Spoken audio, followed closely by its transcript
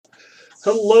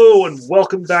Hello and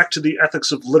welcome back to the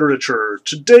Ethics of Literature.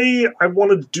 Today I want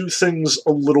to do things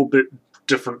a little bit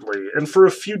differently, and for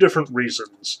a few different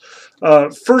reasons.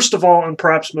 First of all, and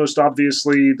perhaps most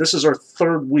obviously, this is our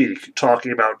third week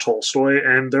talking about Tolstoy,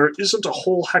 and there isn't a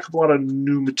whole heck of a lot of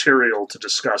new material to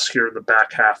discuss here in the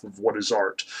back half of What is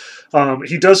Art.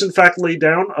 He does in fact lay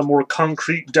down a more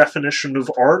concrete definition of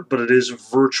art, but it is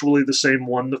virtually the same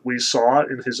one that we saw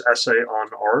in his essay on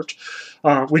art.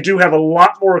 We do have a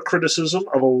lot more criticism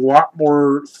of a lot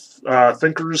more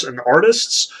thinkers and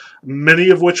artists, many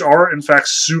of which are, in fact,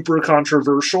 super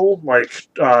controversial. Like,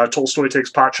 Tolstoy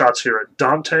takes potshots here at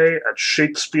Dante, at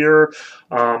Shakespeare,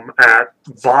 at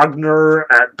Wagner,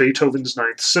 at Beethoven's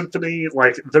Ninth Symphony.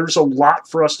 Like, there's a lot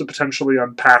for us to potentially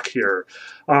unpack here.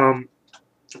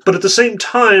 But at the same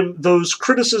time, those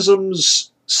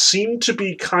criticisms seem to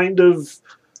be kind of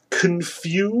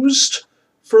confused,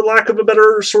 for lack of a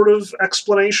better sort of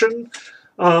explanation.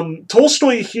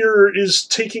 Tolstoy here is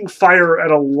taking fire at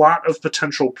a lot of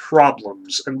potential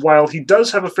problems, and while he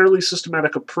does have a fairly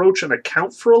systematic approach and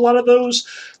account for a lot of those,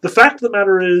 the fact of the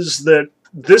matter is that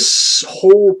this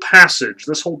whole passage,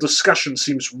 this whole discussion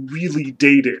seems really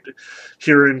dated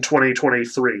here in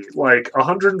 2023. Like,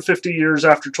 150 years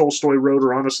after Tolstoy wrote,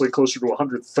 or honestly closer to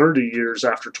 130 years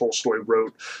after Tolstoy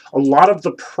wrote, a lot of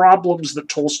the problems that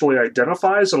Tolstoy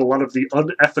identifies and a lot of the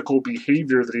unethical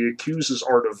behavior that he accuses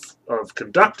art of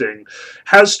conducting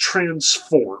has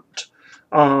transformed.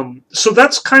 So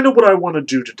that's kind of what I want to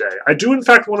do today. I do, in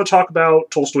fact, want to talk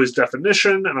about Tolstoy's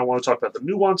definition, and I want to talk about the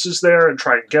nuances there and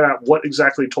try and get at what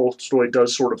exactly Tolstoy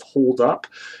does sort of hold up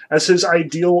as his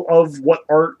ideal of what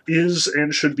art is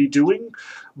and should be doing.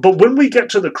 But when we get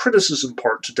to the criticism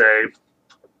part today,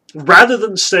 rather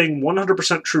than staying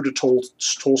 100% true to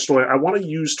Tolstoy, I want to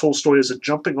use Tolstoy as a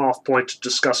jumping-off point to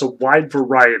discuss a wide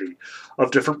variety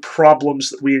of different problems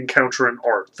that we encounter in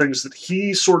art, things that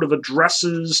he sort of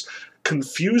addresses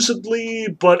confusedly,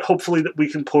 but hopefully that we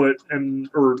can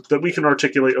that we can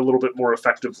articulate a little bit more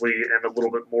effectively and a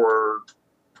little bit more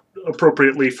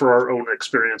appropriately for our own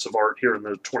experience of art here in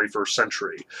the 21st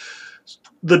century.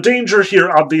 The danger here,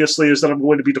 obviously, is that I'm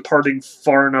going to be departing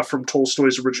far enough from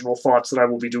Tolstoy's original thoughts that I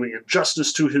will be doing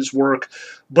injustice to his work,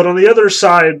 but on the other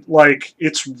side, like,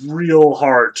 it's real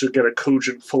hard to get a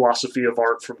cogent philosophy of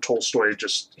art from Tolstoy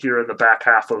just here in the back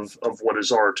half of What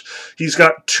is Art. He's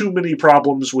got too many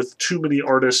problems with too many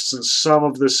artists, and some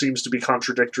of this seems to be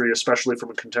contradictory, especially from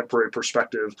a contemporary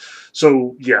perspective.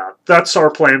 So, yeah, that's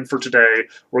our plan for today.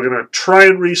 We're going to try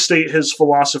and restate his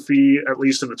philosophy, at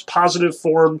least in its positive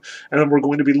form, and then we're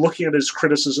going to be looking at his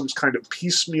criticisms kind of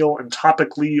piecemeal and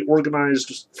topically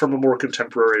organized from a more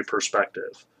contemporary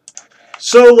perspective.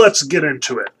 So let's get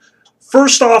into it.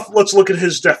 First off, let's look at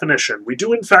his definition. We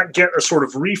do in fact get a sort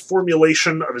of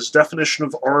reformulation of his definition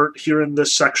of art here in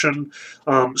this section.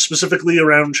 Specifically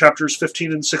around chapters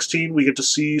 15 and 16, we get to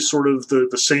see sort of the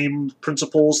same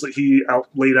principles that he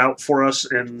laid out for us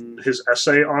in his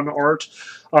essay on art.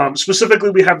 Specifically,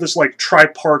 we have this like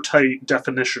tripartite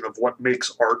definition of what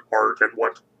makes art art and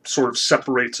what sort of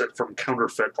separates it from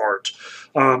counterfeit art.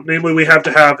 Namely, we have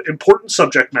to have important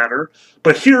subject matter,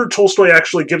 but here Tolstoy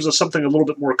actually gives us something a little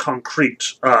bit more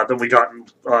concrete than we got in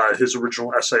his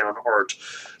original essay on art.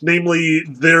 Namely,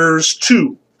 there's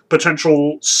two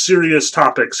potential serious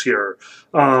topics here.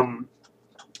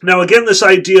 Now, again, this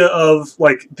idea of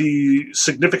like the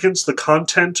significance, the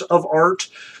content of art,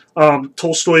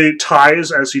 Tolstoy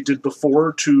ties, as he did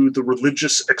before, to the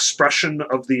religious expression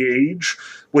of the age,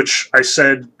 which I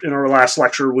said in our last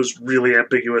lecture was really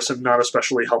ambiguous and not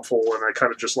especially helpful, and I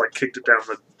kind of just like kicked it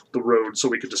down the road so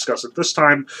we could discuss it this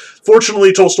time.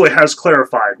 Fortunately, Tolstoy has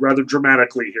clarified rather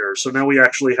dramatically here, so now we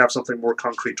actually have something more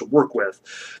concrete to work with.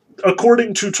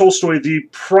 According to Tolstoy, the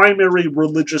primary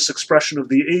religious expression of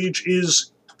the age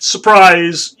is,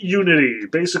 surprise, unity.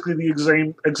 Basically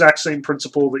the exact same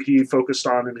principle that he focused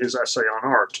on in his essay on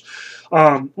art.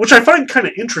 Which I find kind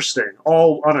of interesting,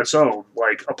 all on its own.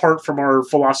 Like, apart from our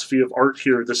philosophy of art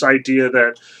here, this idea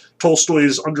that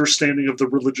Tolstoy's understanding of the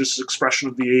religious expression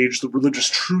of the age, the religious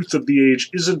truth of the age,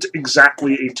 isn't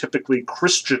exactly a typically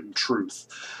Christian truth.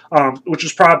 Which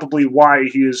is probably why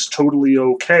he is totally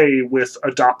okay with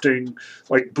adopting,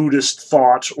 like, Buddhist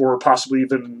thought, or possibly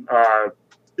even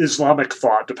Islamic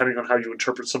thought, depending on how you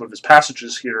interpret some of his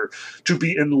passages here, to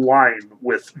be in line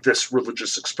with this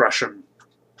religious expression.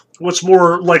 What's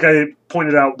more, like I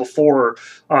pointed out before,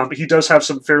 he does have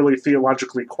some fairly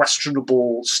theologically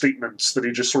questionable statements that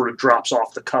he just sort of drops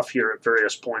off the cuff here at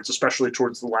various points, especially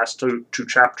towards the last two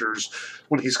chapters,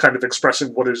 when he's kind of expressing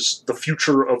what is the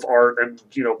future of art and,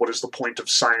 what is the point of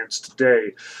science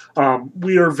today.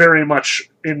 We are very much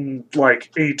in,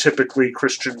 atypically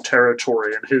Christian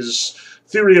territory, and his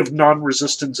theory of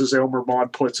non-resistance, as Aylmer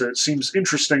Maude puts it, seems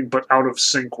interesting but out of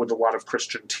sync with a lot of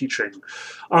Christian teaching.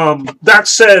 That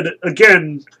said,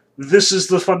 again, this is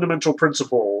the fundamental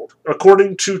principle.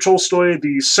 According to Tolstoy,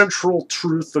 the central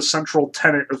truth, the central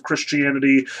tenet of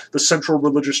Christianity, the central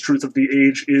religious truth of the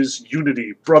age is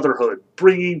unity, brotherhood,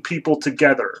 bringing people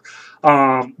together.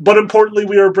 But importantly,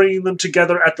 we are bringing them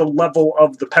together at the level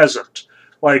of the peasant.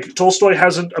 Tolstoy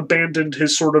hasn't abandoned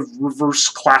his sort of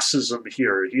reverse classism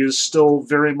here. He is still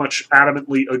very much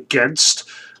adamantly against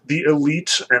the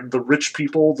elite and the rich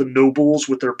people, the nobles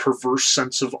with their perverse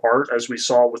sense of art, as we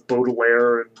saw with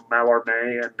Baudelaire and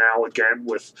Mallarmé, and now again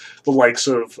with the likes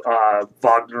of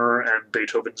Wagner and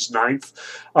Beethoven's Ninth.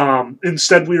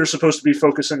 Instead, we are supposed to be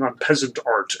focusing on peasant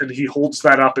art, and he holds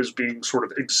that up as being sort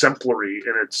of exemplary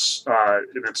in its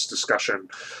discussion.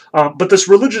 But this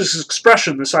religious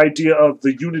expression, this idea of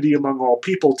the unity among all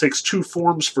people, takes two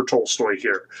forms for Tolstoy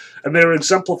here, and they are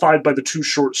exemplified by the two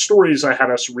short stories I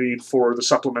had us read for the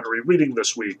supplementary reading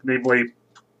this week. Namely,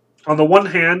 on the one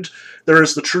hand, there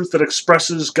is the truth that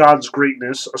expresses God's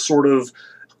greatness, a sort of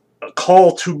a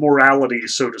call to morality,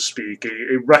 so to speak,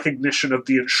 a recognition of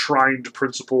the enshrined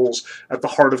principles at the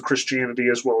heart of Christianity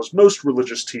as well as most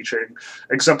religious teaching,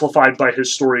 exemplified by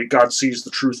his story, God Sees the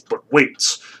Truth But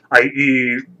Waits,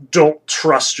 i.e., don't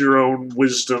trust your own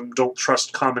wisdom, don't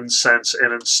trust common sense,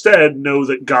 and instead know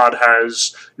that God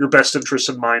has your best interests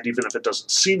in mind, even if it doesn't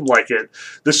seem like it.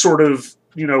 This sort of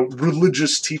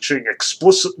religious teaching,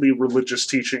 explicitly religious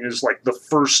teaching, is the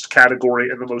first category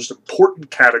and the most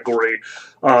important category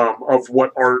of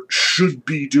what art should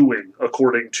be doing,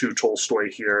 according to Tolstoy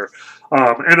here.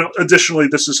 And additionally,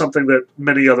 this is something that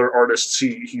many other artists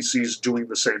he sees doing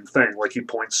the same thing. He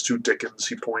points to Dickens,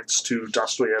 he points to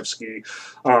Dostoevsky,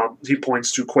 he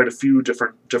points to quite a few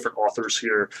different authors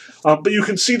here. But you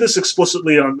can see this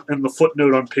explicitly in the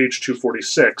footnote on page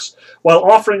 246. While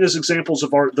offering as examples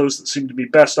of art those that seem to me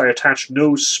best, I attach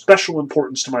no special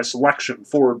importance to my selection,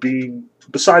 for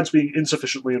besides being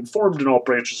insufficiently informed in all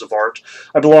branches of art,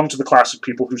 I belong to the class of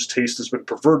people whose taste has been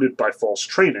perverted by false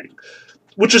training.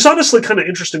 Which is honestly kind of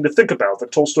interesting to think about,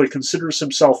 that Tolstoy considers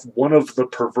himself one of the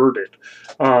perverted,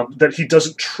 that he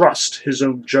doesn't trust his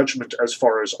own judgment as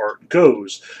far as art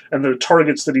goes, and the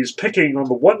targets that he's picking, on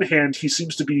the one hand, he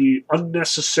seems to be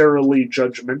unnecessarily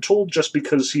judgmental, just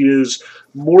because he is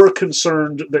more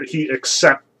concerned that he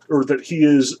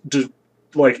is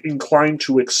inclined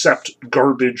to accept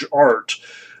garbage art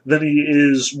than he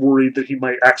is worried that he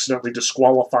might accidentally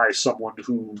disqualify someone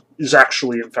who is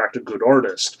actually, in fact, a good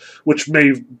artist, which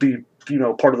may be,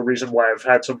 part of the reason why I've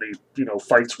had so many,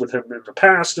 fights with him in the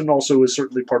past, and also is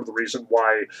certainly part of the reason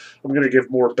why I'm going to give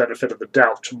more benefit of the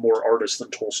doubt to more artists than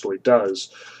Tolstoy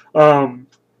does.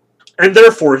 And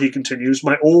therefore, he continues,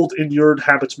 my old inured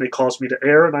habits may cause me to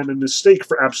err, and I may mistake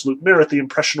for absolute merit the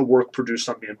impression of work produced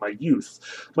on me in my youth.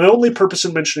 My only purpose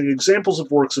in mentioning examples of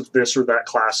works of this or that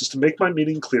class is to make my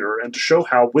meaning clearer, and to show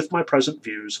how, with my present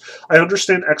views, I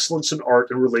understand excellence in art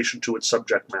in relation to its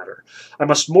subject matter. I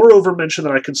must moreover mention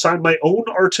that I consign my own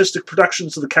artistic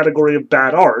productions to the category of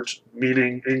bad art,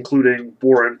 meaning including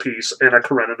War and Peace, Anna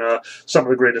Karenina, some of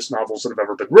the greatest novels that have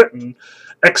ever been written,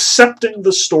 excepting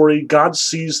the story God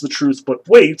Sees the Truth But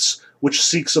Waits, which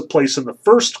seeks a place in the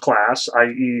first class,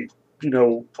 i.e.,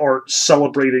 art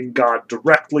celebrating God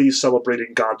directly,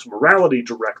 celebrating God's morality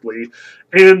directly,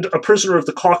 and A Prisoner of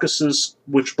the Caucasus,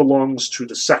 which belongs to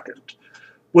the second.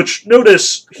 Which,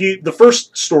 notice, the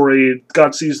first story,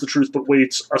 God Sees the Truth But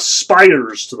Waits,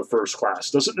 aspires to the first class,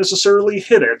 doesn't necessarily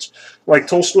hit it.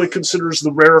 Tolstoy considers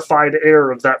the rarefied air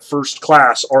of that first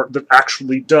class art that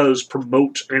actually does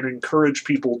promote and encourage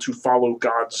people to follow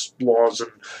God's laws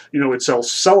and, itself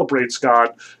celebrates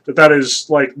God, that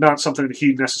is, not something that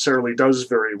he necessarily does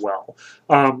very well.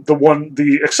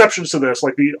 The exceptions to this,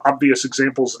 the obvious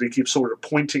examples that he keeps sort of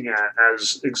pointing at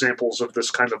as examples of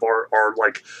this kind of art are,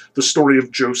 the story of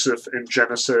Joseph in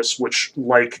Genesis, which,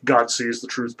 like God Sees the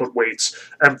Truth But Waits,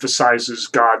 emphasizes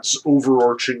God's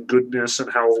overarching goodness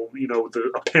and how,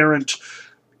 the apparent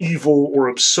evil or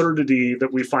absurdity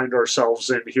that we find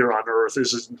ourselves in here on Earth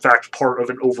is, in fact, part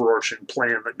of an overarching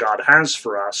plan that God has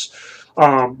for us.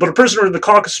 But A Prisoner in the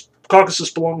Caucasus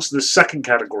belongs to the second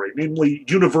category, namely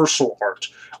universal art.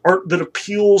 Art that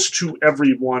appeals to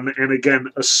everyone, and again,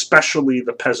 especially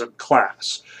the peasant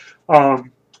class.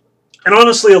 And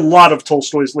honestly, a lot of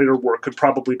Tolstoy's later work could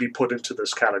probably be put into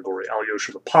this category.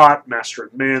 Alyosha the Pot, Master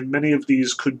and Man, many of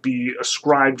these could be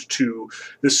ascribed to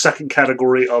this second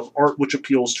category of art which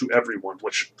appeals to everyone,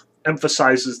 which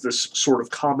emphasizes this sort of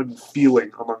common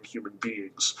feeling among human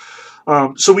beings.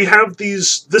 So we have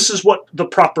these, this is what the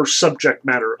proper subject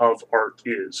matter of art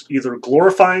is. Either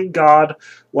glorifying God,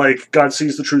 like God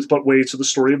sees the truth but waits, or the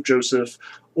story of Joseph,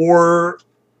 or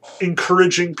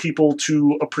encouraging people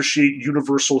to appreciate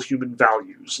universal human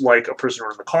values, like A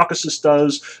Prisoner in the Caucasus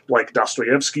does, like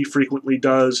Dostoevsky frequently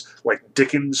does, like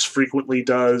Dickens frequently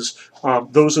does.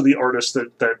 Those are the artists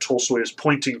that Tolstoy is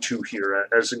pointing to here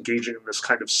as engaging in this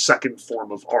kind of second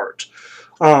form of art.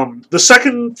 The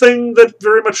second thing that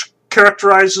very much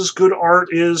characterizes good art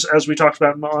is, as we talked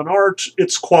about on art,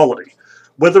 its quality.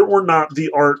 Whether or not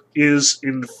the art is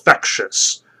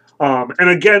infectious. And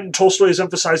again, Tolstoy is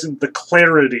emphasizing the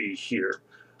clarity here.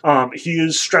 He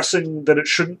is stressing that it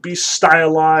shouldn't be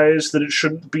stylized, that it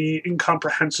shouldn't be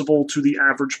incomprehensible to the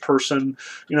average person.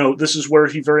 You know, this is where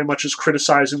he very much is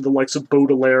criticizing the likes of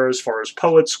Baudelaire as far as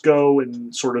poets go,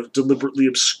 and sort of deliberately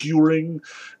obscuring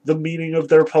the meaning of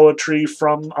their poetry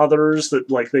from others,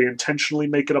 that like they intentionally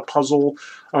make it a puzzle.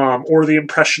 Or the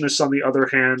Impressionists, on the other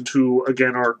hand, who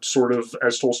again are sort of,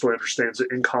 as Tolstoy understands it,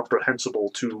 incomprehensible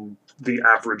to the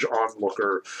average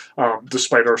onlooker,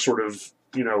 despite our sort of,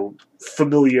 you know,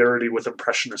 familiarity with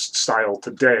Impressionist style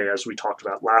today, as we talked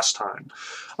about last time.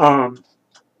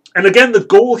 And again, the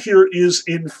goal here is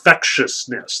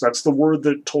infectiousness. That's the word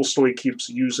that Tolstoy keeps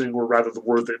using, or rather the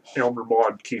word that Aylmer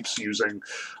Maude keeps using.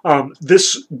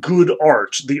 This good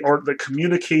art, the art that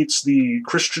communicates the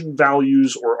Christian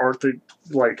values, or art that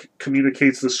like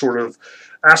communicates this sort of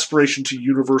aspiration to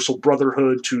universal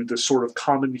brotherhood, to this sort of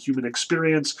common human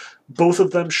experience, both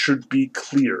of them should be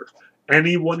clear.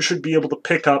 Anyone should be able to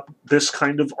pick up this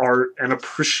kind of art and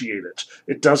appreciate it.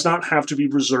 It does not have to be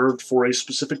reserved for a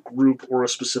specific group or a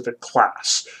specific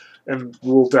class. And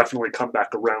we'll definitely come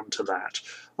back around to that.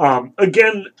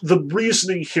 Again, the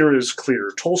reasoning here is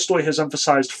clear. Tolstoy has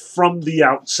emphasized from the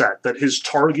outset that his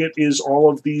target is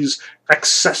all of these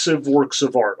excessive works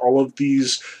of art, all of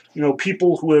these, you know,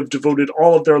 people who have devoted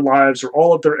all of their lives or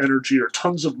all of their energy or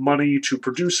tons of money to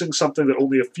producing something that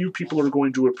only a few people are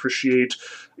going to appreciate,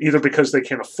 either because they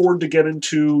can't afford to get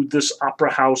into this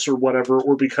opera house or whatever,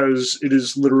 or because it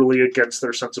is literally against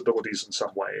their sensibilities in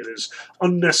some way. It is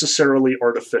unnecessarily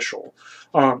artificial.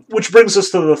 Which brings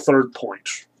us to the third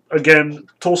point. Again,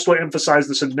 Tolstoy emphasized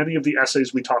this in many of the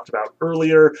essays we talked about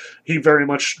earlier. He very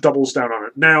much doubles down on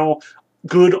it now.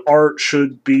 Good art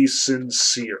should be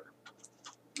sincere.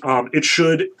 It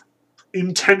should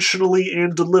intentionally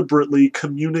and deliberately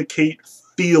communicate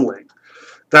feeling.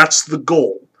 That's the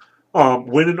goal.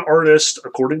 When an artist,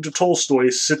 according to Tolstoy,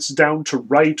 sits down to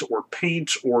write or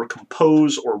paint or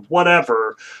compose or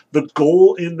whatever, the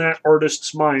goal in that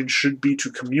artist's mind should be to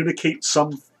communicate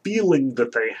some feeling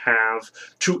that they have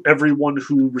to everyone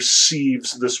who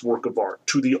receives this work of art,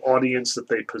 to the audience that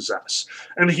they possess.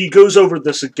 And he goes over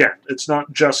this again. It's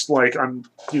not just like I'm,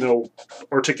 you know,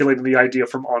 articulating the idea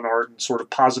from On Art and sort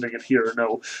of positing it here.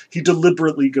 No, he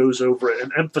deliberately goes over it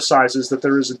and emphasizes that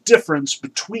there is a difference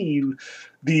between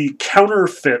the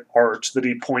counterfeit art that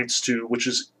he points to, which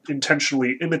is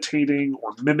intentionally imitating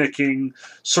or mimicking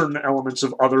certain elements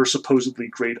of other supposedly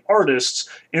great artists,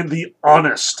 and the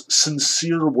honest,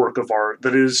 sincere work of art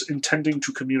that is intending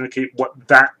to communicate what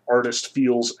that artist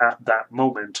feels at that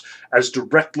moment as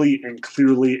directly and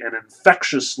clearly and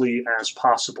infectiously as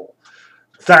possible.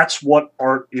 That's what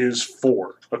art is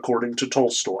for, according to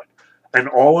Tolstoy. And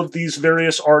all of these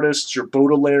various artists, your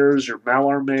Baudelaire's, your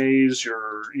Mallarmé's,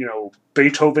 your, you know,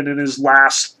 Beethoven in his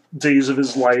last days of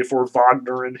his life, or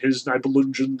Wagner in his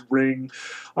Nibelungen Ring,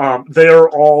 they are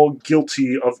all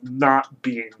guilty of not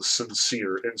being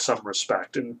sincere in some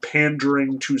respect, and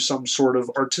pandering to some sort of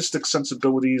artistic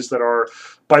sensibilities that are,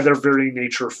 by their very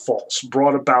nature, false,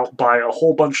 brought about by a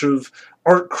whole bunch of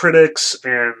art critics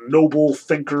and noble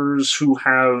thinkers who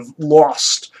have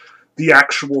lost the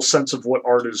actual sense of what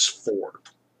art is for.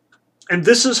 And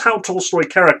this is how Tolstoy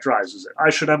characterizes it, I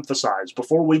should emphasize,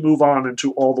 before we move on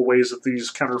into all the ways that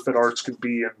these counterfeit arts can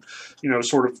be, and, you know,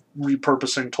 sort of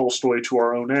repurposing Tolstoy to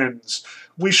our own ends.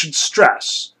 We should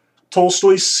stress,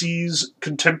 Tolstoy sees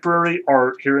contemporary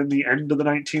art here in the end of the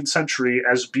 19th century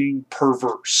as being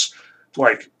perverse,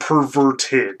 like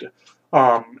perverted.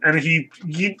 And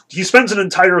he spends an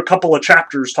entire couple of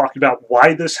chapters talking about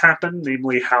why this happened,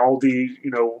 namely how the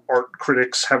art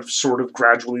critics have sort of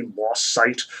gradually lost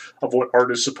sight of what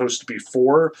art is supposed to be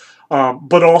for,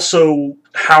 but also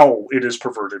how it is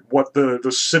perverted, what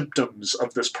the symptoms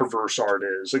of this perverse art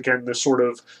is. Again, this sort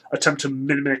of attempt to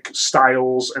mimic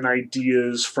styles and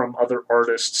ideas from other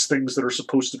artists, things that are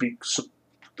supposed to be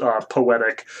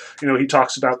poetic. He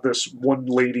talks about this one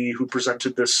lady who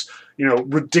presented this,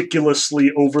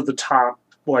 ridiculously over-the-top,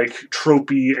 like,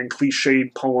 tropey and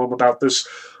cliched poem about this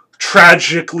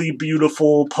tragically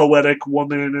beautiful poetic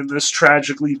woman in this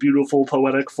tragically beautiful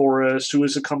poetic forest who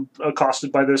is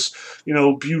accosted by this,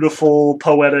 beautiful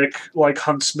poetic, like,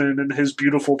 huntsman and his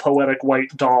beautiful poetic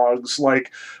white dogs,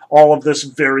 like, all of this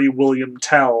very William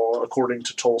Tell, according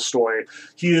to Tolstoy.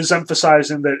 He is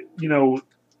emphasizing that,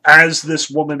 as this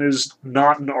woman is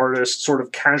not an artist, sort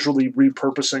of casually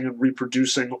repurposing and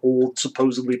reproducing old,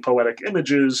 supposedly poetic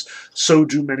images, so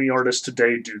do many artists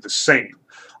today do the same.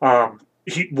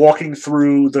 Walking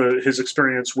through his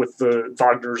experience with the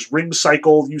Wagner's Ring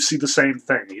Cycle, you see the same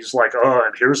thing. He's like, oh,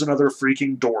 and here's another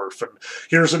freaking dwarf, and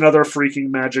here's another freaking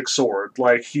magic sword.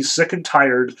 Like, he's sick and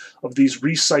tired of these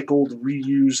recycled,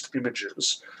 reused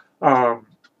images.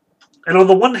 And on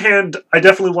the one hand, I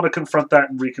definitely want to confront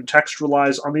that and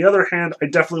recontextualize. On the other hand, I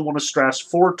definitely want to stress,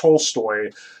 for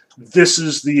Tolstoy, this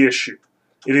is the issue.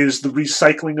 It is the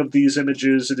recycling of these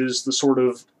images. It is the sort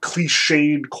of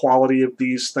cliched quality of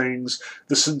these things.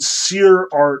 The sincere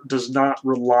art does not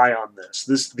rely on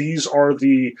this. These are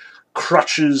the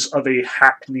crutches of a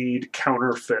hackneyed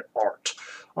counterfeit art.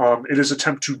 It is an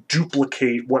attempt to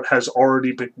duplicate what has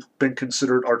already been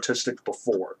considered artistic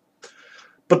before.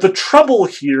 But the trouble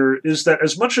here is that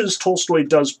as much as Tolstoy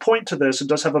does point to this and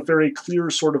does have a very clear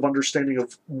sort of understanding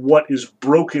of what is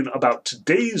broken about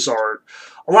today's art,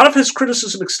 a lot of his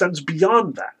criticism extends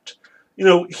beyond that.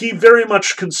 He very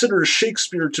much considers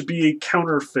Shakespeare to be a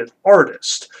counterfeit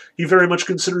artist. He very much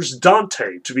considers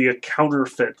Dante to be a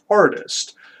counterfeit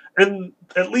artist. And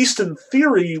at least in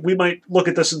theory, we might look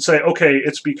at this and say, okay,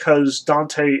 it's because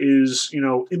Dante is,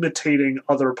 imitating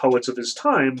other poets of his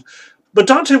time. But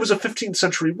Dante was a 15th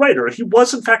century writer. He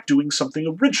was, in fact, doing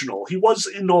something original. He was,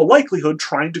 in all likelihood,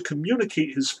 trying to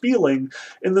communicate his feeling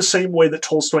in the same way that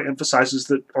Tolstoy emphasizes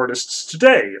that artists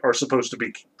today are supposed to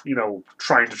be,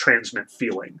 trying to transmit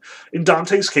feeling. In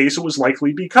Dante's case, it was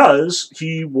likely because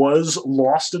he was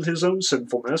lost in his own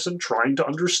sinfulness and trying to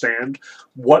understand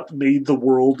what made the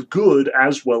world good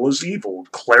as well as evil.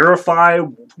 Clarify,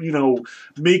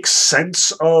 make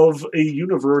sense of a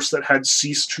universe that had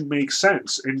ceased to make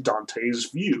sense in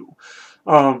Dante's view.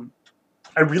 I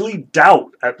really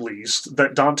doubt, at least,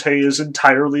 that Dante is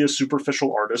entirely a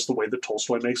superficial artist the way that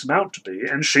Tolstoy makes him out to be,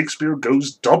 and Shakespeare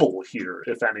goes double here,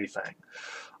 if anything.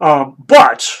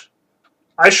 But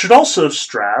I should also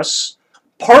stress,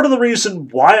 part of the reason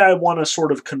why I want to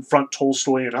sort of confront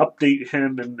Tolstoy and update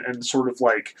him and sort of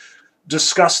like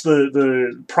discuss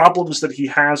the problems that he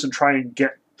has and try and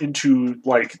get into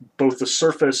like both the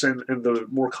surface and the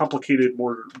more complicated,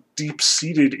 more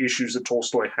deep-seated issues that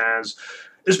Tolstoy has,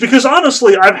 is because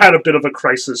honestly I've had a bit of a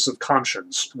crisis of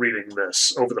conscience reading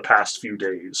this over the past few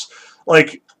days.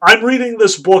 Like, I'm reading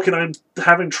this book and I'm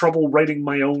having trouble writing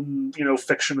my own,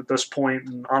 fiction at this point,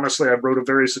 and honestly I wrote a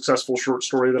very successful short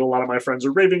story that a lot of my friends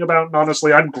are raving about, and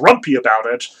honestly I'm grumpy about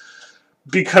it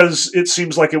because it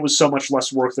seems like it was so much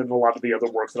less work than a lot of the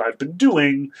other work that I've been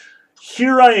doing.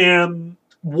 Here I am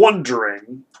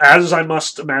wondering, as I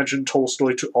must imagine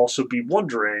Tolstoy to also be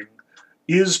wondering,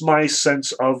 is my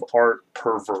sense of art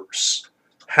perverse?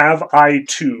 Have I,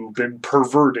 too, been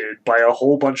perverted by a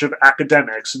whole bunch of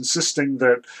academics insisting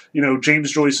that,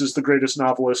 James Joyce is the greatest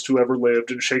novelist who ever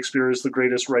lived, and Shakespeare is the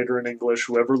greatest writer in English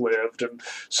who ever lived, and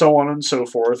so on and so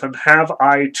forth, and have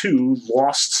I, too,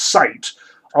 lost sight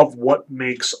of what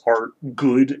makes art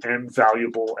good and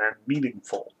valuable and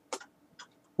meaningful?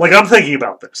 Like, I'm thinking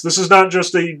about this. This is not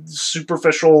just a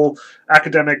superficial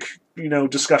academic,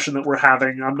 discussion that we're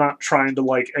having. I'm not trying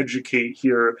to, educate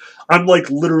here. I'm,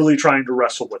 literally trying to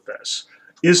wrestle with this.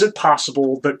 Is it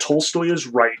possible that Tolstoy is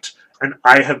right and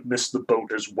I have missed the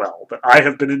boat as well? That I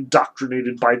have been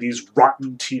indoctrinated by these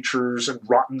rotten teachers and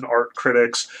rotten art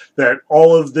critics, that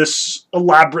all of this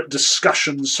elaborate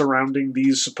discussion surrounding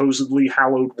these supposedly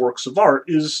hallowed works of art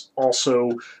is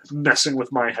also messing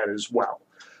with my head as well?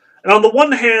 And on the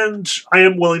one hand, I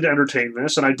am willing to entertain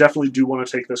this, and I definitely do want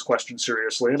to take this question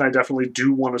seriously, and I definitely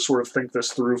do want to sort of think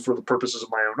this through for the purposes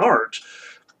of my own art.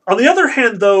 On the other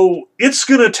hand, though, it's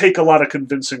going to take a lot of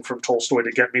convincing from Tolstoy to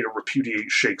get me to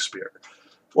repudiate Shakespeare.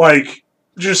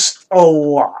 Just a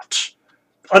lot.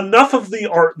 enough of the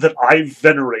art that I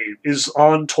venerate is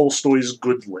on Tolstoy's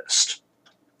good list.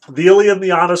 The Iliad and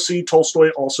the Odyssey, Tolstoy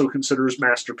also considers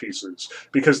masterpieces,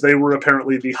 because they were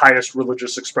apparently the highest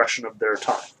religious expression of their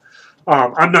time.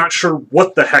 I'm not sure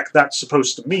what the heck that's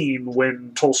supposed to mean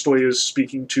when Tolstoy is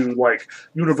speaking to, like,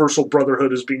 universal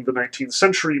brotherhood as being the 19th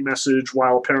century message,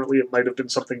 while apparently it might have been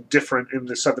something different in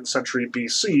the 7th century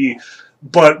BC,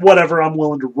 but whatever, I'm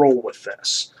willing to roll with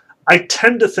this. I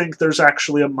tend to think there's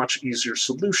actually a much easier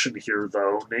solution here,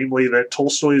 though, namely that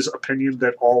Tolstoy's opinion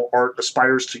that all art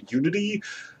aspires to unity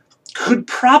could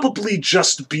probably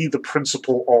just be the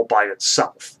principle all by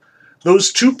itself.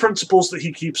 Those two principles that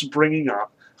he keeps bringing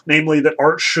up, namely that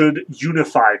art should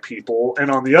unify people,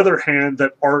 and on the other hand,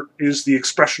 that art is the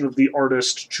expression of the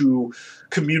artist to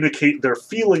communicate their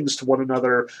feelings to one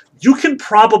another, you can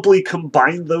probably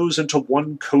combine those into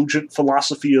one cogent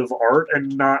philosophy of art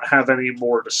and not have any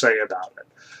more to say about it.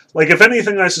 Like, if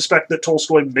anything, I suspect that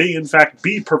Tolstoy may in fact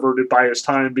be perverted by his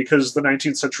time, because the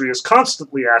 19th century is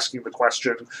constantly asking the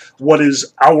question, what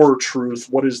is our truth?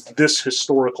 What is this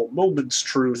historical moment's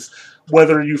truth?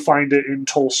 Whether you find it in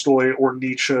Tolstoy or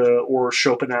Nietzsche or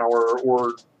Schopenhauer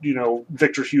or, you know,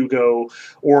 Victor Hugo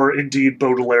or indeed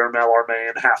Baudelaire, Mallarmé,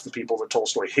 and half the people that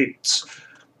Tolstoy hates.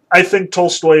 I think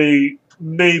Tolstoy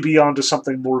may be onto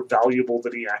something more valuable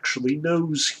than he actually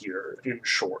knows here, in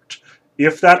short.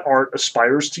 If that art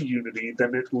aspires to unity,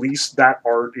 then at least that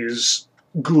art is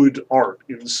good art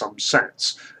in some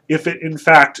sense. If it, in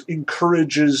fact,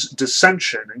 encourages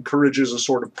dissension, encourages a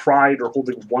sort of pride or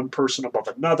holding one person above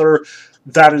another,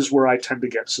 that is where I tend to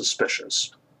get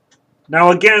suspicious.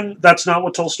 Now, again, that's not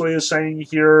what Tolstoy is saying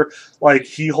here. Like,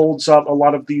 he holds up a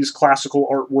lot of these classical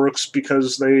artworks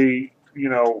because they, you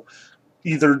know,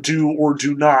 either do or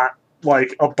do not,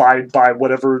 like, abide by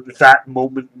whatever that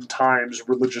moment in time's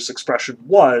religious expression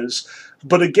was.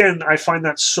 But again, I find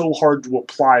that so hard to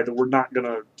apply that we're not going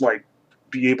to, like,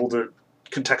 be able to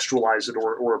contextualize it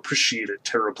or appreciate it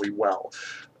terribly well.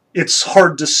 It's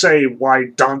hard to say why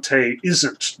Dante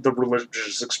isn't the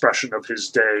religious expression of his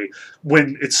day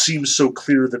when it seems so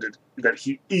clear that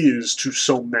he is to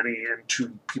so many and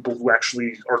to people who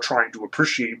actually are trying to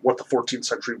appreciate what the 14th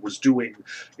century was doing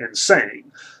and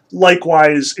saying.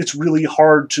 Likewise, it's really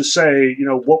hard to say, you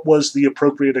know, what was the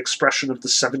appropriate expression of the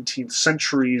 17th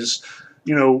century's,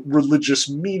 you know, religious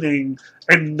meaning,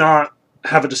 and not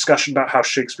have a discussion about how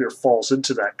Shakespeare falls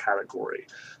into that category.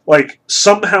 Like,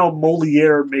 somehow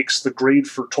Molière makes the grade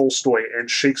for Tolstoy and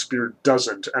Shakespeare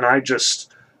doesn't, and I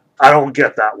don't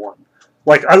get that one.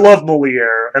 Like, I love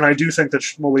Molière, and I do think that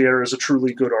Molière is a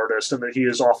truly good artist, and that he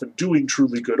is often doing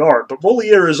truly good art, but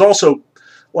Molière is also,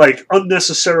 like,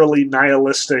 unnecessarily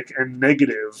nihilistic and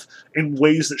negative in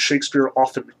ways that Shakespeare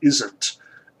often isn't,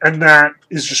 and that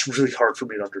is just really hard for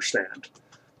me to understand.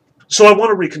 So I want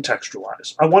to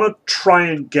recontextualize. I want to try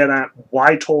and get at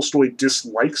why Tolstoy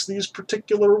dislikes these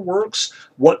particular works,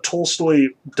 what Tolstoy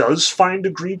does find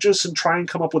egregious, and try and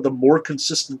come up with a more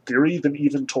consistent theory than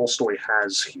even Tolstoy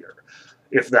has here,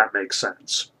 if that makes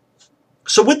sense.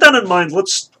 So with that in mind,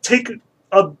 let's take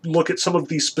a look at some of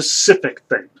the specific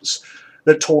things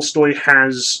that Tolstoy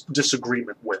has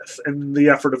disagreement with, in the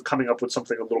effort of coming up with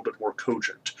something a little bit more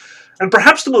cogent. And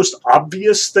perhaps the most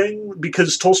obvious thing,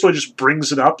 because Tolstoy just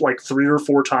brings it up like 3 or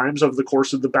 4 times over the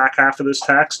course of the back half of this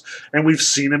text, and we've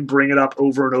seen him bring it up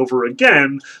over and over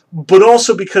again, but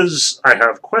also because I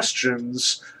have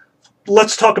questions,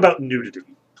 let's talk about nudity.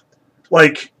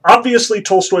 Like, obviously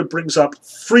Tolstoy brings up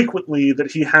frequently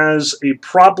that he has a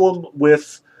problem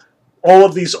with all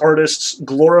of these artists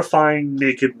glorifying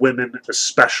naked women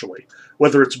especially.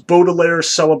 Whether it's Baudelaire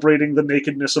celebrating the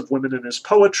nakedness of women in his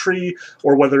poetry,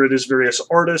 or whether it is various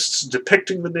artists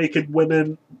depicting the naked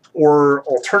women, or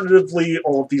alternatively,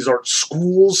 all of these art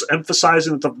schools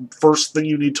emphasizing that the first thing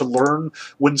you need to learn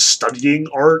when studying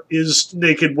art is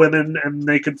naked women and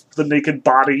the naked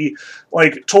body.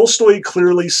 Like, Tolstoy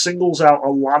clearly singles out a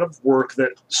lot of work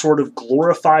that sort of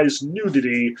glorifies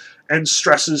nudity and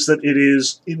stresses that it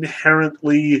is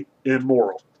inherently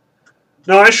immoral.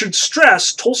 Now, I should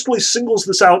stress, Tolstoy singles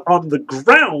this out on the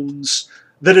grounds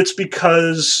that it's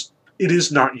because it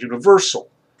is not universal.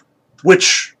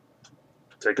 Which,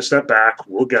 take a step back,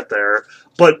 we'll get there,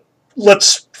 but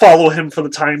let's follow him for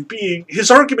the time being. His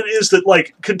argument is that,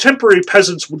 like, contemporary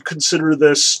peasants would consider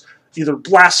this either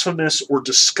blasphemous or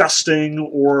disgusting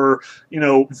or, you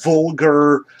know,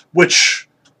 vulgar, which,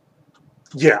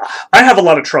 yeah, I have a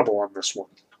lot of trouble on this one.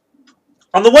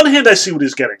 On the one hand, I see what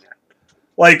he's getting at.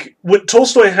 Like, when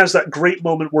Tolstoy has that great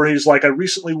moment where he's like, I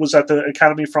recently was at the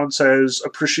Académie Française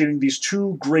appreciating these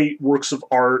two great works of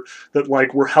art that,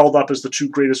 like, were held up as the two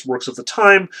greatest works of the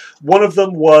time. One of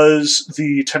them was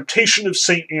The Temptation of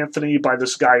St. Anthony by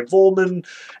this guy Volman,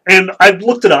 and I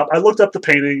looked it up. I looked up the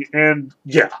painting, and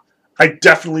yeah, I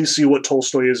definitely see what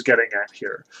Tolstoy is getting at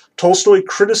here. Tolstoy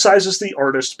criticizes the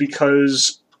artist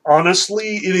because,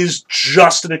 honestly, it is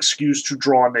just an excuse to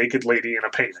draw a naked lady in a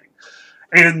painting.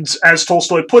 And as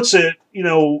Tolstoy puts it, you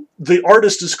know, the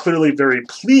artist is clearly very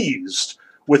pleased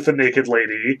with the naked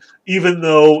lady, even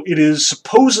though it is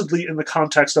supposedly in the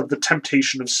context of the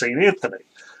temptation of St. Anthony.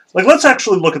 Like, let's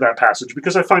actually look at that passage,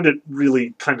 because I find it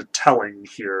really kind of telling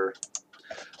here.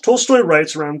 Tolstoy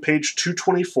writes around page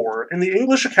 224, in the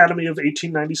English Academy of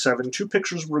 1897, two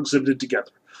pictures were exhibited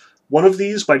together. One of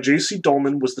these, by J.C.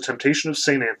 Dolman, was The Temptation of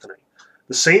St. Anthony.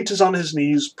 The saint is on his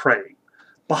knees praying.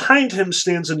 Behind him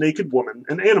stands a naked woman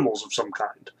and animals of some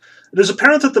kind. It is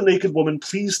apparent that the naked woman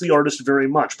pleased the artist very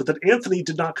much, but that Anthony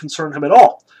did not concern him at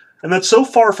all, and that so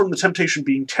far from the temptation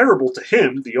being terrible to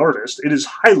him, the artist, it is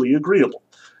highly agreeable.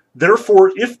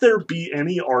 Therefore, if there be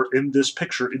any art in this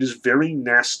picture, it is very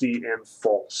nasty and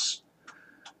false.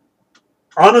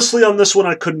 Honestly, on this one,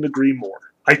 I couldn't agree more.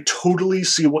 I totally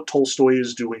see what Tolstoy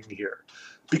is doing here.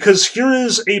 Because here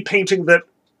is a painting that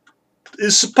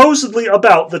is supposedly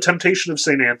about the temptation of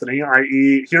St. Anthony,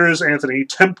 i.e., here is Anthony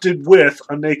tempted with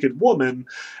a naked woman,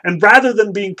 and rather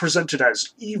than being presented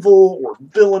as evil or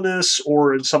villainous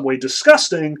or in some way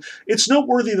disgusting, it's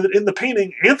noteworthy that in the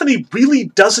painting, Anthony really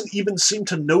doesn't even seem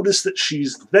to notice that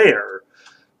she's there.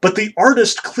 But the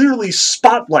artist clearly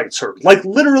spotlights her. Like,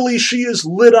 literally, she is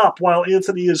lit up while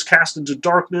Anthony is cast into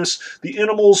darkness. The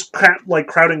animals, like,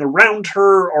 crowding around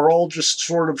her are all just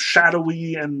sort of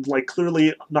shadowy and, like,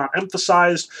 clearly not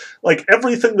emphasized. Like,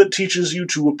 everything that teaches you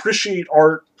to appreciate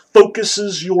art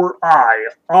focuses your eye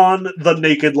on the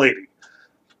naked lady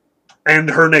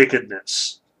and her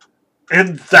nakedness.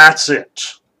 And that's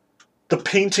it. The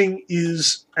painting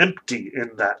is empty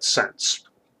in that sense.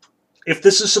 If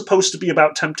this is supposed to be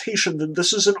about temptation, then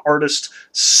this is an artist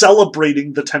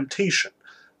celebrating the temptation,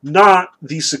 not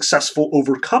the successful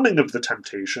overcoming of the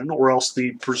temptation, or else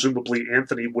presumably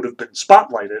Anthony would have been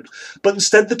spotlighted, but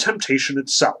instead the temptation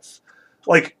itself.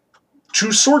 Like,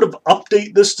 to sort of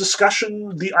update this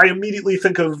discussion, I immediately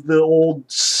think of the old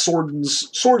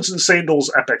swords and sandals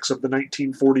epics of the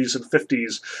 1940s and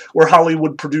 50s, where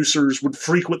Hollywood producers would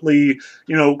frequently,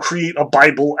 you know, create a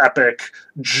Bible epic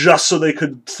just so they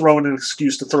could throw in an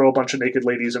excuse to throw a bunch of naked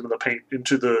ladies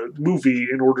into the movie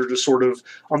in order to sort of,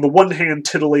 on the one hand,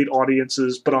 titillate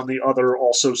audiences, but on the other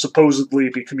also supposedly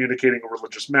be communicating a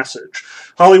religious message.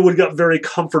 Hollywood got very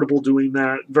comfortable doing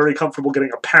that, very comfortable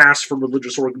getting a pass from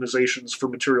religious organizations for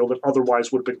material that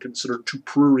otherwise would have been considered too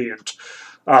prurient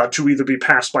to either be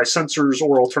passed by censors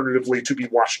or alternatively to be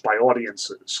watched by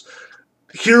audiences.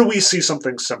 Here we see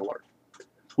something similar.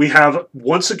 We have,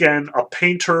 once again, a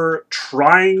painter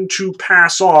trying to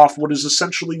pass off what is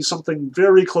essentially something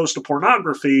very close to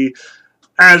pornography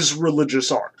as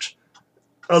religious art.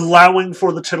 Allowing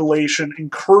for the titillation,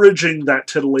 encouraging that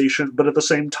titillation, but at the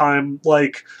same time,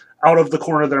 like, out of the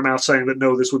corner of their mouth saying that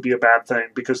no, this would be a bad thing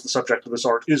because the subject of this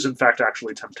art is in fact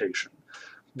actually temptation.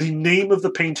 The name of the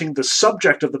painting, the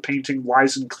subject of the painting,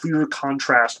 lies in clear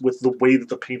contrast with the way that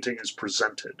the painting is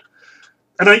presented.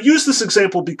 And I use this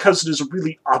example because it is a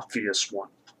really obvious one.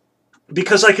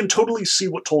 Because I can totally see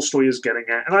what Tolstoy is getting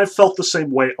at, and I've felt the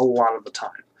same way a lot of the time.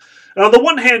 And on the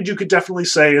one hand, you could definitely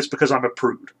say it's because I'm a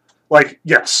prude. Like,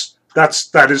 yes,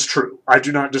 that is true. I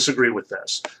do not disagree with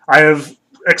this. I have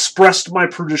expressed my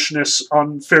prudishness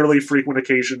on fairly frequent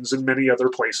occasions in many other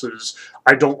places.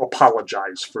 I don't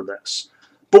apologize for this.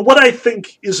 But what I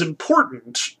think is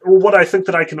important, or what I think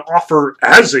that I can offer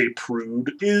as a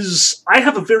prude, is I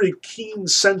have a very keen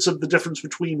sense of the difference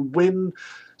between when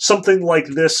something like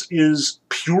this is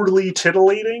purely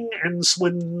titillating and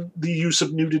when the use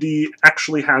of nudity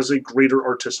actually has a greater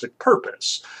artistic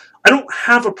purpose. I don't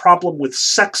have a problem with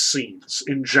sex scenes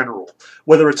in general,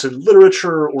 whether it's in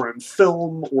literature or in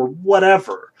film or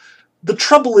whatever. The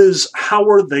trouble is, how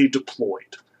are they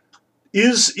deployed?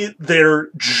 Is it there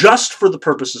just for the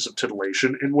purposes of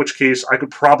titillation, in which case I could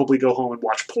probably go home and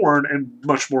watch porn and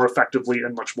much more effectively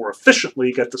and much more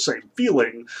efficiently get the same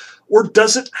feeling, or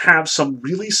does it have some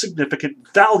really significant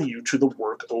value to the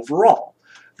work overall?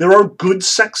 There are good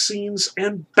sex scenes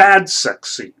and bad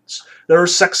sex scenes. There are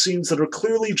sex scenes that are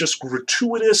clearly just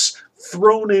gratuitous,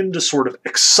 thrown in to sort of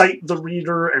excite the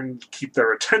reader and keep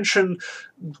their attention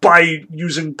by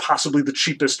using possibly the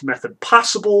cheapest method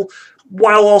possible,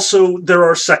 while also there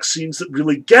are sex scenes that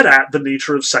really get at the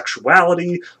nature of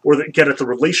sexuality, or that get at the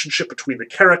relationship between the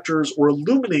characters, or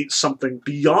illuminate something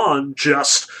beyond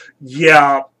just,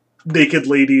 yeah, naked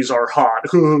ladies are hot.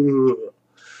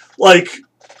 Like,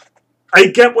 I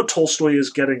get what Tolstoy is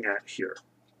getting at here,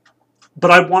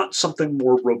 but I want something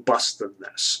more robust than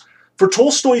this. For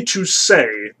Tolstoy to say,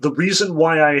 the reason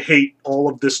why I hate all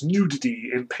of this nudity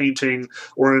in painting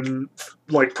or in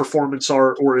like performance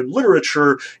art or in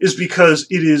literature is because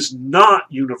it is not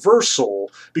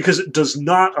universal, because it does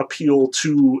not appeal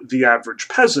to the average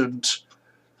peasant,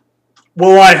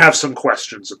 well, I have some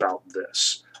questions about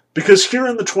this. Because here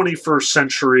in the 21st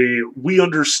century, we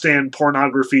understand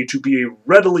pornography to be a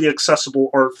readily accessible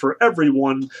art for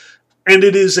everyone, and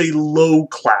it is a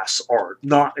low-class art,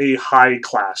 not a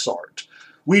high-class art.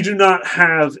 We do not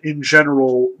have, in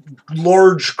general,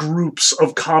 large groups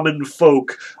of common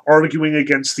folk arguing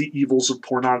against the evils of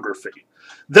pornography.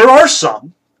 There are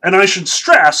some, and I should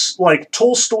stress, like,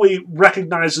 Tolstoy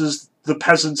recognizes the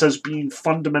peasants as being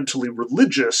fundamentally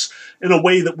religious in a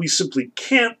way that we simply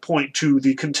can't point to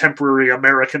the contemporary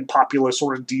American populace,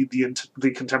 or indeed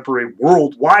the contemporary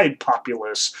worldwide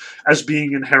populace, as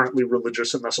being inherently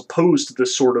religious and thus opposed to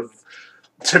this sort of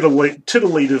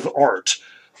titillative art.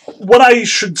 What I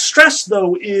should stress,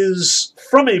 though, is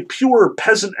from a pure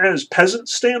peasant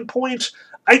standpoint,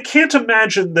 I can't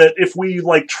imagine that if we,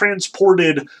 like,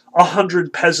 transported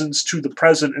 100 peasants to the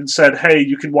present and said, hey,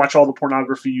 you can watch all the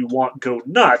pornography you want, go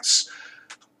nuts,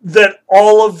 that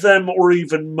all of them, or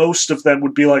even most of them,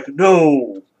 would be like,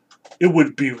 no, it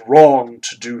would be wrong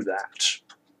to do that.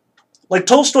 Like,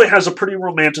 Tolstoy has a pretty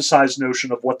romanticized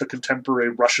notion of what the contemporary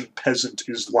Russian peasant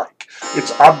is like.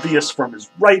 It's obvious from his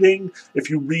writing. If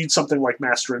you read something like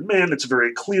Master and Man, it's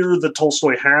very clear that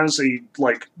Tolstoy has a,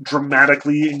 like,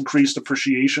 dramatically increased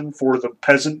appreciation for the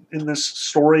peasant in this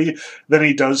story than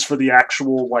he does for the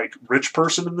actual, like, rich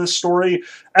person in this story,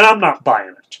 and I'm not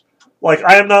buying it. Like,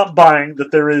 I am not buying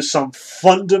that there is some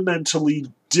fundamentally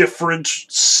different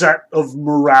set of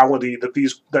morality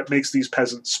that makes these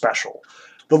peasants special.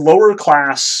 The lower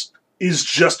class is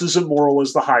just as immoral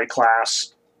as the high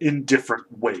class in different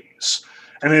ways.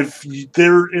 And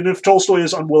if Tolstoy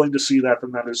is unwilling to see that,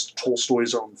 then that is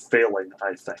Tolstoy's own failing,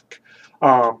 I think.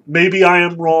 Maybe I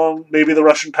am wrong. Maybe the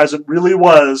Russian peasant really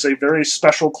was a very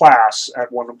special class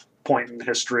at one point in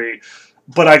history,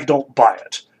 but I don't buy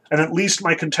it. And at least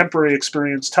my contemporary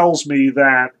experience tells me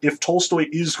that if Tolstoy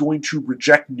is going to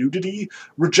reject nudity,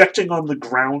 rejecting it on the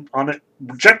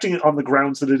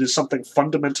grounds that it is something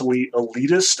fundamentally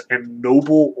elitist and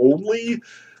noble only,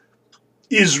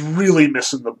 is really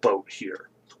missing the boat here.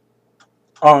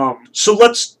 So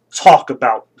let's talk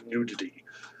about nudity,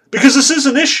 because this is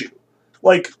an issue.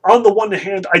 Like, on the one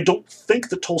hand, I don't think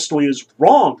that Tolstoy is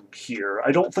wrong here.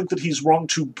 I don't think that he's wrong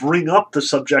to bring up the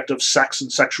subject of sex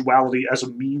and sexuality as a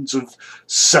means of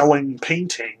selling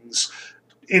paintings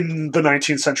in the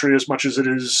 19th century as much as it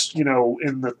is,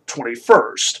 in the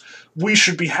 21st. We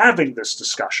should be having this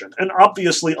discussion. And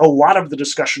obviously, a lot of the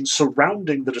discussion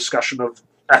surrounding the discussion of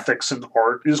ethics and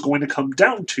art is going to come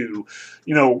down to,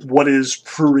 what is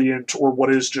prurient or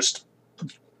what is just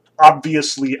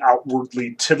obviously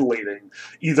outwardly titillating,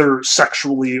 either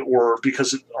sexually or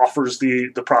because it offers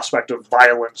the prospect of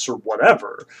violence or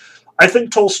whatever. I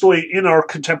think Tolstoy, in our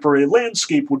contemporary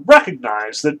landscape, would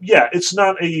recognize that, yeah, it's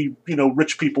not a,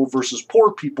 rich people versus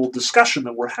poor people discussion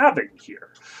that we're having here.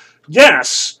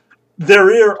 Yes, there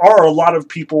are a lot of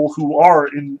people who are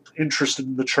interested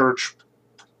in the church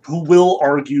who will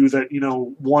argue that,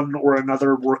 one or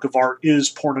another work of art is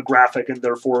pornographic and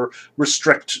therefore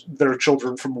restrict their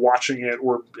children from watching it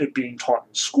or it being taught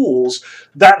in schools.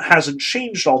 That hasn't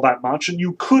changed all that much, and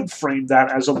you could frame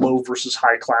that as a low versus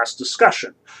high class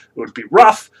discussion. It would be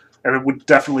rough, and it would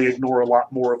definitely ignore a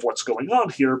lot more of what's going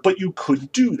on here, but you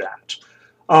could do that.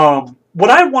 What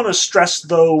I want to stress,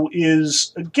 though,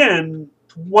 is, again,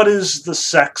 what is the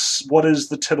sex, what is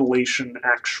the titillation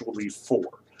actually for?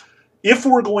 If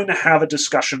we're going to have a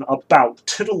discussion about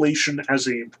titillation as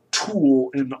a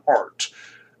tool in art,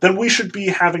 then we should be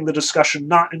having the discussion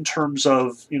not in terms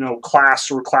of, class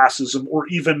or classism or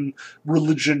even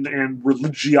religion and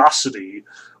religiosity.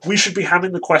 We should be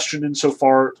having the question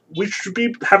we should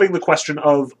be having the question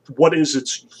of what is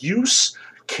its use?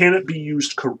 Can it be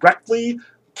used correctly?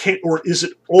 Or is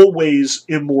it always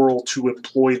immoral to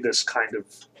employ this kind of,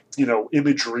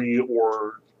 imagery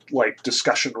or, like,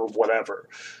 discussion or whatever?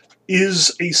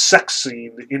 is a sex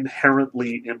scene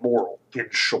inherently immoral, in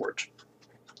short?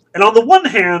 And on the one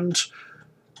hand,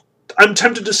 I'm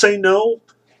tempted to say no.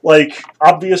 Like,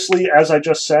 obviously, as I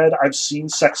just said, I've seen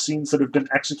sex scenes that have been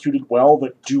executed well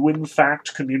that do, in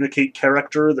fact, communicate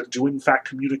character, that do, in fact,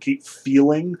 communicate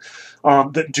feeling,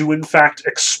 that do, in fact,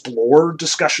 explore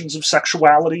discussions of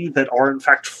sexuality, that are, in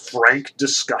fact, frank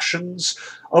discussions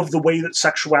of the way that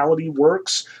sexuality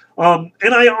works. And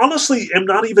I honestly am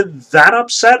not even that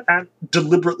upset at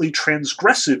deliberately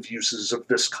transgressive uses of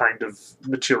this kind of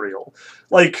material.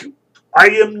 Like, I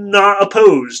am not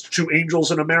opposed to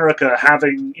Angels in America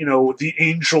having, the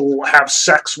angel have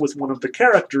sex with one of the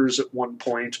characters at one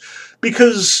point,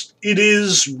 because it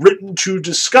is written to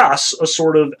discuss a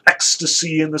sort of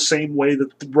ecstasy in the same way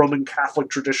that the Roman Catholic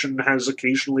tradition has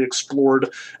occasionally explored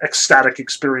ecstatic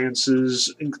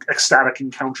experiences, ecstatic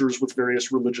encounters with various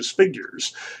religious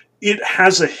figures. It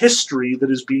has a history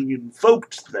that is being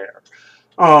invoked there.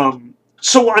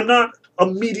 So I'm not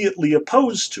immediately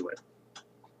opposed to it.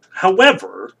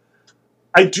 However,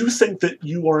 I do think that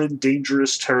you are in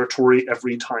dangerous territory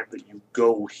every time that you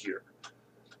go here.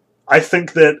 I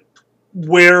think that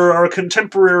where our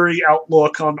contemporary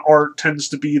outlook on art tends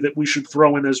to be that we should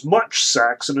throw in as much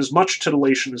sex and as much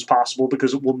titillation as possible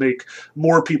because it will make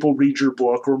more people read your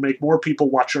book or make more people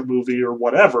watch your movie or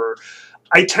whatever,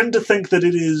 I tend to think that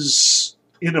it is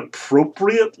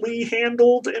inappropriately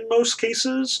handled in most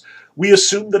cases. We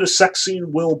assume that a sex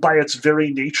scene will, by its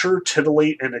very nature,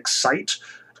 titillate and excite,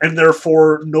 and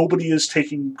therefore nobody is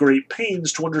taking great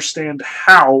pains to understand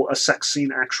how a sex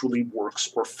scene actually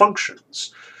works or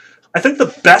functions. I think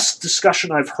the best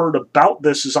discussion I've heard about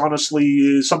this is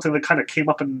honestly something that kind of came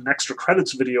up in an extra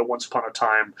credits video once upon a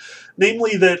time,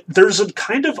 namely that there's a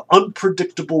kind of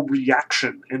unpredictable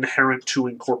reaction inherent to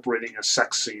incorporating a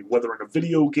sex scene, whether in a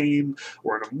video game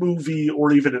or in a movie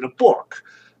or even in a book.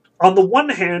 On the one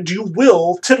hand, you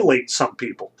will titillate some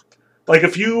people. Like,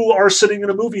 if you are sitting in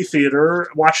a movie theater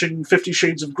watching 50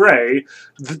 Shades of Grey,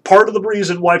 part of the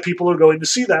reason why people are going to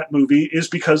see that movie is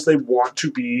because they want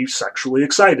to be sexually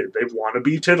excited. They want to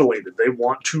be titillated. They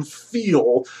want to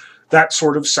feel that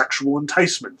sort of sexual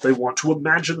enticement. They want to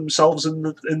imagine themselves in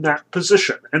that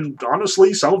position. And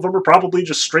honestly, some of them are probably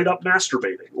just straight up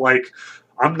masturbating. Like,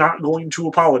 I'm not going to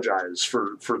apologize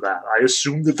for that. I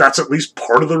assume that that's at least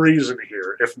part of the reason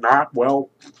here. If not, well,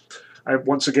 I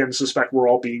once again suspect we're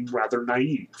all being rather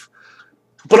naive.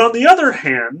 But on the other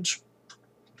hand,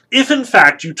 if in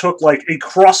fact you took like a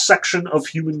cross-section of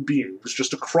human beings,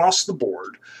 just across the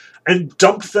board, and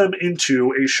dumped them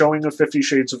into a showing of 50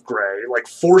 Shades of Grey, like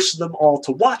forced them all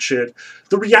to watch it,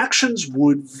 the reactions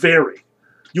would vary.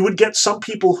 You would get some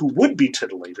people who would be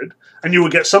titillated, and you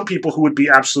would get some people who would be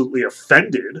absolutely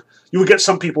offended. You would get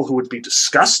some people who would be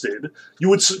disgusted. You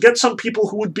would get some people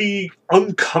who would be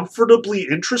uncomfortably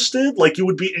interested, like you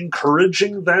would be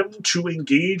encouraging them to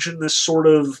engage in this sort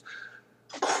of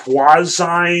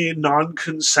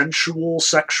quasi-non-consensual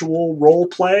sexual role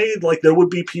play. Like, there would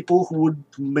be people who would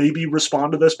maybe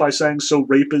respond to this by saying, so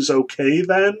rape is okay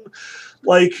then?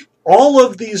 Like, all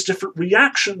of these different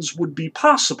reactions would be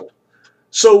possible.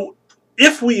 So,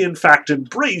 if we in fact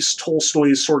embrace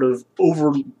Tolstoy's sort of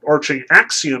overarching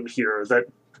axiom here that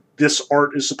this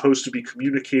art is supposed to be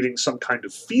communicating some kind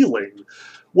of feeling,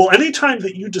 well, anytime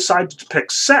that you decide to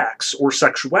depict sex or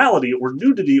sexuality or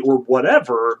nudity or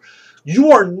whatever,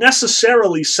 you are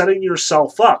necessarily setting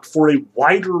yourself up for a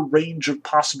wider range of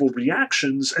possible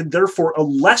reactions and therefore a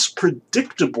less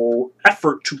predictable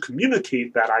effort to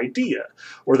communicate that idea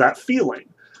or that feeling.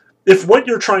 If what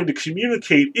you're trying to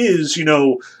communicate is,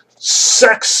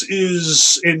 sex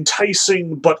is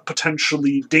enticing but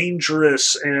potentially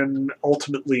dangerous and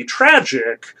ultimately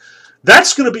tragic,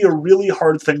 that's going to be a really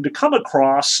hard thing to come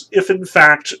across if, in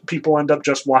fact, people end up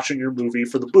just watching your movie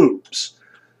for the boobs.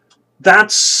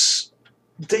 That's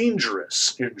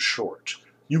dangerous, in short.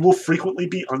 You will frequently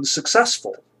be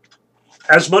unsuccessful.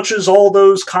 As much as all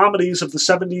those comedies of the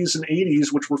 70s and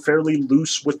 80s, which were fairly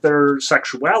loose with their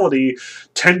sexuality,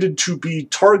 tended to be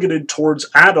targeted towards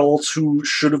adults who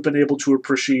should have been able to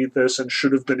appreciate this and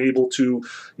should have been able to,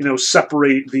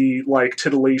 separate the,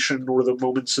 titillation or the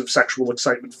moments of sexual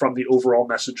excitement from the overall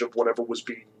message of whatever was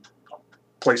being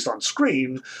placed on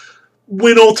screen,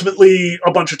 when ultimately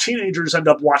a bunch of teenagers end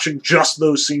up watching just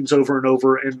those scenes over and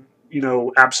over and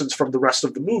absence from the rest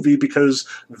of the movie because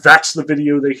that's the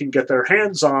video they can get their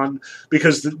hands on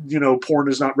because, porn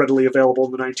is not readily available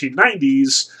in the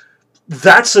 1990s.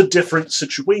 That's a different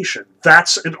situation.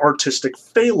 That's an artistic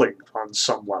failing on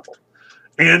some level.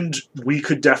 And we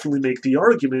could definitely make the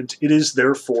argument it is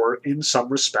therefore, in some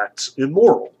respects,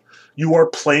 immoral. You are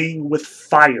playing with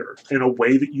fire in a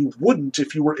way that you wouldn't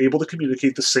if you were able to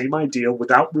communicate the same idea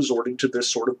without resorting to this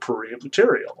sort of prurient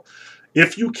material.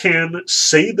 If you can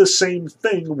say the same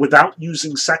thing without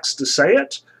using sex to say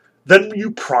it, then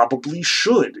you probably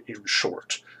should, in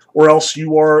short. Or else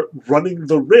you are running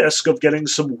the risk of getting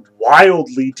some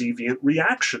wildly deviant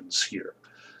reactions here.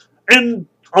 And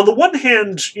on the one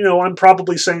hand, I'm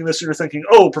probably saying this and you're thinking,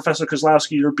 oh, Professor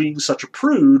Kozlowski, you're being such a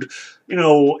prude.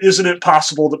 Isn't it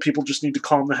possible that people just need to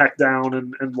calm the heck down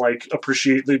and like,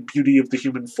 appreciate the beauty of the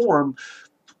human form?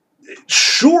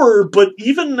 Sure, but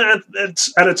even at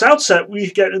its outset, we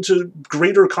get into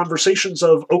greater conversations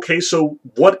of, okay, so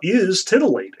what is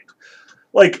titillating?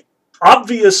 Like,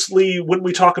 obviously, when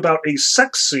we talk about a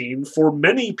sex scene, for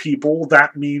many people,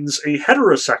 that means a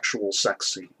heterosexual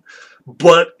sex scene.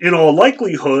 But in all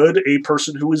likelihood, a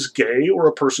person who is gay or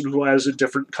a person who has a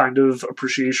different kind of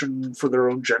appreciation for their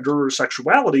own gender or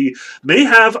sexuality may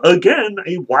have, again,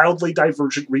 a wildly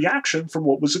divergent reaction from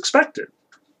what was expected.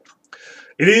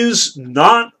 It is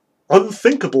not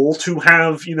unthinkable to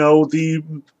have, the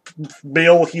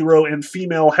male hero and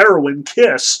female heroine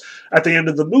kiss at the end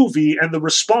of the movie and the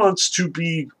response to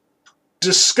be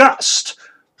disgust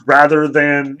rather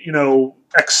than,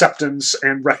 acceptance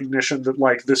and recognition that,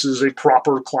 like, this is a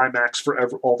proper climax for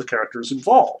all the characters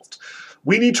involved.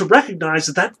 We need to recognize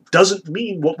that that doesn't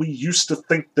mean what we used to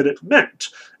think that it meant.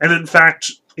 And in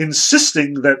fact,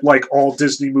 insisting that, like, all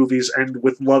Disney movies end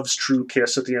with love's true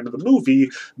kiss at the end of the movie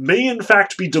may in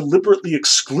fact be deliberately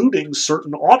excluding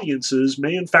certain audiences,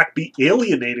 may in fact be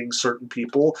alienating certain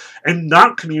people, and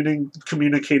not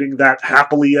communicating that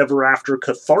happily ever after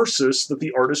catharsis that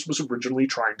the artist was originally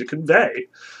trying to convey.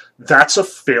 That's a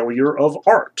failure of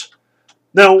art.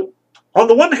 Now, on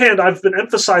the one hand, I've been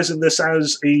emphasizing this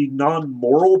as a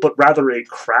non-moral, but rather a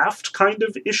craft kind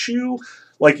of issue.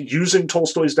 Like, using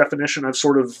Tolstoy's definition, I've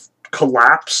sort of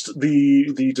collapsed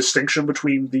the distinction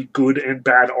between the good and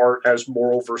bad art as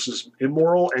moral versus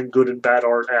immoral, and good and bad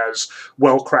art as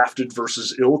well-crafted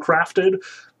versus ill-crafted.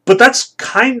 But that's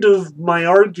kind of my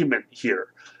argument here.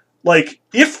 Like,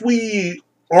 if we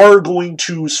are going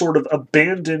to sort of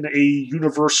abandon a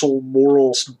universal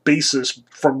moral basis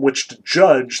from which to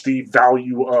judge the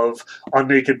value of a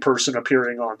naked person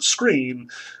appearing on screen,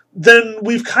 then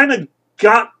we've kind of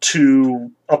got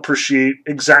to appreciate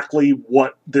exactly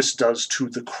what this does to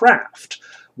the craft.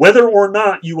 Whether or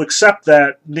not you accept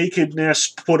that nakedness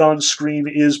put on screen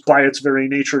is by its very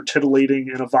nature titillating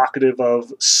and evocative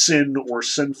of sin or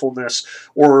sinfulness,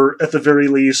 or at the very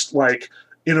least, like,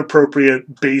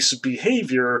 inappropriate base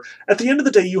behavior, at the end of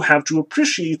the day you have to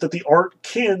appreciate that the art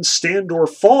can stand or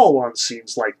fall on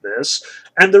scenes like this,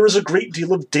 and there is a great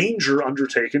deal of danger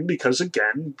undertaken because,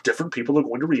 again, different people are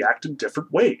going to react in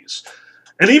different ways.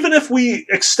 And even if we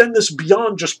extend this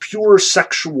beyond just pure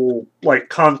sexual, like,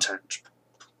 content,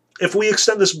 if we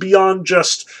extend this beyond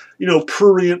just,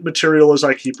 prurient material, as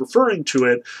I keep referring to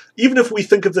it, even if we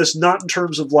think of this not in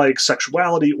terms of, like,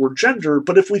 sexuality or gender,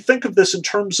 but if we think of this in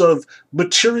terms of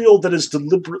material that is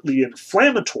deliberately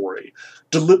inflammatory,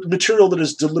 material that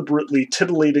is deliberately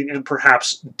titillating and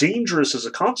perhaps dangerous as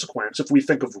a consequence, if we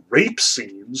think of rape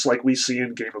scenes like we see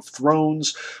in Game of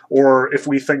Thrones, or if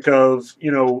we think of,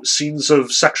 scenes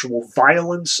of sexual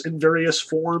violence in various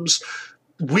forms,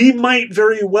 we might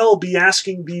very well be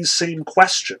asking these same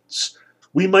questions.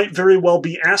 We might very well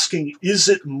be asking, is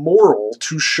it moral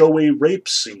to show a rape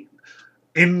scene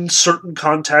in certain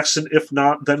contexts, and if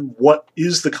not, then what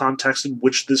is the context in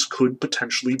which this could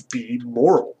potentially be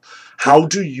moral? How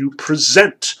do you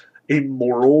present a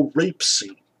moral rape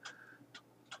scene?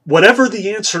 Whatever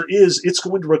the answer is, it's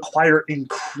going to require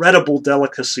incredible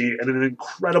delicacy and an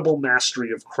incredible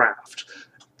mastery of craft.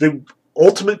 The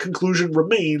ultimate conclusion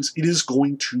remains, it is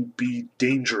going to be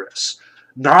dangerous.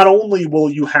 Not only will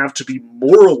you have to be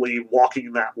morally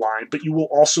walking that line, but you will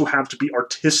also have to be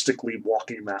artistically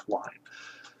walking that line.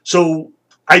 So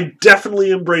I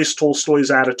definitely embrace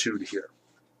Tolstoy's attitude here.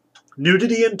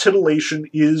 Nudity and titillation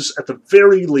is, at the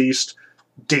very least,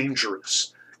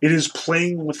 dangerous. It is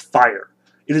playing with fire.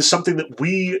 It is something that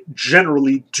we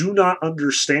generally do not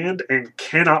understand and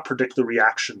cannot predict the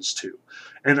reactions to.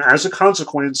 And as a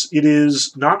consequence, it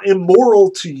is not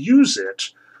immoral to use it,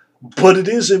 but it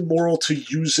is immoral to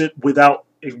use it without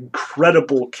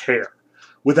incredible care,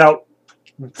 without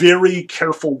very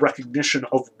careful recognition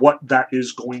of what that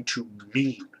is going to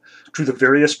mean to the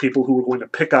various people who are going to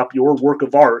pick up your work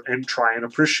of art and try and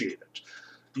appreciate it.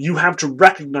 You have to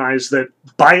recognize that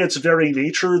by its very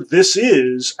nature, this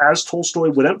is, as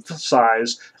Tolstoy would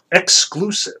emphasize,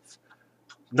 exclusive.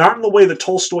 Not in the way that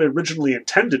Tolstoy originally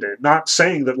intended it, not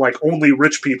saying that, like, only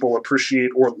rich people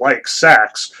appreciate or like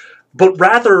sex, but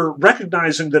rather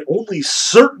recognizing that only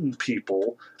certain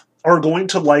people are going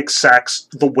to like sex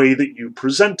the way that you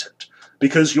present it.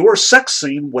 Because your sex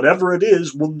scene, whatever it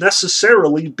is, will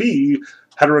necessarily be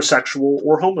heterosexual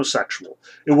or homosexual.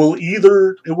 It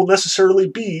will necessarily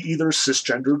be either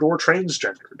cisgendered or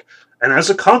transgendered. And as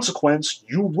a consequence,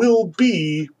 you will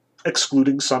be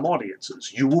excluding some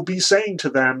audiences. You will be saying to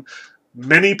them,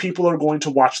 many people are going to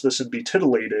watch this and be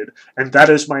titillated, and that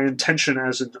is my intention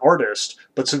as an artist,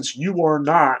 but since you are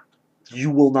not, you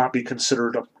will not be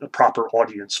considered a proper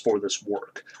audience for this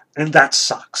work. And that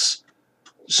sucks.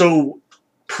 So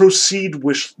proceed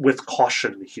with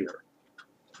caution here.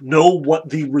 Know what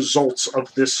the results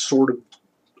of this sort of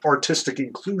artistic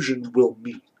inclusion will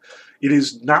mean. It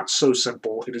is not so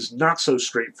simple, it is not so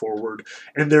straightforward,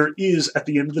 and there is, at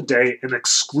the end of the day, an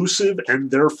exclusive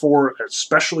and therefore,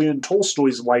 especially in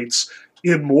Tolstoy's lights,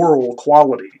 immoral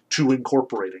quality to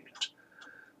incorporating it.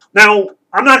 Now,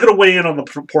 I'm not going to weigh in on the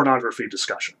pornography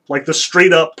discussion, like the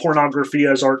straight-up pornography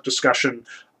as art discussion.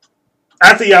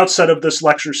 At the outset of this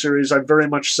lecture series, I very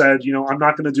much said, I'm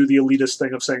not going to do the elitist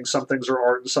thing of saying some things are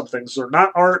art and some things are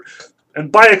not art. And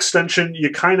by extension, you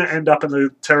kind of end up in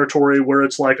the territory where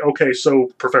it's like, okay, so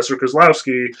Professor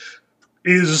Kozlowski,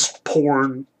 is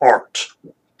porn art?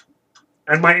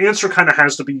 And my answer kind of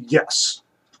has to be yes.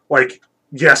 Like,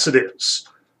 yes, it is.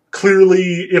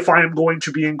 Clearly, if I am going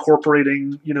to be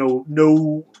incorporating,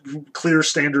 no clear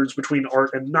standards between art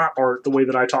and not art, the way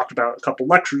that I talked about a couple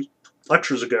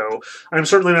lectures ago, I'm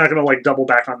certainly not going to double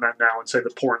back on that now and say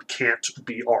that porn can't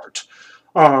be art.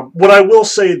 What I will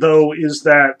say, though, is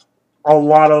that a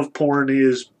lot of porn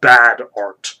is bad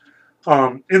art.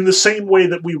 In the same way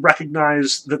that we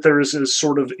recognize that there is a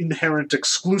sort of inherent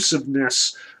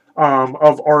exclusiveness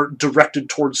of art directed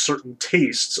towards certain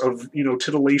tastes, of,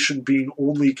 titillation being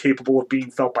only capable of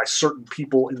being felt by certain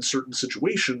people in certain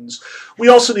situations, we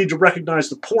also need to recognize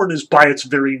that porn is by its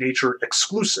very nature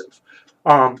exclusive.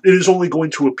 It is only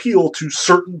going to appeal to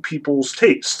certain people's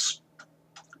tastes.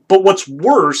 But what's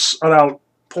worse about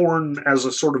porn as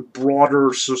a sort of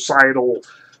broader societal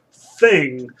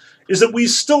thing is that we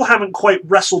still haven't quite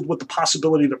wrestled with the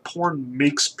possibility that porn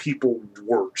makes people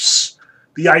worse.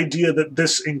 The idea that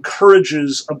this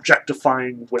encourages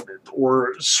objectifying women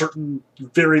or certain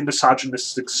very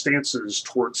misogynistic stances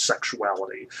towards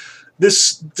sexuality.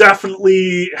 This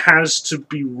definitely has to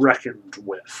be reckoned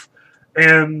with.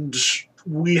 And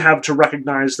we have to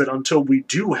recognize that until we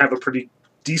do have a pretty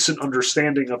decent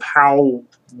understanding of how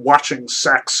watching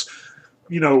sex,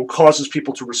 causes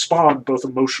people to respond both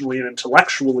emotionally and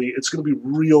intellectually, it's going to be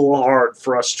real hard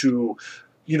for us to,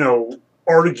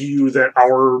 argue that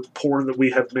our porn that we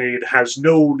have made has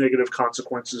no negative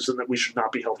consequences and that we should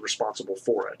not be held responsible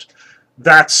for it.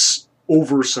 That's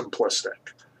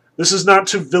oversimplistic. This is not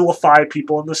to vilify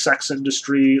people in the sex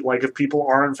industry. Like, if people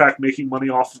are in fact making money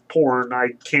off of porn, I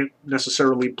can't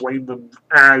necessarily blame them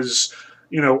as,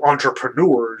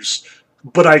 entrepreneurs,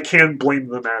 but I can blame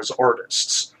them as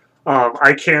artists.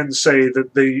 I can say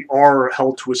that they are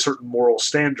held to a certain moral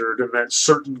standard and that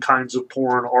certain kinds of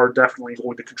porn are definitely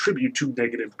going to contribute to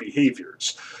negative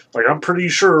behaviors. Like, I'm pretty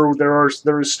sure there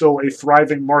is still a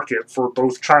thriving market for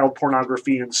both child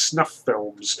pornography and snuff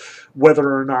films,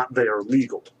 whether or not they are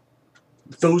legal.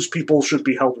 Those people should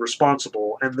be held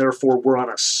responsible, and therefore we're on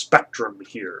a spectrum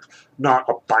here, not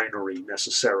a binary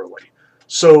necessarily.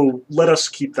 So let us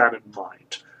keep that in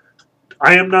mind.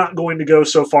 I am not going to go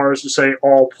so far as to say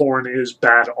all porn is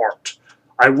bad art.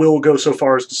 I will go so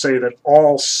far as to say that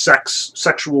all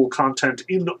sexual content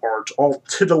in art, all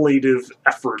titillative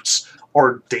efforts,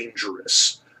 are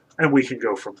dangerous. And we can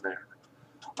go from there.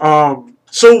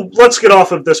 So let's get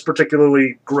off of this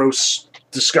particularly gross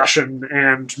discussion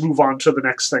and move on to the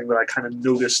next thing that I kind of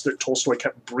noticed that Tolstoy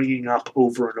kept bringing up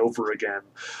over and over again.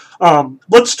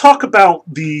 Let's talk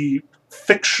about the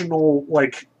fictional,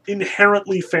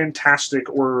 inherently fantastic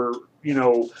or,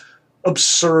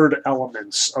 absurd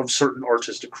elements of certain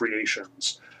artistic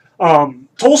creations.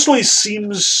 Tolstoy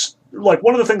seems like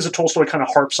one of the things that Tolstoy kind of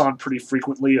harps on pretty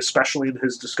frequently, especially in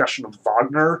his discussion of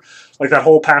Wagner, like that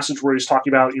whole passage where he's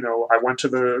talking about, I went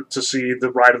to see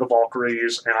the Ride of the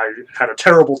Valkyries and I had a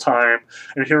terrible time,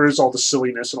 and here is all the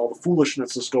silliness and all the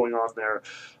foolishness that's going on there.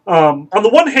 On the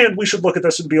one hand, we should look at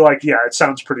this and be like, yeah, it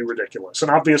sounds pretty ridiculous.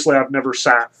 And obviously I've never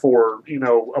sat for,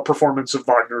 a performance of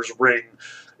Wagner's Ring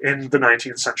in the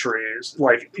 19th century.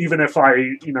 Like, even if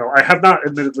I have not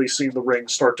admittedly seen the Ring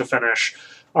start to finish,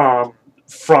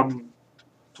 from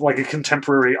like a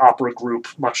contemporary opera group,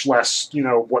 much less, you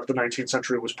know, what the 19th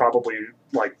century was probably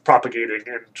like propagating,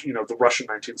 and, you know, the Russian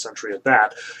 19th century at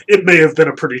that. It may have been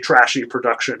a pretty trashy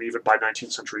production even by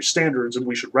 19th century standards, and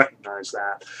we should recognize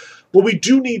that. What we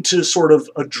do need to sort of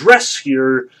address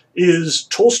here is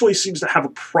Tolstoy seems to have a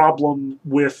problem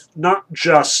with not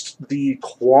just the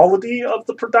quality of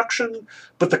the production,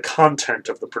 but the content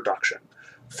of the production.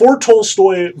 For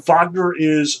Tolstoy, Wagner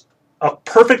is a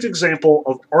perfect example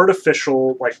of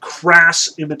artificial, like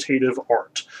crass, imitative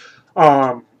art.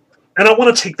 And I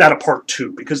want to take that apart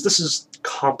too, because this is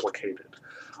complicated.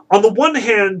 On the one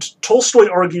hand, Tolstoy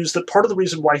argues that part of the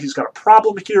reason why he's got a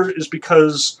problem here is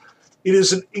because it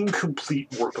is an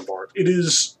incomplete work of art. It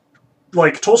is,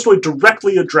 like, Tolstoy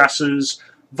directly addresses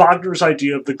Wagner's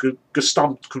idea of the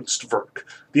Gesamtkunstwerk,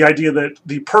 the idea that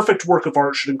the perfect work of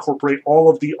art should incorporate all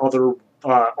of the other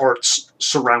arts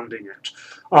surrounding it.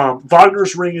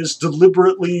 Wagner's Ring is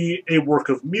deliberately a work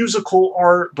of musical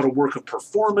art, but a work of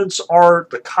performance art.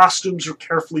 The costumes are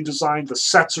carefully designed. The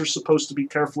sets are supposed to be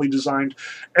carefully designed.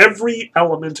 Every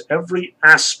element, every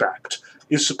aspect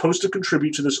is supposed to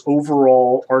contribute to this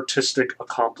overall artistic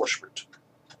accomplishment.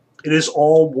 It is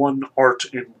all one art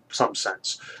in some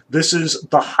sense. This is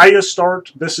the highest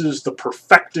art. This is the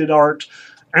perfected art.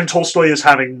 And Tolstoy is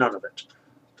having none of it.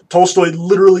 Tolstoy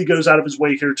literally goes out of his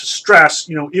way here to stress,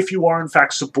 you know, if you are in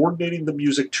fact subordinating the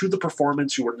music to the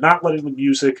performance, you are not letting the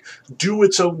music do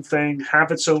its own thing,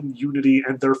 have its own unity,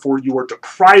 and therefore you are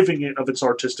depriving it of its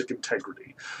artistic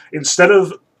integrity. Instead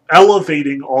of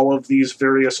elevating all of these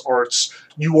various arts,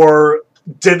 you are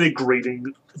denigrating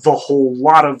the whole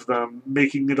lot of them,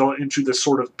 making it into this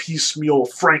sort of piecemeal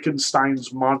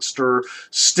Frankenstein's monster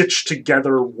stitched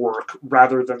together work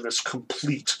rather than this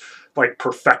complete, like,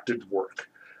 perfected work.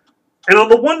 And on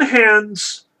the one hand,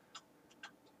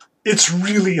 it's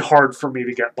really hard for me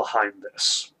to get behind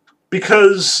this.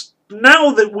 Because now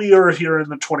that we are here in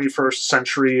the 21st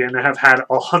century and have had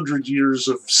 100 years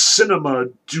of cinema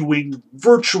doing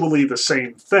virtually the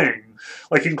same thing,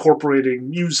 like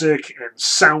incorporating music and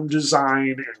sound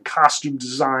design and costume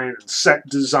design and set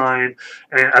design,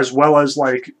 and as well as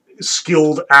like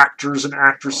skilled actors and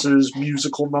actresses,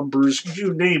 musical numbers,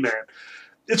 you name it.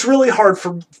 It's really hard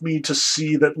for me to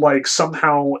see that, like,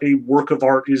 somehow a work of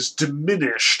art is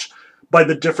diminished by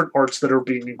the different arts that are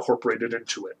being incorporated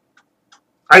into it.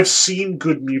 I've seen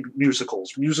good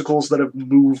musicals that have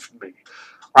moved me.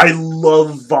 I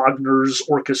love Wagner's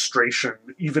orchestration,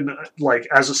 even, like,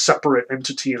 as a separate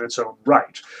entity in its own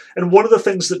right. And one of the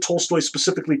things that Tolstoy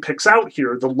specifically picks out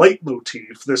here, the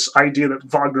leitmotif, this idea that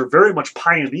Wagner very much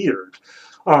pioneered,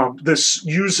 this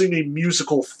using a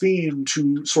musical theme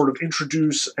to sort of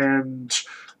introduce and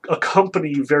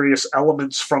accompany various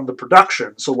elements from the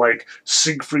production. So, like,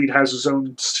 Siegfried has his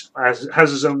own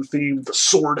theme, the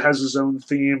sword has its own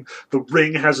theme, the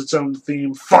ring has its own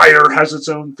theme, fire has its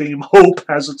own theme, hope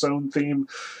has its own theme.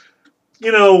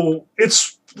 You know,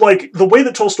 it's like, the way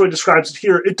that Tolstoy describes it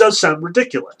here, it does sound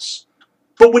ridiculous.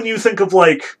 But when you think of,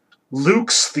 like,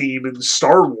 Luke's theme in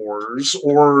Star Wars,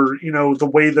 or, you know, the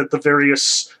way that the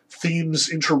various themes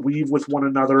interweave with one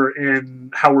another in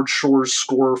Howard Shore's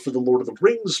score for the Lord of the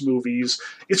Rings movies,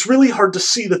 it's really hard to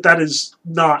see that that is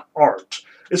not art.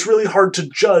 It's really hard to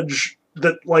judge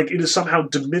that, like, it is somehow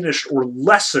diminished or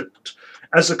lessened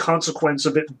as a consequence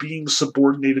of it being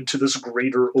subordinated to this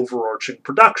greater overarching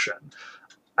production.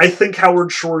 I think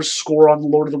Howard Shore's score on The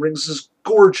Lord of the Rings is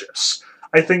gorgeous.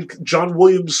 I think John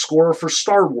Williams' score for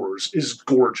Star Wars is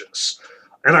gorgeous.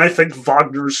 And I think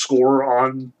Wagner's score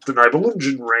on The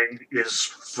Nibelungen Ring is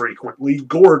frequently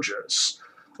gorgeous.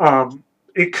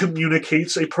 It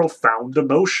communicates a profound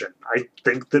emotion. I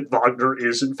think that Wagner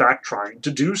is, in fact, trying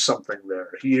to do something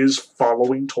there. He is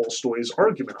following Tolstoy's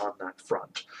argument on that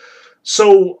front.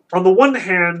 So, on the one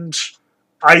hand,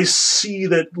 I see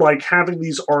that, like, having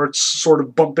these arts sort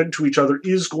of bump into each other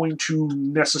is going to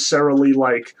necessarily,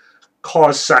 like,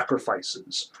 cause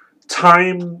sacrifices.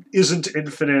 Time isn't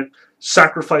infinite.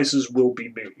 Sacrifices will be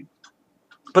made.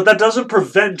 But that doesn't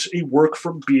prevent a work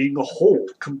from being a whole,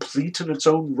 complete in its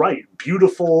own right,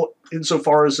 beautiful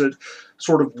insofar as it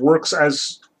sort of works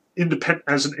as an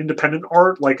independent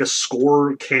art, like a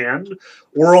score can,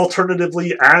 or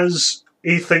alternatively as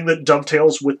a thing that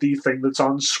dovetails with the thing that's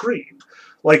on screen.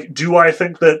 Like, do I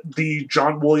think that the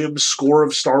John Williams score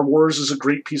of Star Wars is a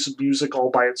great piece of music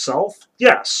all by itself?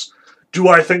 Yes. Do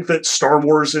I think that Star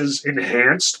Wars is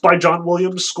enhanced by John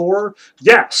Williams' score?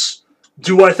 Yes.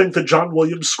 Do I think that John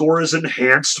Williams' score is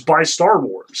enhanced by Star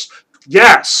Wars?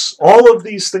 Yes. All of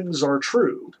these things are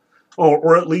true.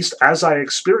 or at least as I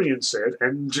experience it,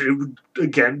 and it would,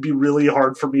 again, be really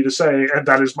hard for me to say, and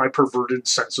that is my perverted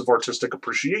sense of artistic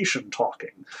appreciation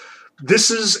talking. This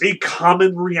is a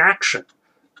common reaction.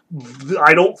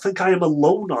 I don't think I am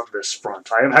alone on this front.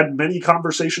 I have had many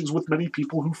conversations with many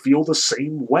people who feel the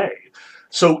same way.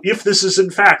 So if this is in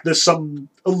fact this some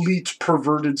elite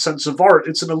perverted sense of art,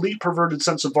 it's an elite perverted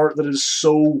sense of art that is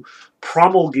so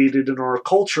promulgated in our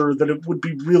culture that it would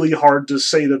be really hard to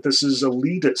say that this is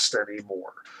elitist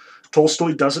anymore.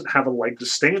 Tolstoy doesn't have a leg to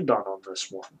stand on this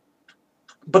one.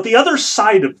 But the other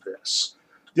side of this,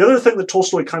 the other thing that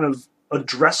Tolstoy kind of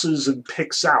addresses and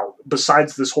picks out,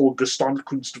 besides this whole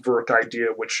Gesamtkunstwerk idea,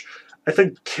 which I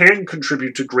think can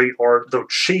contribute to great art, though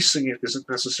chasing it isn't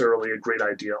necessarily a great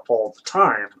idea all the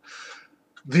time.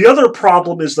 The other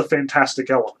problem is the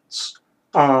fantastic elements.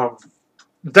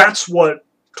 That's what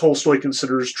Tolstoy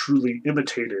considers truly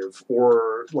imitative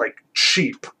or like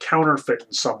cheap, counterfeit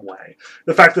in some way.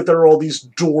 The fact that there are all these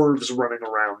dwarves running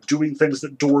around doing things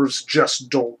that dwarves just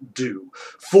don't do,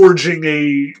 forging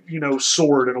a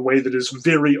sword in a way that is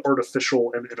very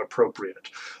artificial and inappropriate,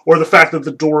 or the fact that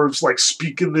the dwarves like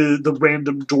speak in the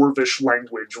random dwarvish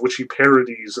language which he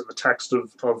parodies in the text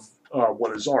of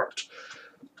What is Art.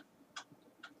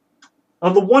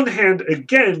 On the one hand,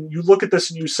 again, you look at this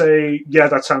and you say, yeah,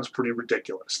 that sounds pretty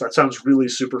ridiculous. That sounds really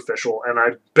superficial, and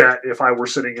I bet if I were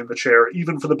sitting in the chair,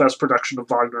 even for the best production of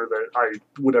Wagner that I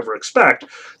would ever expect,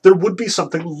 there would be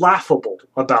something laughable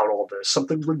about all this,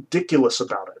 something ridiculous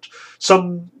about it.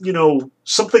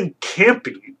 Something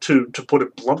campy, to put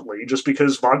it bluntly, just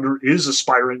because Wagner is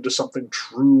aspiring to something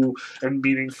true and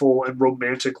meaningful and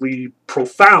romantically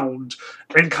profound,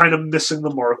 and kind of missing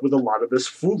the mark with a lot of this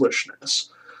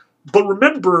foolishness. But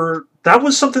remember, that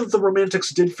was something that the Romantics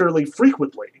did fairly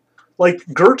frequently. Like,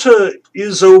 Goethe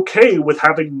is okay with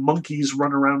having monkeys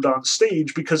run around on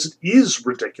stage because it is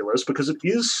ridiculous, because it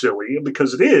is silly, and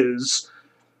because it is,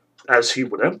 as he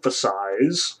would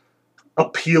emphasize,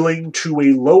 appealing to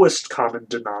a lowest common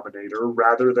denominator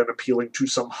rather than appealing to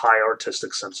some high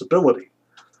artistic sensibility.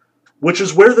 Which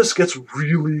is where this gets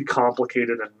really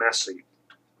complicated and messy.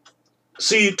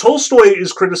 See, Tolstoy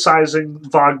is criticizing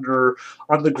Wagner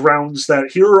on the grounds that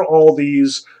here are all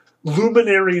these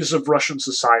luminaries of Russian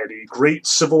society, great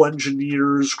civil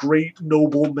engineers, great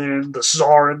noblemen, the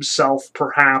Tsar himself,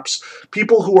 perhaps,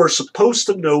 people who are supposed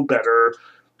to know better,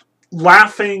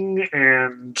 laughing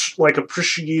and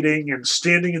appreciating and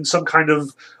standing in some kind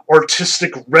of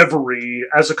artistic reverie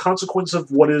as a consequence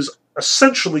of what is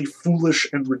essentially foolish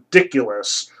and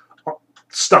ridiculous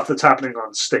stuff that's happening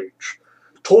on stage.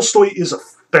 Tolstoy is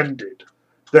offended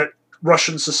that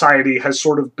Russian society has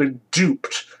sort of been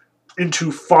duped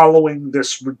into following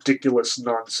this ridiculous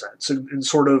nonsense and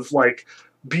sort of like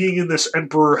being in this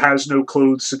emperor has no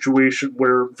clothes situation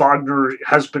where Wagner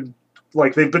has been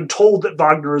they've been told that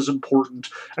Wagner is important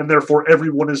and therefore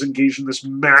everyone is engaged in this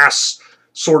mass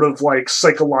sort of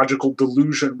psychological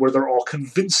delusion where they're all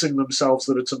convincing themselves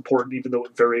that it's important even though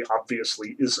it very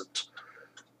obviously isn't.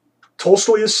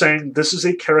 Tolstoy is saying this is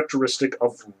a characteristic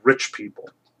of rich people.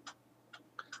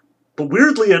 But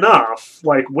weirdly enough,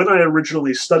 when I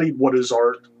originally studied What is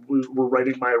Art and were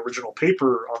writing my original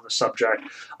paper on the subject,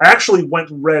 I actually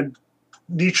went and read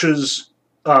Nietzsche's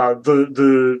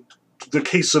the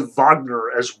case of Wagner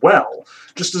as well,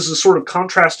 just as a sort of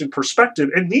contrasting perspective.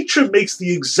 And Nietzsche makes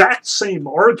the exact same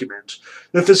argument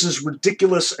that this is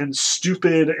ridiculous and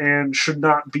stupid and should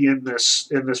not be in this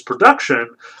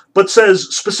production, but says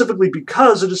specifically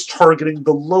because it is targeting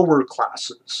the lower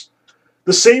classes.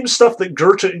 The same stuff that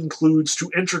Goethe includes to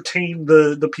entertain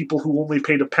the people who only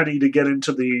paid a penny to get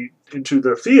into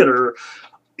the theater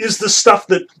is the stuff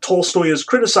that Tolstoy is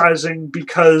criticizing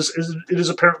because it is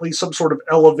apparently some sort of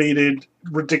elevated,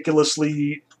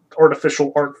 ridiculously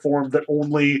artificial art form that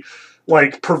only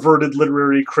perverted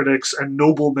literary critics and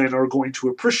noblemen are going to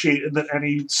appreciate and that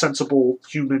any sensible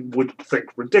human would think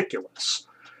ridiculous.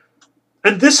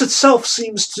 And this itself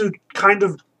seems to kind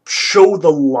of show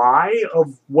the lie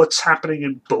of what's happening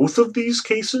in both of these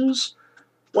cases.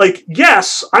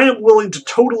 Yes, I am willing to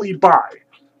totally buy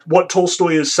what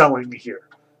Tolstoy is selling here.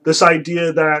 This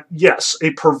idea that, yes,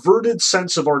 a perverted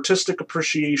sense of artistic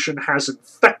appreciation has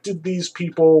infected these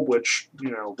people, which,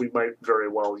 we might very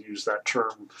well use that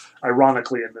term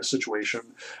ironically in this situation,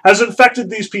 has infected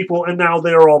these people and now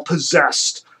they are all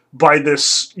possessed by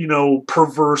this,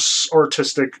 perverse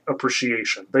artistic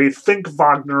appreciation. They think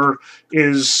Wagner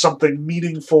is something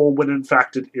meaningful when in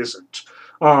fact it isn't.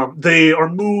 They are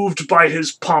moved by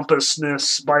his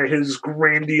pompousness, by his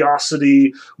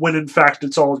grandiosity, when in fact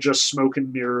it's all just smoke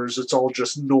and mirrors, it's all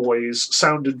just noise,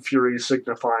 sound and fury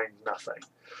signifying nothing.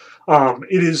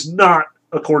 It is not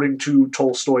according to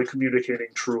Tolstoy, communicating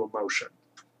true emotion.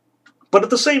 But at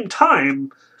the same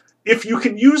time, if you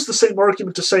can use the same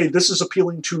argument to say this is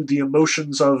appealing to the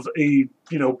emotions of a,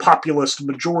 populist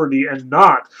majority and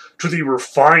not to the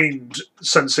refined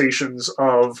sensations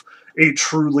of a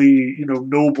truly,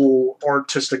 noble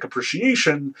artistic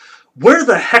appreciation, where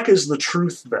the heck is the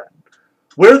truth then?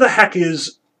 Where the heck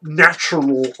is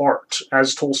natural art,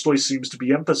 as Tolstoy seems to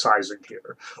be emphasizing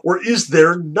here? Or is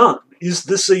there none? Is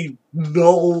this a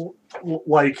null,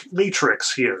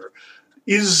 matrix here?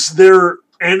 Is there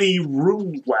any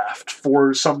room left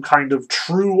for some kind of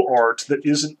true art that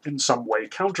isn't in some way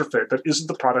counterfeit, that isn't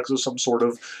the product of some sort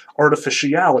of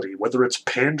artificiality, whether it's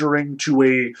pandering to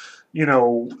a,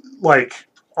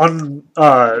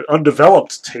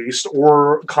 undeveloped taste,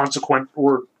 or consequent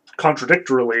or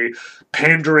contradictorily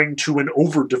pandering to an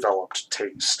overdeveloped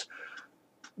taste.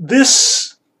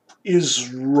 This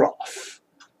is rough.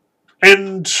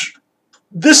 And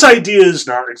this idea is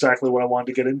not exactly what I wanted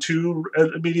to get into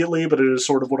immediately, but it is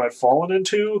sort of what I've fallen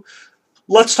into.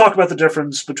 Let's talk about the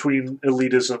difference between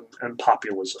elitism and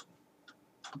populism.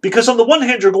 Because on the one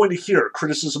hand, you're going to hear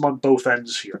criticism on both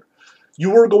ends here.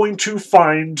 You are going to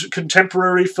find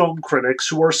contemporary film critics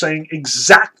who are saying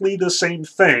exactly the same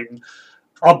thing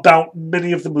about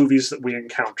many of the movies that we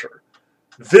encounter.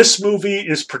 This movie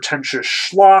is pretentious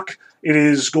schlock. It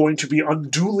is going to be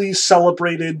unduly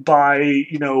celebrated by,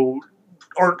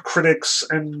 art critics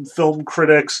and film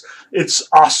critics. It's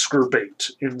Oscar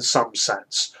bait in some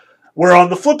sense. Where on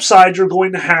the flip side, you're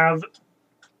going to have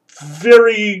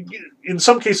in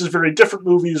some cases, very different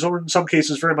movies, or in some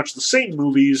cases, very much the same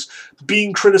movies,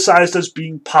 being criticized as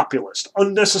being populist,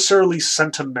 unnecessarily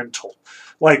sentimental,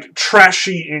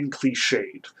 trashy and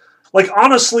cliched.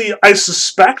 Honestly, I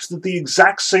suspect that the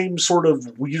exact same sort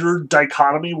of weird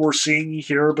dichotomy we're seeing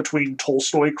here between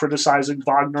Tolstoy criticizing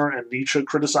Wagner and Nietzsche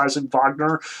criticizing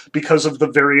Wagner because of the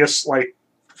various,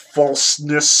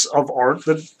 falseness of art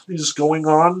that is going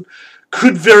on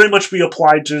could very much be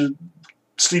applied to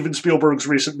Steven Spielberg's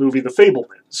recent movie, The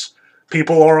Fabelmans.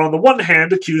 People are, on the one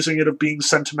hand, accusing it of being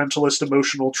sentimentalist,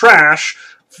 emotional trash,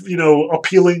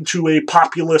 appealing to a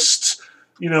populist,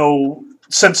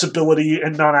 sensibility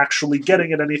and not actually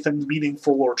getting at anything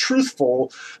meaningful or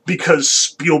truthful, because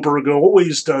Spielberg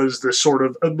always does this sort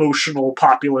of emotional,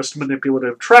 populist,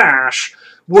 manipulative trash,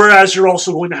 whereas you're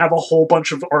also going to have a whole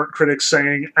bunch of art critics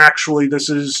saying, actually, this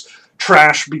is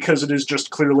trash because it is just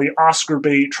clearly Oscar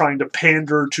bait, trying to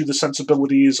pander to the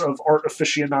sensibilities of art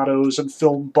aficionados and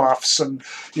film buffs and,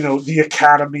 the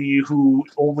Academy, who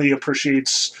only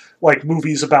appreciates,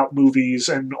 movies about movies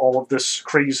and all of this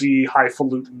crazy,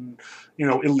 highfalutin,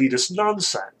 elitist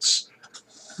nonsense.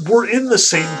 We're in the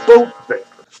same boat there.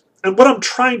 And what I'm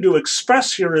trying to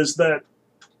express here is that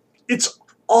it's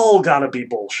all gotta be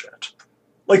bullshit.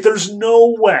 There's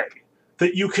no way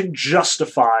that you can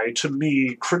justify, to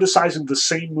me, criticizing the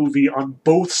same movie on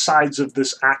both sides of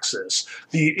this axis.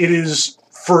 It is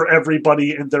for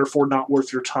everybody and therefore not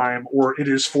worth your time, or it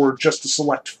is for just a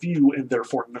select few and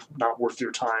therefore not worth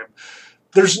your time.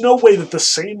 There's no way that the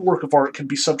same work of art can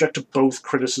be subject to both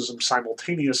criticism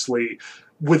simultaneously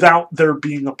without there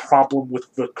being a problem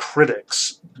with the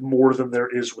critics more than there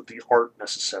is with the art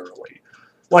necessarily.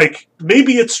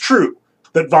 Maybe it's true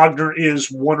that Wagner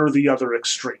is one or the other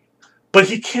extreme, but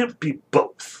he can't be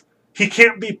both. He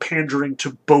can't be pandering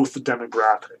to both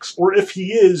demographics. Or if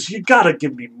he is, you gotta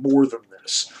give me more than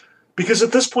this. Because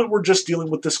at this point we're just dealing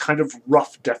with this kind of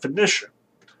rough definition.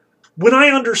 When I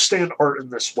understand art in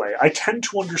this way, I tend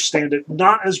to understand it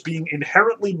not as being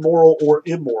inherently moral or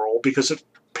immoral because it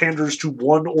panders to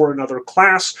one or another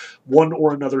class, one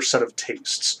or another set of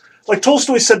tastes.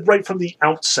 Tolstoy said right from the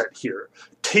outset here,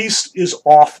 taste is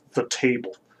off the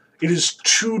table. It is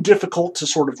too difficult to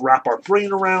sort of wrap our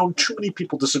brain around. Too many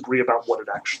people disagree about what it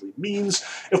actually means.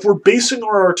 If we're basing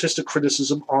our artistic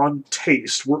criticism on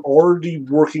taste, we're already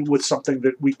working with something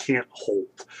that we can't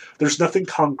hold. There's nothing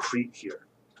concrete here.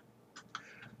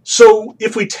 So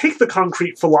if we take the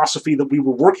concrete philosophy that we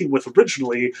were working with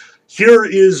originally, here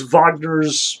is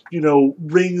Wagner's,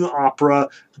 Ring opera.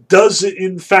 Does it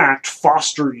in fact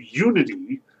foster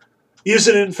unity? Is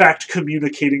it in fact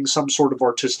communicating some sort of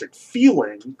artistic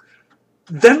feeling?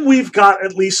 Then we've got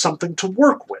at least something to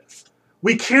work with.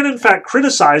 We can in fact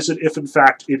criticize it if in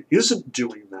fact it isn't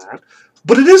doing that,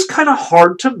 but it is kind of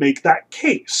hard to make that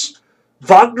case.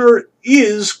 Wagner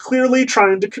is clearly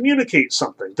trying to communicate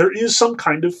something. There is some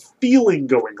kind of feeling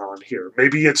going on here.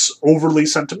 Maybe it's overly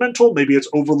sentimental, maybe it's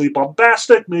overly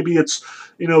bombastic, maybe it's,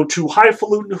 too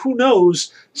highfalutin, who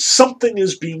knows? Something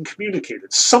is being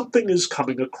communicated. Something is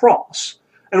coming across.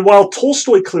 And while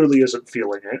Tolstoy clearly isn't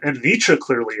feeling it, and Nietzsche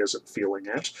clearly isn't feeling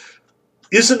it,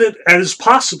 isn't it as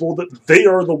possible that they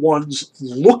are the ones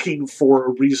looking for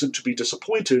a reason to be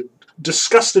disappointed,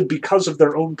 disgusted because of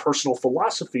their own personal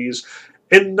philosophies,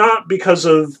 and not because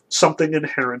of something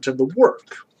inherent in the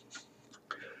work?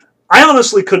 I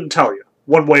honestly couldn't tell you,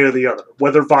 one way or the other,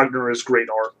 whether Wagner is great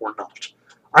art or not.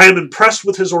 I am impressed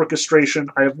with his orchestration.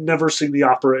 I have never seen the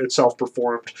opera itself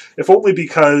performed, if only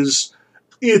because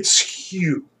it's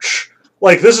huge.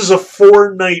 Like, this is a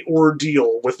 4-night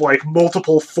ordeal with, like,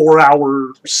 multiple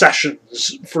 4-hour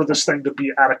sessions for this thing to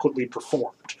be adequately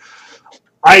performed.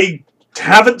 I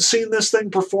haven't seen this thing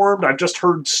performed. I've just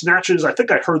heard snatches. I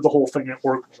think I heard the whole thing at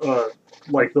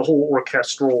like, the whole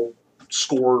orchestral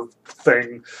score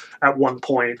thing at one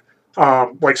point.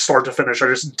 Like, start to finish. I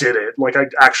just did it. Like, I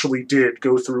actually did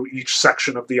go through each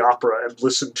section of the opera and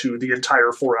listen to the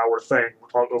entire 4-hour thing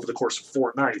over the course of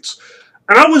 4 nights.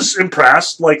 And I was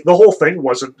impressed. Like, the whole thing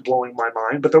wasn't blowing my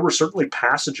mind, but there were certainly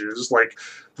passages, like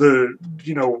the,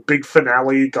 big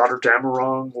finale,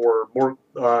 Götterdämmerung, or more,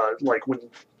 like, when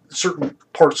certain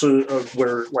parts of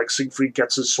where, like, Siegfried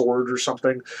gets his sword or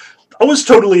something. I was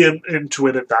totally into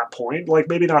it at that point. Like,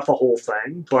 maybe not the whole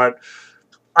thing, but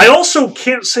I also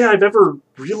can't say I've ever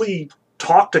really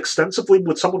talked extensively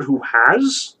with someone who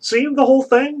has seen the whole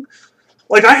thing.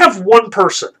 Like, I have one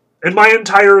person in my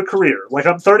entire career. Like,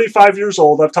 I'm 35 years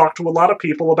old, I've talked to a lot of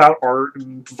people about art,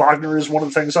 and Wagner is one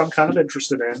of the things I'm kind of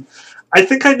interested in. I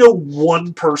think I know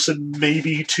one person,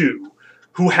 maybe two,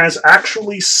 who has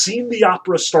actually seen the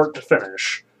opera start to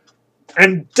finish,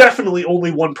 and definitely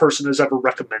only one person has ever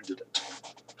recommended it.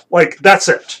 Like, that's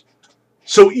it.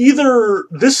 So either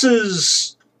this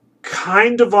is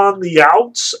kind of on the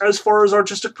outs as far as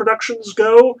artistic productions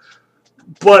go,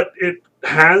 but it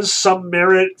has some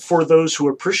merit for those who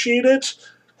appreciate it.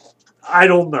 I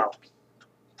don't know.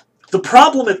 The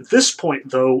problem at this point,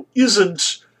 though,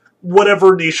 isn't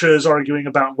whatever Nietzsche is arguing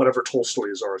about and whatever Tolstoy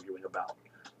is arguing about.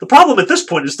 The problem at this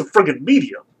point is the friggin'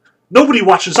 medium. Nobody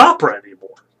watches opera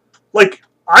anymore. Like,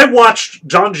 I watched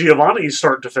John Giovanni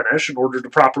start to finish in order to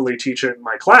properly teach it in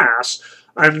my class,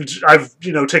 and I've,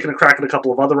 taken a crack at a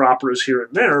couple of other operas here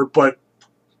and there, but,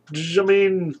 I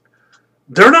mean,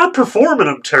 they're not performing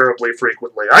them terribly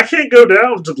frequently. I can't go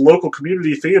down to the local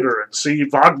community theater and see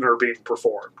Wagner being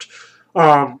performed.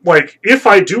 Like, if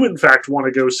I do in fact want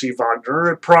to go see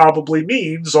Wagner, it probably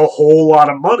means a whole lot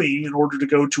of money in order to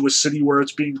go to a city where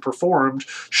it's being performed,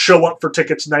 show up for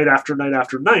tickets night after night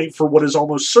after night for what is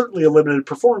almost certainly a limited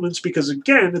performance, because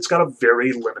again, it's got a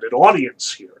very limited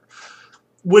audience here.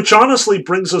 Which honestly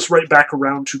brings us right back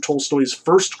around to Tolstoy's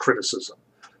first criticism,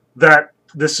 that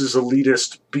this is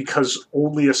elitist because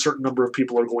only a certain number of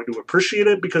people are going to appreciate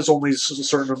it, because only a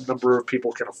certain number of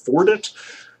people can afford it.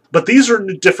 But these are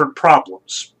different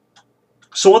problems.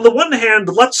 So on the one hand,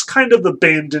 let's kind of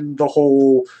abandon the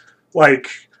whole, like,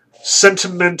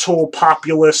 sentimental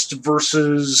populist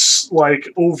versus, like,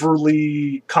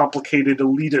 overly complicated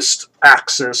elitist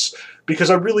axis, because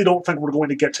I really don't think we're going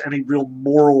to get to any real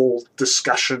moral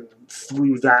discussion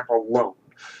through that alone.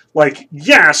 Like,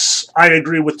 yes, I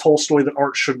agree with Tolstoy that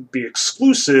art shouldn't be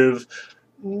exclusive.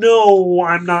 No,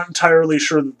 I'm not entirely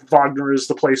sure that Wagner is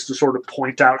the place to sort of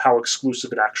point out how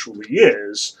exclusive it actually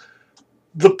is.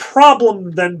 The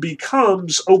problem then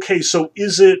becomes, okay, so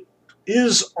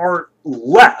is art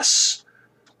less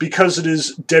because it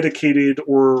is dedicated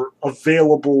or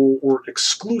available or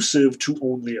exclusive to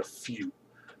only a few?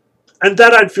 And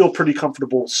that I'd feel pretty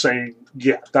comfortable saying,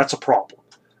 yeah, that's a problem.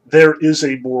 There is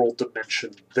a moral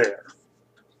dimension there.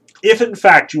 If, in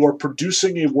fact, you are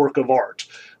producing a work of art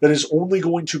that is only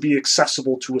going to be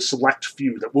accessible to a select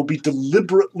few, that will be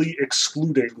deliberately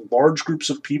excluding large groups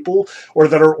of people, or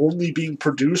that are only being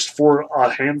produced for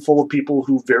a handful of people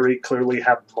who very clearly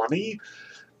have money,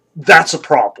 that's a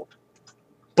problem.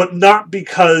 But not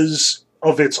because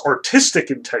of its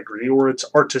artistic integrity or its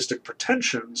artistic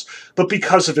pretensions, but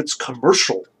because of its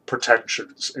commercial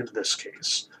pretensions in this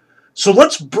case. So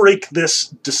let's break this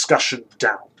discussion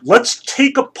down. Let's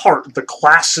take apart the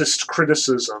classist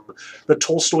criticism that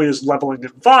Tolstoy is leveling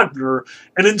at Wagner,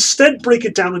 and instead break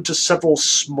it down into several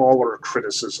smaller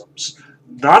criticisms.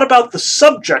 Not about the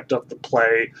subject of the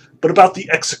play, but about the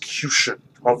execution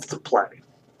of the play.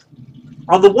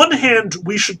 On the one hand,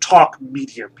 we should talk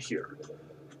medium here.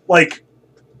 Like,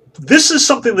 this is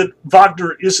something that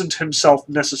Wagner isn't himself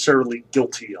necessarily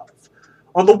guilty of.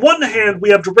 On the one hand, we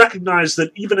have to recognize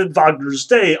that even in Wagner's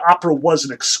day, opera was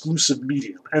an exclusive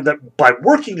medium, and that by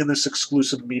working in this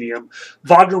exclusive medium,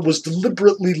 Wagner was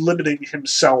deliberately limiting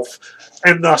himself,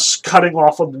 and thus cutting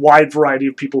off a wide variety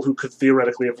of people who could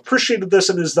theoretically have appreciated this,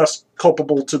 and is thus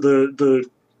culpable to the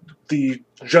the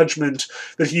judgment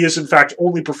that he is in fact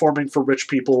only performing for rich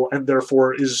people and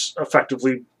therefore is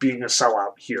effectively being a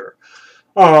sellout here.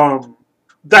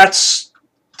 That's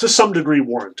to some degree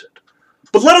warranted.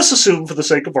 But let us assume, for the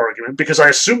sake of argument, because I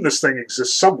assume this thing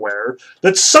exists somewhere,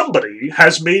 that somebody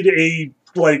has made a,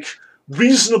 like,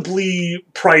 reasonably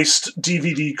priced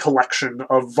DVD collection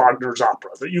of Wagner's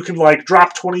opera that you can, like,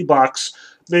 drop $20,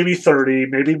 maybe 30,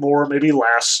 maybe more, maybe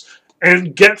less,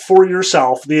 and get for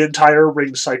yourself the entire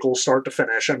Ring cycle start to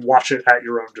finish and watch it at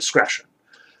your own discretion.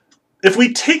 If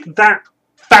we take that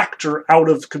factor out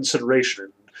of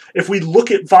consideration, if we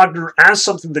look at Wagner as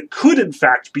something that could in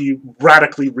fact be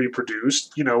radically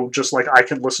reproduced, you know, just like I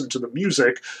can listen to the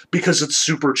music because it's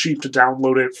super cheap to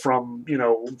download it from, you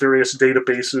know, various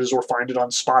databases or find it on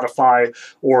Spotify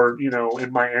or, you know,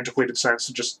 in my antiquated sense,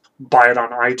 to just buy it on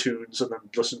iTunes and then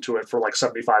listen to it for like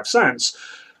 75 cents.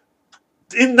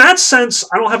 In that sense,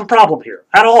 I don't have a problem here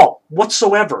at all,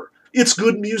 whatsoever. It's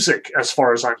good music as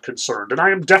far as I'm concerned, and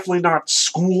I am definitely not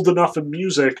schooled enough in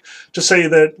music to say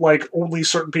that, like, only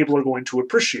certain people are going to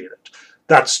appreciate it.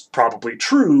 That's probably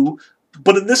true,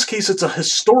 but in this case it's a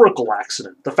historical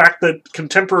accident. The fact that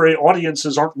contemporary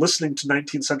audiences aren't listening to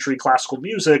 19th century classical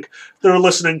music, they're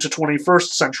listening to 21st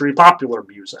century popular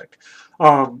music.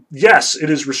 Yes, it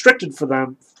is restricted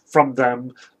from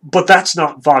them, but that's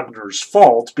not Wagner's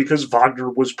fault, because Wagner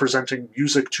was presenting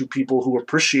music to people who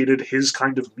appreciated his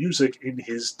kind of music in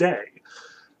his day.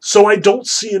 So I don't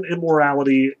see an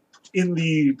immorality in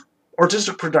the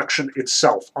artistic production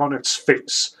itself, on its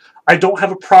face. I don't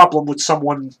have a problem with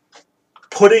someone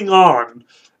putting on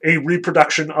a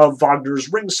reproduction of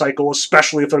Wagner's Ring cycle,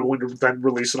 especially if they're going to then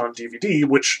release it on DVD,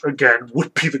 which, again,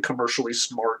 would be the commercially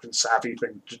smart and savvy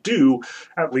thing to do,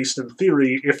 at least in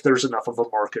theory, if there's enough of a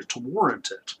market to warrant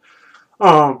it.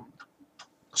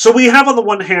 So we have, on the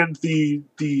one hand,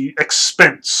 the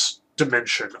expense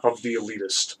dimension of the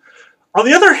elitist. On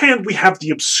the other hand, we have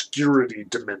the obscurity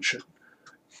dimension.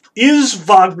 Is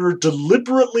Wagner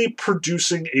deliberately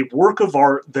producing a work of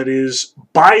art that is,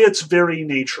 by its very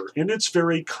nature, in its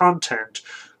very content,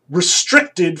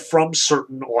 restricted from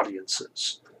certain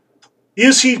audiences?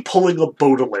 Is he pulling a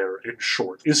Baudelaire, in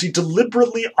short? Is he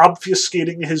deliberately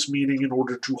obfuscating his meaning in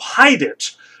order to hide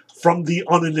it from the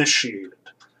uninitiated?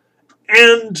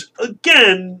 And,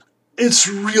 again, it's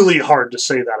really hard to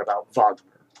say that about Wagner.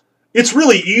 It's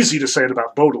really easy to say it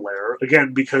about Baudelaire,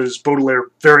 again, because Baudelaire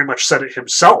very much said it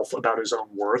himself about his own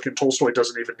work, and Tolstoy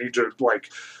doesn't even need to, like,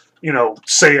 you know,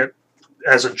 say it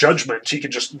as a judgment. He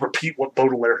can just repeat what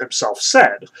Baudelaire himself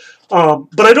said.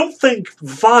 But I don't think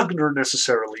Wagner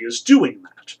necessarily is doing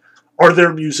that. Are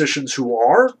there musicians who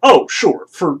are? Oh, sure,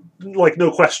 for, like,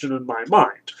 no question in my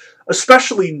mind.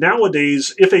 Especially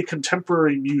nowadays, if a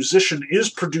contemporary musician is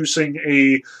producing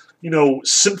a, you know,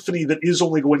 symphony that is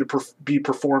only going to be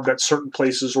performed at certain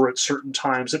places or at certain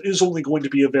times, that is only going to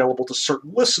be available to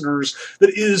certain listeners,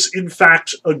 that is, in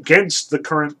fact, against the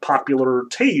current popular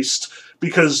taste,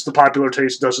 because the popular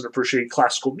taste doesn't appreciate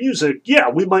classical music, yeah,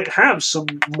 we might have some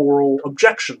moral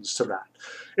objections to that.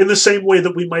 In the same way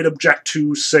that we might object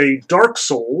to, say, Dark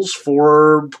Souls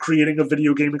for creating a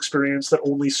video game experience that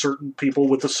only certain people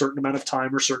with a certain amount of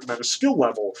time or certain amount of skill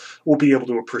level will be able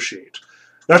to appreciate.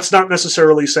 That's not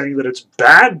necessarily saying that it's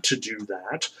bad to do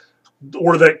that,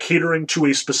 or that catering to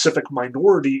a specific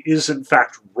minority is in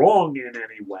fact wrong in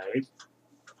any way,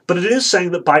 but it is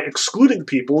saying that by excluding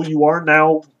people, you are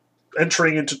now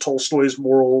entering into Tolstoy's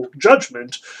moral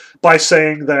judgment by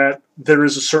saying that there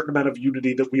is a certain amount of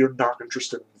unity that we are not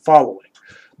interested in following.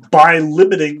 By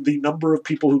limiting the number of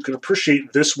people who can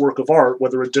appreciate this work of art,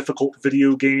 whether a difficult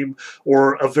video game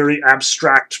or a very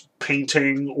abstract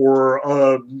painting or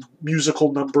a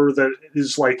musical number that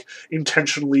is, like,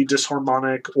 intentionally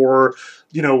disharmonic or,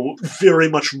 you know, very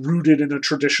much rooted in a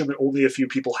tradition that only a few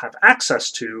people have access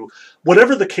to,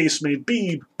 whatever the case may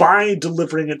be, by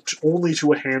delivering it only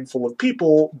to a handful of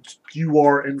people, you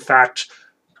are, in fact,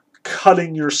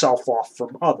 cutting yourself off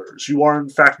from others. You are, in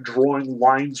fact, drawing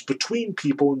lines between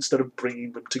people instead of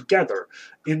bringing them together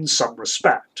in some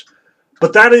respect.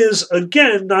 But that is,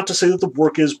 again, not to say that the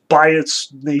work is, by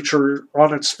its nature,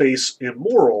 on its face,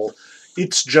 immoral.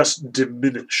 It's just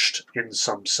diminished in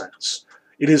some sense.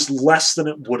 It is less than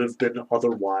it would have been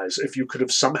otherwise if you could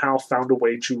have somehow found a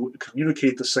way to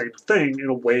communicate the same thing in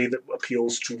a way that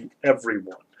appeals to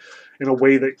everyone, in a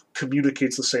way that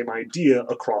communicates the same idea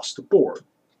across the board.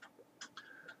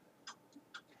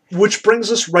 Which brings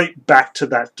us right back to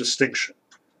that distinction.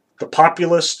 The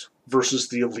populist versus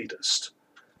the elitist.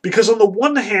 Because on the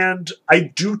one hand, I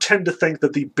do tend to think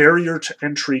that the barrier to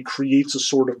entry creates a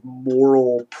sort of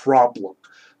moral problem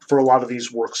for a lot of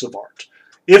these works of art.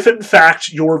 If in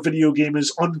fact your video game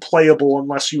is unplayable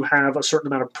unless you have a certain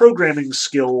amount of programming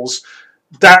skills,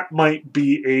 that might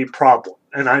be a problem.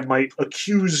 And I might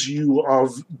accuse you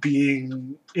of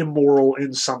being immoral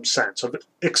in some sense,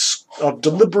 of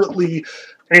deliberately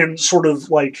and sort of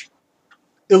like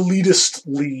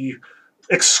elitistly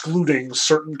excluding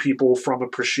certain people from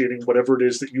appreciating whatever it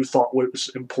is that you thought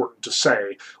was important to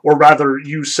say. Or rather,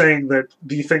 you saying that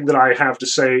the thing that I have to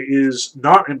say is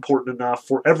not important enough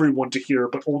for everyone to hear,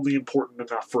 but only important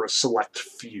enough for a select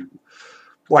few.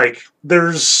 Like,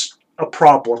 there's a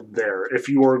problem there if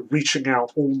you are reaching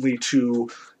out only to,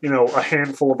 a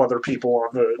handful of other people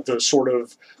on the sort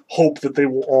of hope that they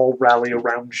will all rally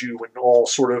around you and all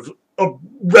sort of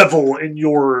revel in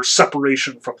your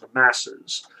separation from the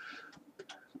masses.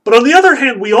 But on the other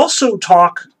hand, we also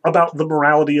talk about the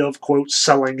morality of, quote,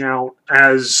 selling out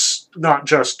as not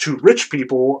just to rich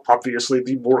people. Obviously,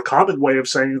 the more common way of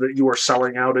saying that you are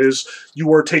selling out is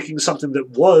you are taking something that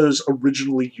was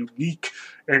originally unique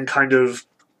and kind of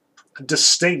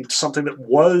distinct, something that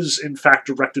was in fact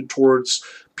directed towards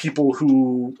people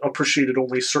who appreciated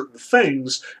only certain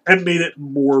things, and made it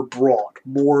more broad,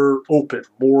 more open,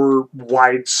 more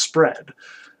widespread.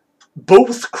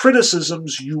 Both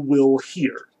criticisms you will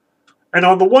hear. And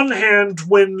on the one hand,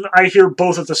 when I hear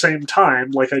both at the same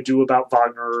time, like I do about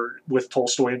Wagner with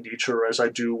Tolstoy and Nietzsche, or as I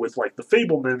do with like the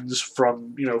Fabelmans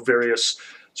from, various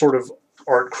sort of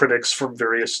art critics from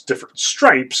various different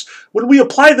stripes, when we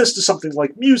apply this to something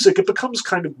like music, it becomes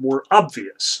kind of more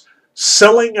obvious.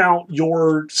 Selling out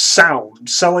your sound,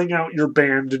 selling out your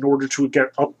band in order to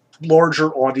get a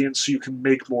larger audience so you can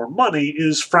make more money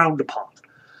is frowned upon.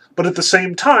 But at the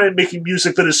same time, making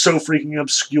music that is so freaking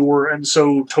obscure and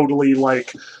so totally,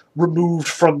 like, removed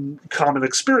from common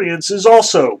experience is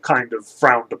also kind of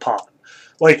frowned upon.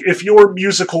 Like, if your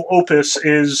musical opus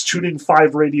is tuning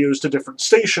 5 radios to different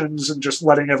stations and just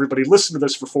letting everybody listen to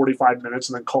this for 45 minutes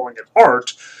and then calling it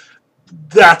art,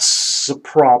 that's a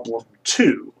problem,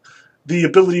 too. The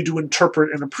ability to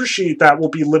interpret and appreciate that will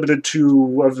be limited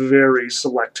to a very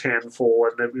select handful,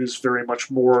 and it is very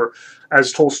much more,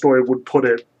 as Tolstoy would put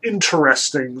it,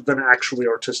 interesting than actually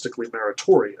artistically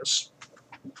meritorious.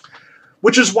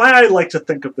 Which is why I like to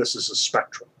think of this as a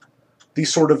spectrum. The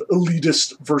sort of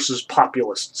elitist versus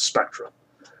populist spectrum.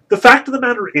 The fact of the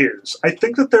matter is, I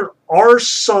think that there are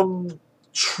some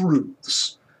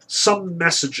truths, some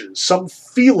messages, some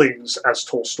feelings, as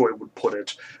Tolstoy would put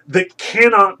it, that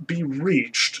cannot be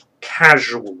reached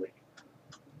casually.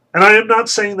 And I am not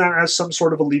saying that as some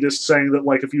sort of elitist saying that,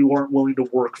 like, if you aren't willing to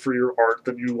work for your art,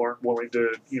 then you aren't willing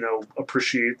to,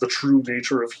 appreciate the true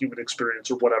nature of human experience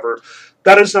or whatever.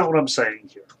 That is not what I'm saying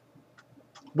here.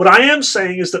 What I am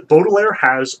saying is that Baudelaire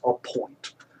has a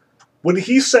point. When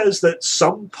he says that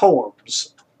some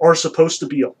poems are supposed to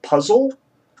be a puzzle,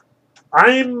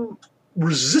 I'm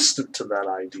resistant to that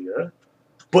idea,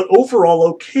 but overall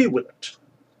okay with it.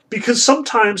 Because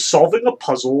sometimes solving a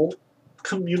puzzle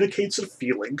communicates a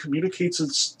feeling, communicates a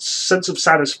sense of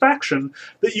satisfaction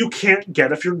that you can't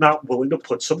get if you're not willing to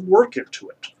put some work into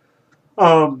it.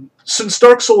 Since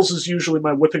Dark Souls is usually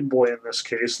my whipping boy in this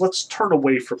case, let's turn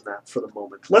away from that for the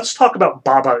moment. Let's talk about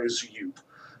Baba Is You,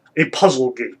 a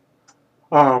puzzle game.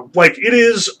 It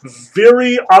is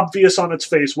very obvious on its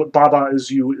face what Baba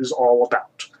Is You is all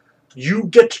about. You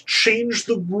get to change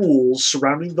the rules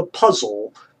surrounding the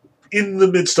puzzle in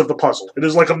the midst of the puzzle. It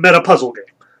is like a meta puzzle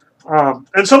game.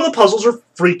 And some of the puzzles are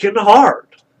freaking hard.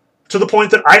 To the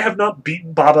point that I have not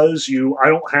beaten Baba Is You. I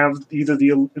don't have either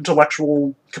the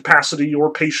intellectual capacity or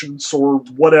patience or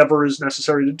whatever is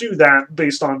necessary to do that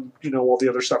based on, all the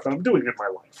other stuff that I'm doing in my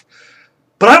life.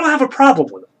 But I don't have a problem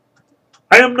with it.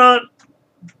 I am not,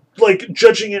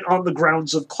 judging it on the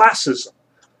grounds of classism.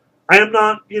 I am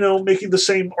not, making the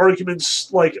same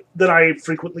arguments that I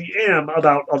frequently am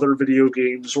about other video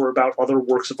games or about other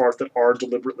works of art that are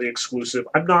deliberately exclusive.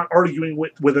 I'm not arguing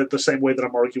with it the same way that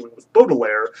I'm arguing with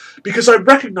Baudelaire, because I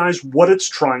recognize what it's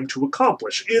trying to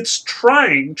accomplish. It's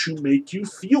trying to make you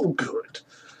feel good.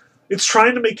 It's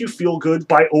trying to make you feel good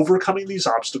by overcoming these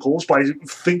obstacles, by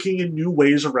thinking in new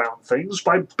ways around things,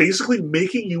 by basically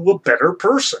making you a better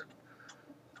person.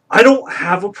 I don't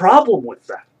have a problem with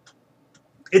that.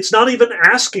 It's not even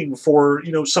asking for,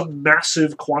 some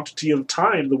massive quantity of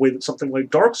time the way that something like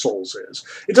Dark Souls is.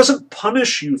 It doesn't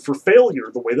punish you for failure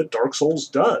the way that Dark Souls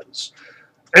does.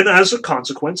 And as a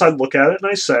consequence, I look at it and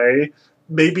I say,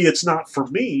 maybe it's not for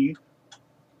me,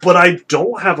 but I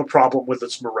don't have a problem with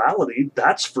its morality,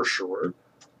 that's for sure.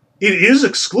 It is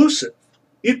exclusive.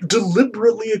 It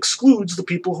deliberately excludes the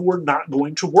people who are not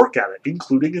going to work at it,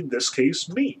 including, in this case,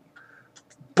 me.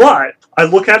 But I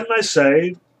look at it and I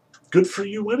say, good for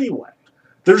you anyway.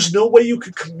 There's no way you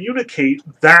could communicate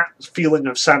that feeling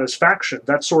of satisfaction,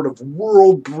 that sort of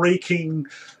world-breaking,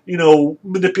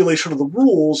 manipulation of the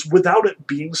rules, without it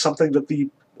being something that the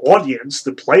audience,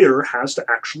 the player, has to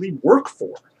actually work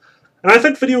for. And I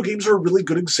think video games are a really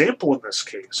good example in this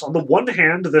case. On the one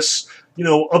hand, this,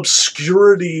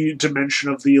 obscurity dimension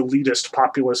of the elitist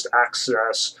populist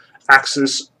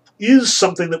axis is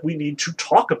something that we need to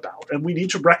talk about, and we need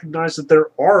to recognize that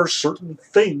there are certain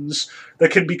things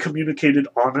that can be communicated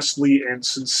honestly and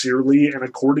sincerely and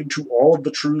according to all of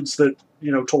the truths that,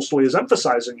 Tolstoy is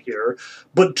emphasizing here,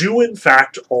 but do in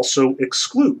fact also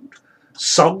exclude.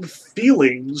 Some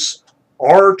feelings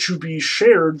are to be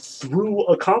shared through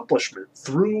accomplishment,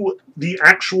 through the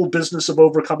actual business of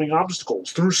overcoming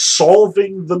obstacles, through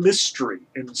solving the mystery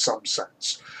in some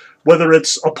sense. Whether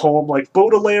it's a poem like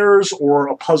Baudelaire's, or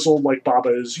a puzzle like Baba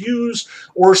Is You's,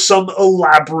 or some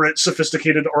elaborate,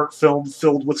 sophisticated art film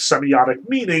filled with semiotic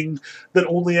meaning that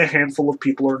only a handful of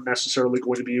people are necessarily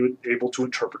going to be able to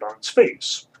interpret on its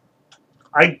face.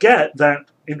 I get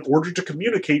that in order to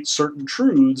communicate certain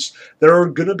truths, there are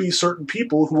going to be certain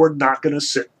people who are not going to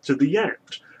sit to the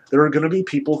end. There are going to be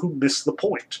people who miss the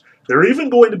point. There are even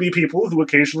going to be people who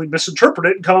occasionally misinterpret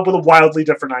it and come up with a wildly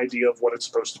different idea of what it's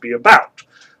supposed to be about.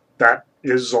 That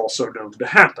is also known to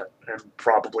happen, and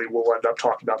probably we'll end up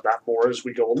talking about that more as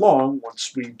we go along,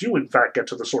 once we do in fact get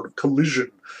to the sort of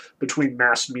collision between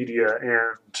mass media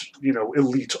and,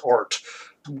 elite art,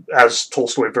 as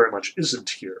Tolstoy very much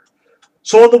isn't here.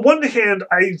 So on the one hand,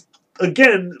 I,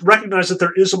 again, recognize that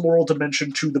there is a moral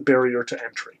dimension to the barrier to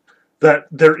entry. That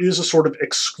there is a sort of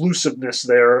exclusiveness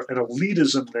there, an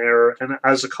elitism there, and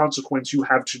as a consequence you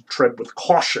have to tread with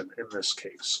caution in this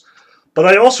case. But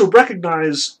I also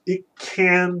recognize it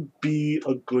can be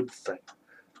a good thing.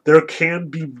 There can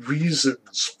be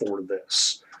reasons for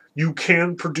this. You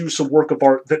can produce a work of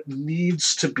art that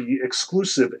needs to be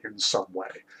exclusive in some way.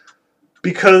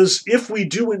 Because if we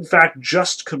do in fact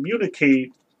just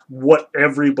communicate what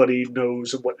everybody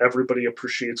knows and what everybody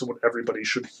appreciates and what everybody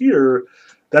should hear,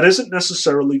 that isn't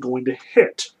necessarily going to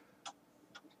hit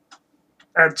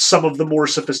at some of the more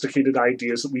sophisticated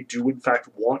ideas that we do in fact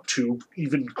want to,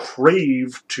 even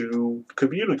crave to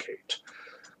communicate.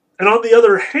 And on the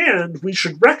other hand, we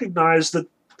should recognize that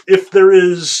if there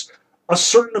is a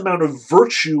certain amount of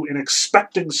virtue in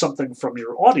expecting something from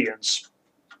your audience,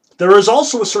 there is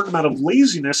also a certain amount of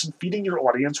laziness in feeding your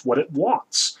audience what it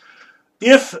wants.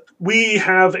 If we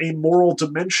have a moral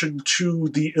dimension to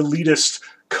the elitist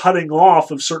cutting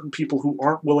off of certain people who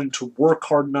aren't willing to work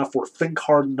hard enough or think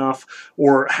hard enough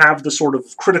or have the sort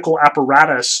of critical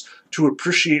apparatus to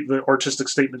appreciate the artistic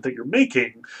statement that you're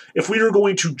making, if we are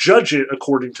going to judge it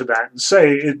according to that and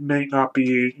say it may not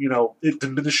be, it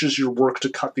diminishes your work to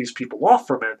cut these people off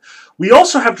from it, we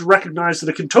also have to recognize that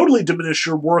it can totally diminish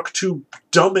your work to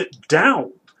dumb it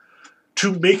down,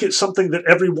 to make it something that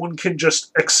everyone can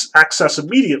just access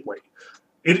immediately.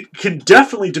 It can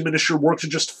definitely diminish your work to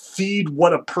just feed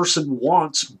what a person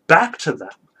wants back to them.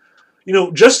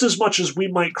 Just as much as we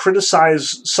might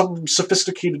criticize some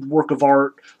sophisticated work of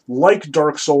art like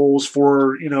Dark Souls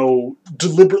for,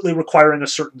 deliberately requiring a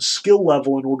certain skill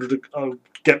level in order to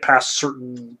get past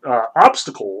certain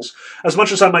obstacles, as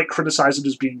much as I might criticize it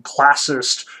as being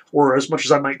classist, or as much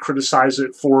as I might criticize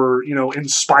it for,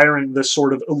 inspiring this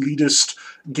sort of elitist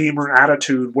gamer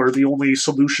attitude where the only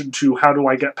solution to how do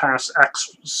I get past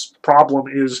X problem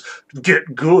is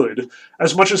get good,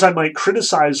 as much as I might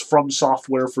criticize From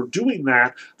Software for doing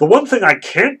that, the one thing I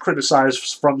can't criticize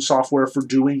From Software for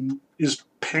doing is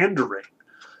pandering.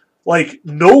 Like,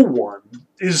 no one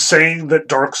is saying that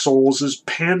Dark Souls is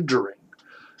pandering.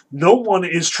 No one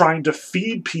is trying to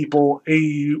feed people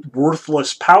a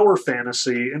worthless power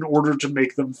fantasy in order to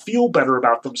make them feel better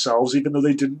about themselves, even though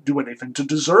they didn't do anything to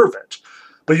deserve it.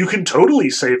 But you can totally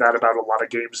say that about a lot of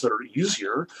games that are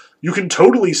easier. You can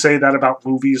totally say that about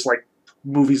movies like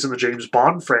movies in the James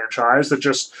Bond franchise that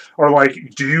just are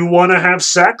like, do you want to have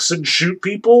sex and shoot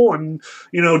people and,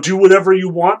 do whatever you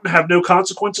want and have no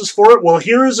consequences for it? Well,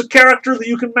 here is a character that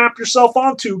you can map yourself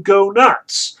onto. Go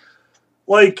nuts.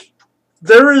 Like,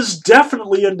 there is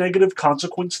definitely a negative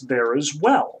consequence there as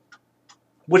well.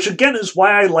 Which, again, is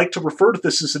why I like to refer to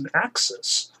this as an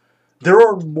axis. There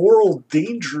are moral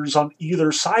dangers on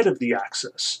either side of the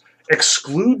axis.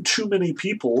 Exclude too many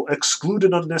people, exclude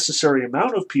an unnecessary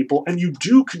amount of people, and you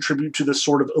do contribute to this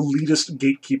sort of elitist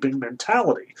gatekeeping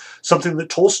mentality, something that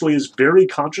Tolstoy is very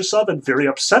conscious of and very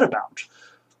upset about.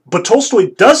 But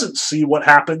Tolstoy doesn't see what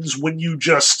happens when you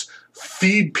just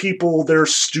feed people their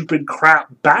stupid crap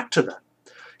back to them.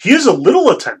 he is a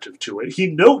little attentive to it. He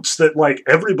notes that, like,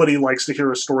 everybody likes to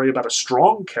hear a story about a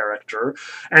strong character,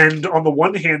 and on the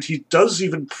one hand, he does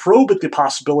even probe at the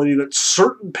possibility that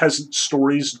certain peasant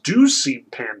stories do seem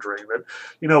pandering, that,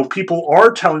 you know, people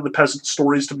are telling the peasant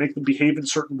stories to make them behave in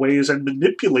certain ways and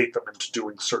manipulate them into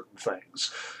doing certain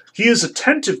things. He is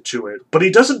attentive to it, but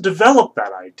he doesn't develop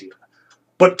that idea.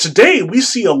 But today, we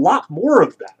see a lot more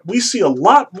of that. We see a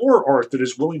lot more art that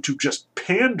is willing to just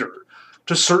pander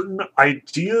to certain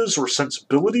ideas or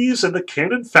sensibilities, and that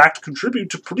can, in fact, contribute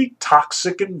to pretty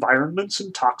toxic environments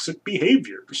and toxic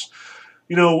behaviors.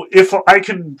 You know, if I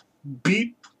can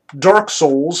beat Dark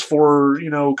Souls for, you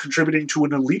know, contributing to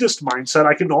an elitist mindset,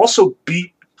 I can also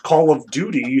beat Call of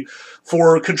Duty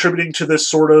for contributing to this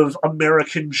sort of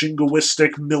American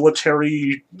jingoistic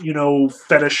military, you know,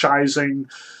 fetishizing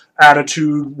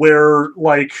attitude where,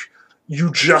 like, you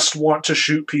just want to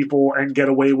shoot people and get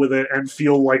away with it and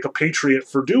feel like a patriot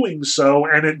for doing so,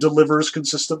 and it delivers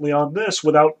consistently on this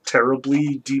without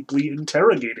terribly deeply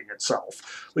interrogating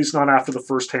itself, at least not after the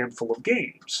first handful of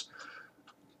games.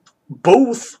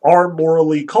 Both are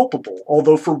morally culpable,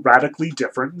 although for radically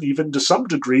different, and even to some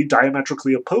degree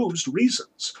diametrically opposed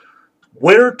reasons.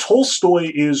 Where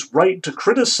Tolstoy is right to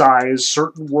criticize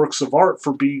certain works of art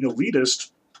for being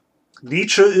elitist,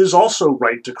 Nietzsche is also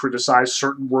right to criticize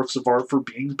certain works of art for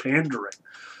being pandering.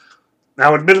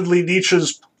 Now, admittedly,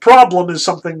 Nietzsche's problem is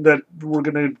something that we're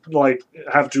going to, like,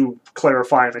 have to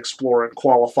clarify and explore and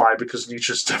qualify, because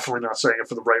Nietzsche's definitely not saying it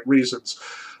for the right reasons.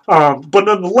 But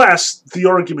nonetheless, the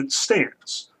argument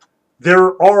stands.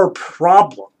 There are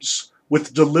problems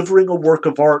with delivering a work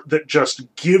of art that just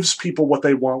gives people what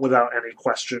they want without any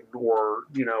question, or,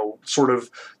 you know, sort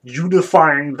of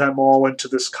unifying them all into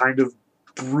this kind of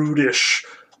brutish,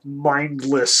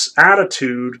 mindless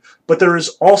attitude, but there is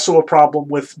also a problem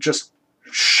with just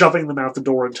shoving them out the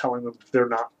door and telling them they're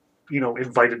not, you know,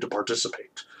 invited to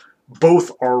participate.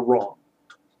 Both are wrong.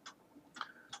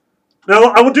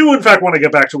 Now, I do, in fact, want to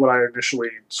get back to what I initially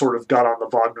sort of got on the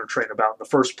Wagner train about in the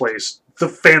first place, the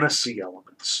fantasy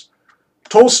elements.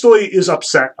 Tolstoy is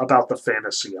upset about the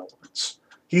fantasy elements.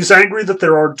 He's angry that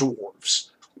there are dwarves,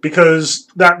 because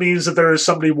that means that there is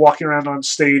somebody walking around on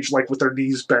stage, like, with their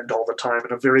knees bent all the time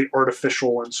in a very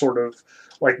artificial and sort of,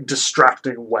 like,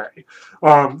 distracting way.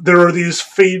 There are these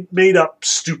made-up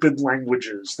stupid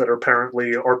languages that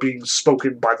apparently are being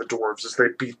spoken by the dwarves as they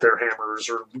beat their hammers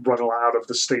or run out of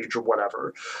the stage or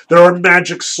whatever. There are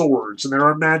magic swords, and there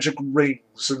are magic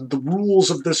rings, and the rules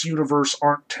of this universe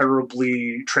aren't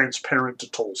terribly transparent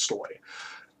to Tolstoy.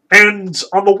 And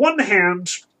on the one hand,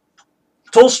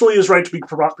 Tolstoy is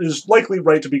likely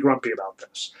right to be grumpy about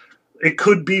this. It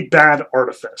could be bad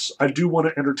artifice. I do want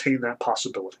to entertain that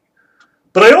possibility.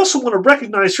 But I also want to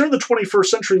recognize here in the 21st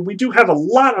century, we do have a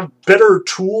lot of better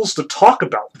tools to talk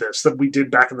about this than we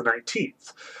did back in the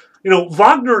 19th. You know,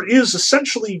 Wagner is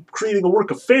essentially creating a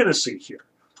work of fantasy here.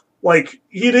 Like,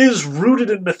 it is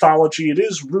rooted in mythology, it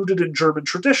is rooted in German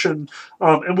tradition,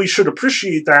 and we should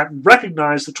appreciate that and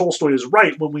recognize that Tolstoy is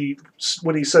right when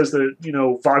he says that, you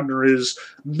know, Wagner is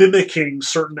mimicking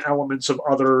certain elements of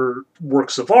other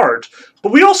works of art.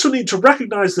 But we also need to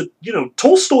recognize that, you know,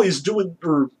 Tolstoy,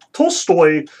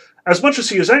 as much as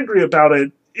he is angry about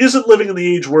it, isn't living in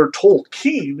the age where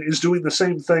Tolkien is doing the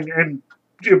same thing, and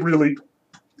it really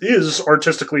is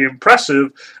artistically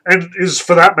impressive, and is,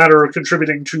 for that matter,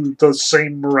 contributing to the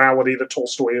same morality that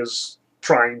Tolstoy is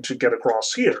trying to get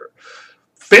across here.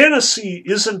 Fantasy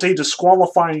isn't a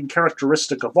disqualifying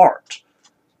characteristic of art.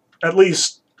 At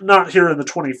least, not here in the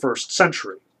 21st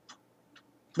century.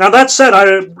 Now, that said,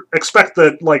 I expect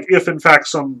that, like, if in fact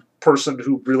some person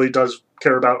who really does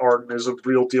care about art and is a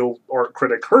real deal art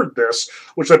critic heard this,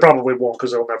 which they probably won't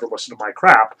because they'll never listen to my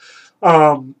crap,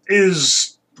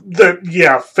 is that,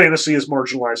 yeah, fantasy is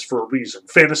marginalized for a reason.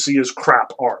 Fantasy is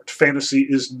crap art. Fantasy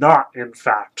is not, in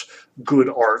fact, good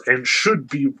art, and should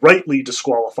be rightly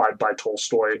disqualified by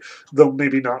Tolstoy, though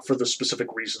maybe not for the specific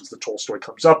reasons that Tolstoy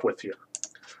comes up with here.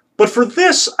 But for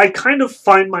this, I kind of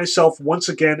find myself once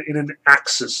again in an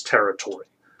axis territory.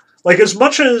 Like, as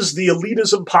much as the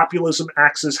elitism-populism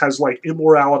axis has, like,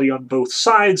 immorality on both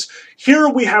sides, here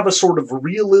we have a sort of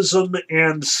realism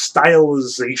and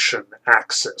stylization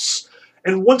axis.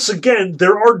 And once again,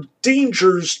 there are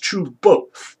dangers to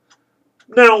both.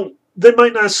 Now, they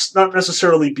might not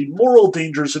necessarily be moral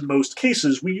dangers in most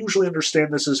cases. We usually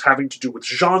understand this as having to do with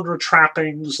genre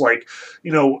trappings, like,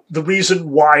 you know, the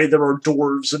reason why there are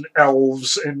dwarves and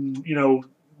elves and, you know,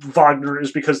 Wagner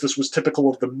is because this was typical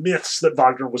of the myths that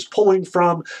Wagner was pulling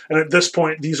from, and at this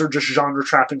point, these are just genre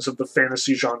trappings of the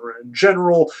fantasy genre in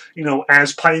general,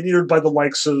 as pioneered by the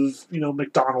likes of,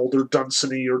 MacDonald or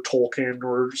Dunsany or Tolkien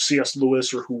or C.S.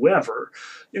 Lewis or whoever.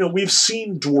 We've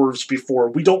seen dwarves before.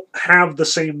 We don't have the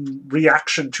same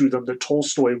reaction to them that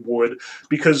Tolstoy would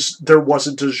because there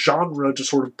wasn't a genre to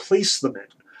sort of place them in.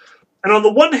 And on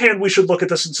the one hand, we should look at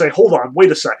this and say, hold on,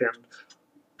 wait a second.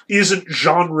 Isn't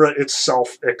genre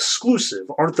itself exclusive?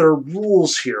 Aren't there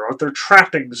rules here? Aren't there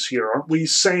trappings here? Aren't we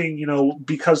saying,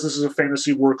 because this is a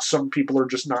fantasy work, some people are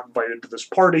just not invited to this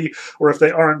party, or if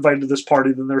they are invited to this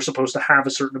party, then they're supposed to have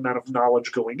a certain amount of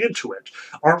knowledge going into it?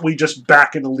 Aren't we just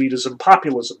back in elitism,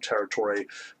 populism territory?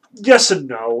 Yes and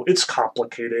no. It's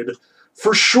complicated.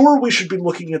 For sure, we should be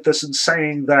looking at this and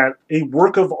saying that a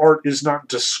work of art is not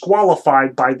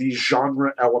disqualified by the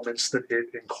genre elements that it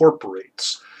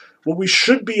incorporates. What we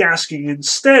should be asking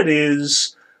instead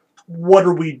is, what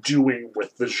are we doing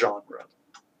with the genre?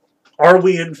 Are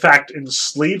we, in fact,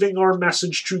 enslaving our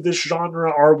message to this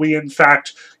genre? Are we, in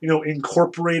fact,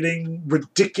 incorporating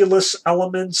ridiculous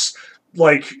elements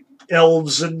like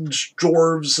elves and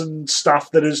dwarves and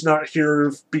stuff that is not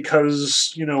here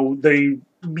because, they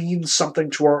mean something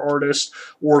to our artist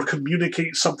or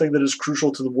communicate something that is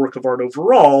crucial to the work of art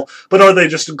overall, but are they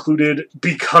just included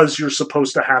because you're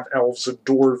supposed to have elves and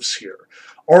dwarves here?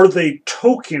 Are they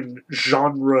token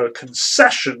genre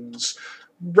concessions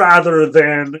rather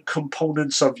than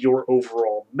components of your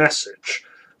overall message?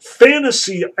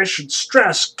 Fantasy, I should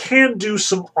stress, can do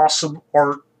some awesome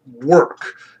art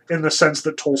work, in the sense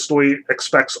that Tolstoy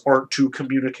expects art to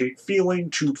communicate feeling,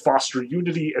 to foster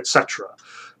unity, etc.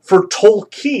 For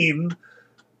Tolkien,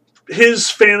 his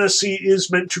fantasy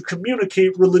is meant to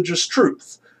communicate religious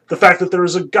truth. The fact that there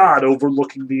is a God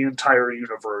overlooking the entire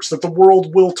universe, that the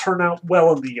world will turn out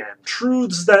well in the end.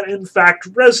 Truths that, in fact,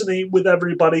 resonate with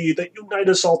everybody, that unite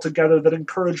us all together, that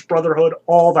encourage brotherhood,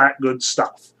 all that good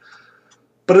stuff.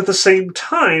 But at the same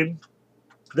time,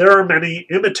 there are many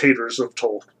imitators of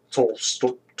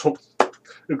Tolstoy.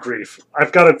 Grief.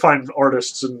 I've got to find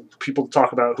artists and people to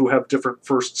talk about who have different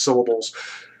first syllables.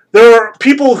 There are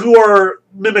people who are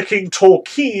mimicking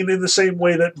Tolkien in the same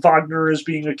way that Wagner is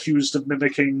being accused of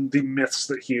mimicking the myths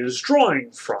that he is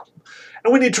drawing from.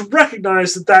 And we need to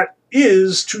recognize that that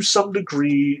is, to some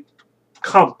degree,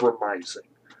 compromising.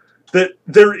 That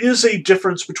there is a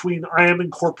difference between I am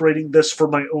incorporating this for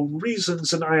my own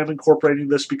reasons and I am incorporating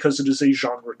this because it is a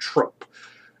genre trope.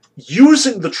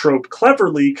 Using the trope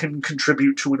cleverly can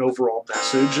contribute to an overall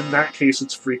message. In that case,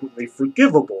 it's frequently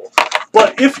forgivable.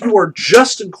 But if you are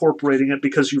just incorporating it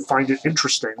because you find it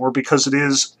interesting, or because it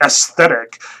is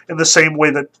aesthetic, in the same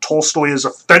way that Tolstoy is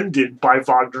offended by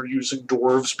Wagner using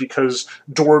dwarves because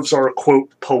dwarves are,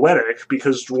 quote, poetic,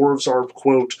 because dwarves are,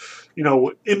 quote,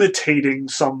 imitating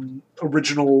some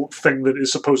original thing that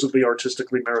is supposedly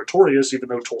artistically meritorious, even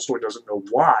though Tolstoy doesn't know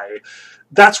why,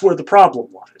 that's where the problem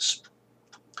lies.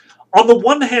 On the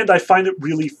one hand, I find it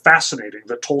really fascinating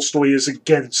that Tolstoy is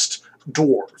against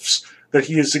dwarves, that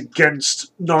he is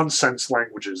against nonsense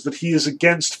languages, that he is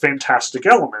against fantastic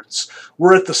elements,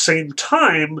 where at the same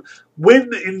time,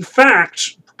 when in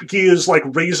fact he is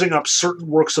raising up certain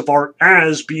works of art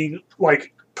as being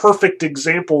perfect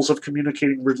examples of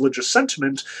communicating religious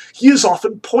sentiment, he is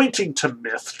often pointing to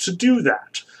myth to do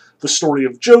that. The story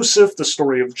of Joseph, the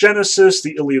story of Genesis,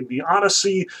 the Iliad and the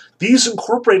Odyssey, these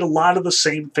incorporate a lot of the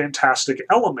same fantastic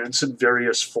elements in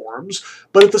various forms,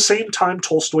 but at the same time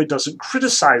Tolstoy doesn't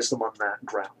criticize them on that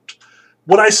ground.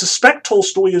 What I suspect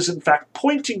Tolstoy is in fact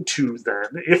pointing to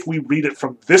then, if we read it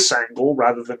from this angle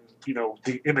rather than,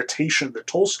 the imitation that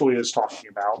Tolstoy is talking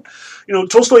about,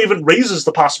 Tolstoy even raises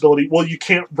the possibility, well, you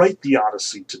can't write the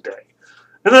Odyssey today.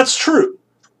 And that's true.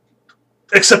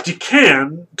 Except you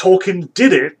can. Tolkien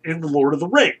did it in The Lord of the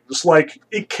Rings.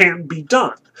 It can be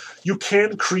done. You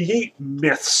can create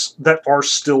myths that are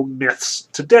still myths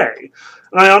today.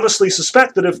 And I honestly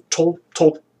suspect that if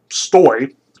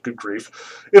Tolstoy, good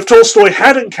grief, if Tolstoy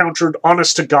had encountered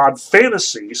honest-to-God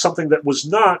fantasy, something that was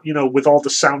not, with all the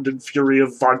sound and fury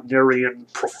of Wagnerian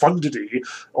profundity,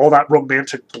 all that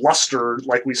romantic bluster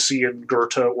like we see in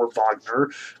Goethe or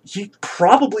Wagner, he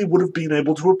probably would have been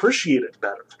able to appreciate it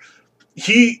better.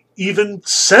 He even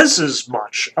says as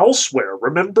much elsewhere.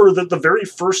 Remember that the very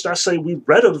first essay we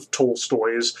read of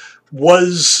Tolstoy's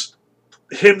was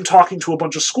him talking to a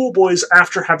bunch of schoolboys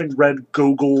after having read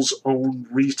Gogol's own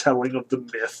retelling of the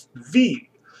myth V.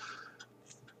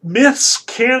 Myths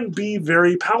can be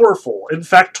very powerful. In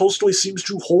fact, Tolstoy seems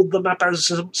to hold them up as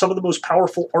some of the most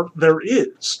powerful art there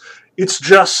is. It's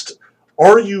just,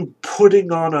 Are you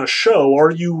putting on a show? Are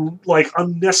you, like,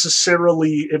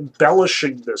 unnecessarily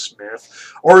embellishing this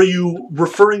myth? Are you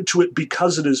referring to it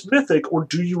because it is mythic, or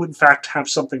do you in fact have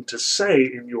something to say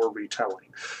in your retelling?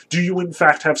 Do you in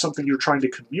fact have something you're trying to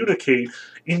communicate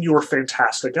in your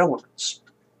fantastic elements?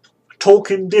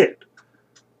 Tolkien did.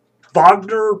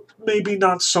 Wagner, maybe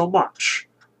not so much.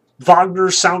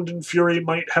 Wagner's Sound and Fury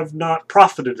might have not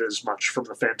profited as much from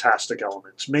the fantastic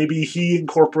elements. Maybe he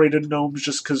incorporated gnomes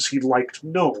just because he liked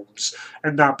gnomes,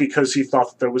 and not because he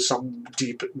thought that there was some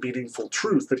deep, meaningful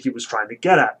truth that he was trying to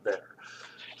get at there.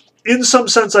 In some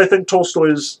sense, I think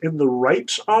Tolstoy is in the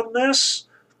right on this,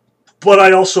 but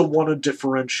I also want to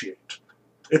differentiate.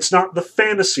 It's not the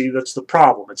fantasy that's the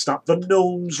problem. It's not the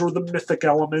gnomes or the mythic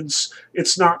elements.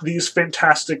 It's not these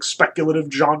fantastic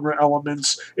speculative genre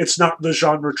elements. It's not the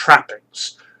genre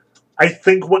trappings. I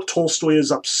think what Tolstoy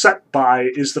is upset by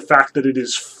is the fact that it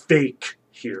is fake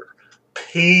here.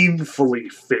 Painfully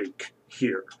fake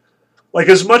here. Like,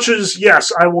 as much as,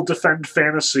 yes, I will defend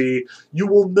fantasy, you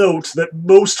will note that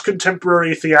most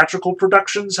contemporary theatrical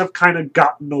productions have kind of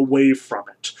gotten away from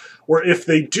it. Or if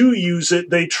they do use it,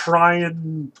 they try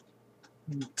and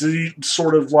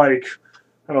sort of, like,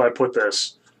 how do I put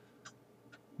this?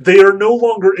 They are no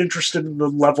longer interested in the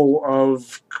level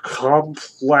of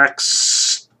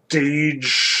complex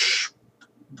stage,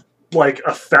 like,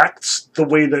 effects the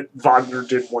way that Wagner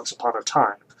did Once Upon a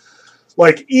Time.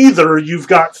 Like, either you've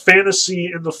got fantasy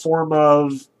in the form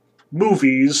of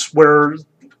movies where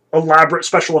elaborate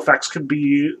special effects can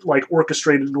be, like,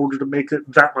 orchestrated in order to make it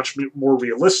that much more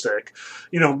realistic.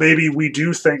 You know, maybe we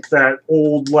do think that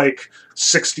old, like,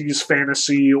 60s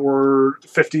fantasy or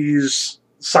 50s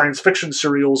science fiction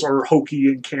serials are hokey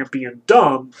and campy and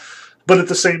dumb, but at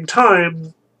the same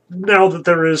time, now that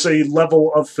there is a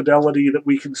level of fidelity that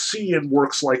we can see in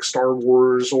works like Star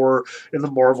Wars or in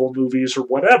the Marvel movies or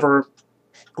whatever,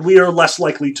 we are less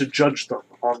likely to judge them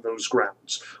on those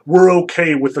grounds. We're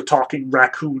okay with the talking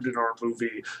raccoon in our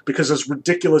movie, because as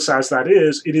ridiculous as that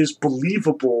is, it is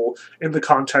believable in the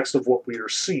context of what we are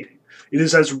seeing. It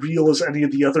is as real as any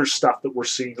of the other stuff that we're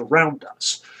seeing around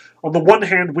us. On the one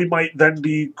hand, we might then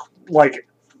be, like,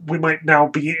 we might now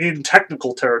be in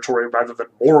technical territory rather than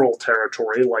moral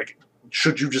territory, like,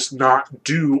 should you just not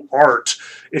do art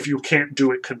if you can't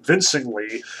do it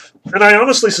convincingly? And I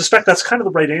honestly suspect that's kind of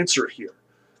the right answer here.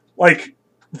 Like,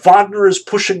 Wagner is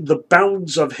pushing the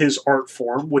bounds of his art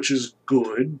form, which is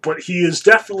good, but he is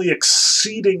definitely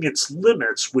exceeding its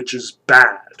limits, which is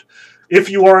bad. If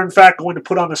you are, in fact, going to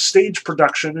put on a stage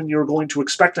production and you're going to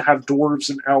expect to have dwarves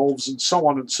and elves and so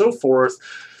on and so forth,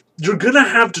 you're going to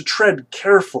have to tread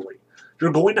carefully.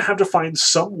 You're going to have to find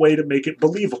some way to make it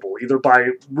believable, either by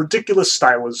ridiculous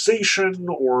stylization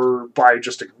or by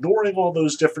just ignoring all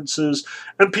those differences,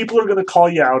 and people are going to call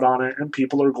you out on it, and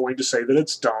people are going to say that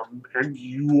it's dumb, and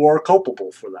you are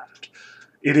culpable for that.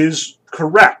 It is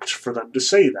correct for them to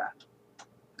say that.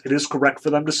 It is correct for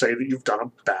them to say that you've done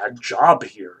a bad job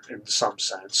here, in some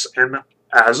sense, and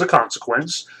as a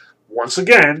consequence, once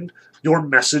again, your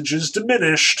message is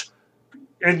diminished,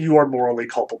 and you are morally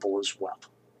culpable as well.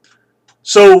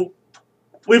 So,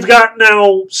 we've got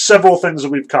now several things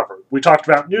that we've covered. We talked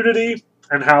about nudity,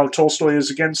 and how Tolstoy is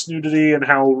against nudity, and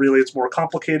how really it's more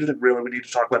complicated, and really we need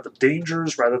to talk about the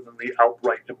dangers rather than the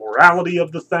outright immorality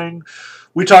of the thing.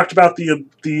 We talked about the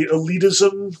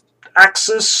elitism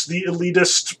axis, the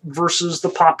elitist versus the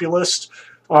populist,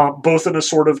 both in a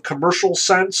sort of commercial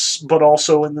sense, but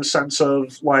also in the sense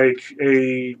of, like,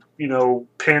 a, you know,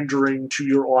 pandering to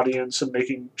your audience and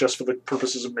making just for the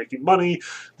purposes of making money,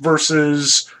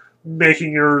 versus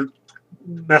making your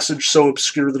message so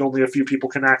obscure that only a few people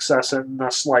can access it, and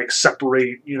thus, like,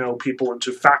 separate, you know, people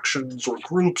into factions or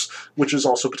groups, which is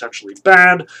also potentially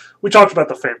bad. We talked about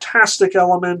the fantastic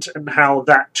element and how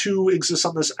that too exists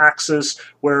on this axis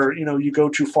where, you know, you go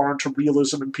too far into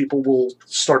realism and people will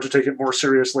start to take it more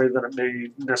seriously than it may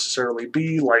necessarily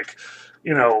be. Like,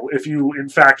 you know, if you in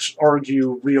fact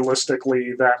argue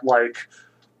realistically that, like,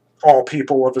 all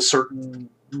people of a certain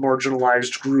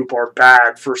marginalized group are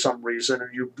bad for some reason,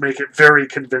 and you make it very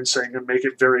convincing and make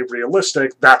it very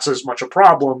realistic, that's as much a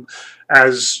problem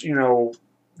as, you know,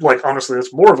 like, honestly,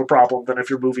 that's more of a problem than if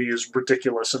your movie is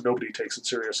ridiculous and nobody takes it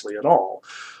seriously at all.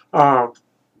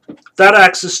 That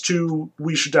axis, too,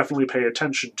 we should definitely pay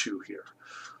attention to here.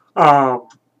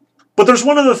 But But there's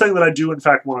one other thing that I do, in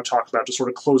fact, want to talk about to sort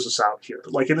of close us out here.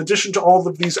 Like, in addition to all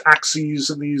of these axes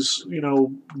and these,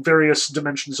 various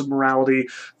dimensions of morality,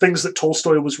 things that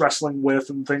Tolstoy was wrestling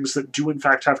with and things that do, in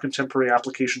fact, have contemporary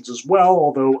applications as well,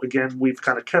 although, again, we've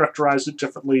kind of characterized it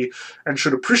differently and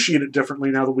should appreciate it differently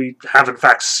now that we have, in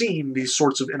fact, seen these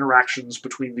sorts of interactions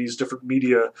between these different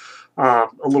media a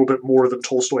little bit more than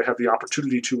Tolstoy had the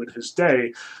opportunity to in his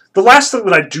day. The last thing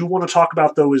that I do want to talk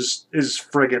about, though, is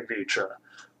friggin' Nietzsche.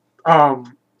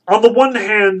 On the one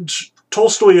hand,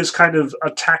 Tolstoy is kind of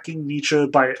attacking Nietzsche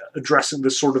by addressing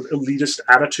this sort of elitist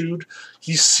attitude.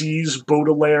 He sees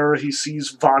Baudelaire, he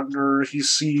sees Wagner, he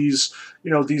sees,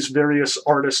 these various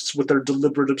artists with their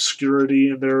deliberate obscurity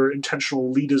and their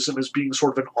intentional elitism as being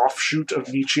sort of an offshoot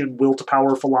of Nietzschean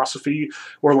will-to-power philosophy,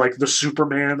 where, like, the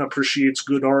Superman appreciates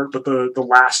good art, but the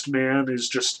last man is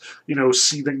just,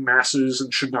 seething masses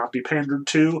and should not be pandered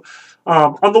to.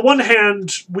 On the one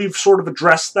hand, we've sort of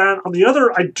addressed that. On the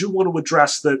other, I do want to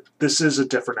address that this is a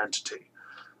different entity.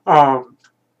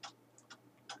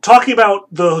 Talking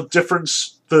about the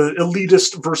difference, the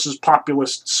elitist versus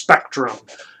populist spectrum,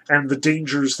 and the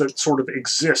dangers that sort of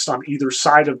exist on either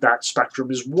side of that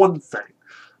spectrum is one thing.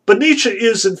 But Nietzsche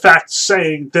is, in fact,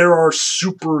 saying there are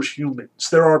superhumans.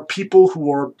 There are people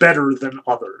who are better than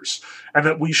others, and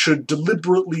that we should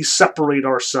deliberately separate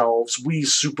ourselves, we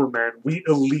supermen, we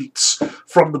elites,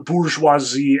 from the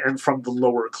bourgeoisie and from the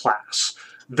lower class.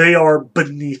 They are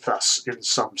beneath us in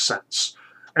some sense.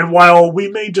 And while we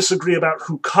may disagree about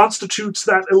who constitutes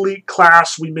that elite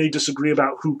class, we may disagree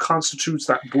about who constitutes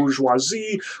that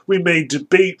bourgeoisie, we may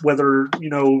debate whether,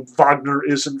 Wagner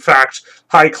is in fact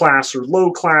high class or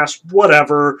low class,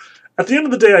 whatever. At the end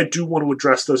of the day, I do want to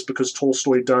address this because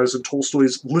Tolstoy does, and Tolstoy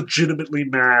is legitimately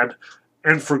mad,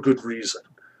 and for good reason.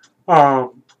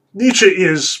 Nietzsche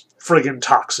is friggin'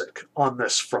 toxic on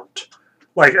this front.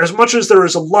 Like, as much as there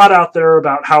is a lot out there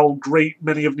about how great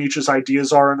many of Nietzsche's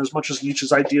ideas are, and as much as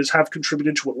Nietzsche's ideas have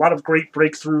contributed to a lot of great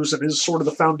breakthroughs and is sort of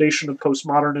the foundation of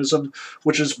postmodernism,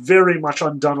 which has very much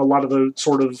undone a lot of the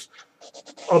sort of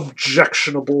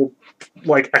objectionable,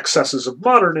 excesses of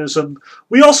modernism,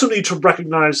 we also need to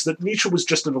recognize that Nietzsche was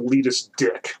just an elitist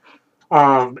dick.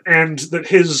 And that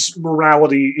his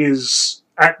morality is,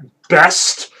 at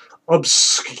best,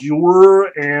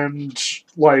 obscure and,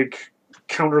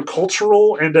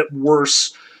 countercultural, and at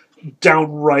worst,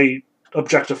 downright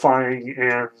objectifying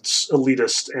and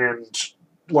elitist and,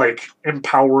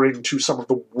 empowering to some of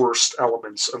the worst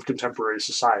elements of contemporary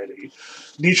society.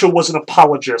 Nietzsche was an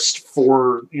apologist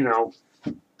for,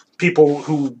 people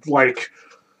who,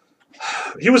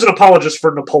 he was an apologist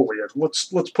for Napoleon. Let's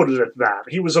put it at that.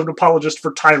 He was an apologist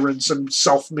for tyrants and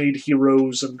self-made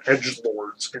heroes and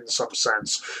edgelords in some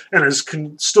sense, and is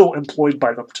still employed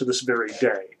by them to this very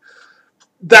day.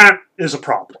 That is a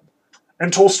problem.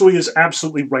 And Tolstoy is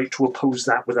absolutely right to oppose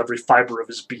that with every fiber of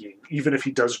his being, even if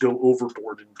he does go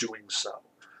overboard in doing so.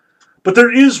 But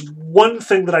there is one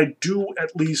thing that I do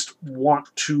at least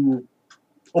want to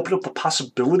open up the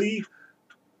possibility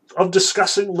of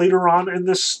discussing later on in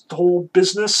this whole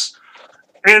business,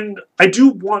 and I do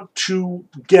want to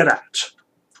get at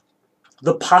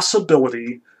the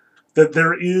possibility that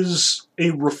there is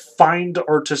a refined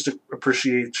artistic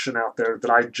appreciation out there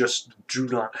that I just do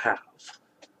not have.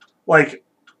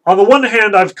 On the one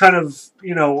hand, I've kind of,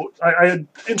 I had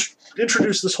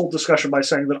introduced this whole discussion by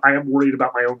saying that I am worried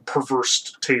about my own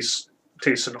perverse taste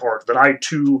in art, that I,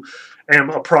 too, am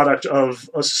a product of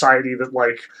a society that,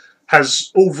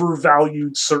 has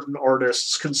overvalued certain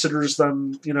artists, considers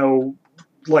them,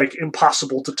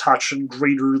 impossible to touch and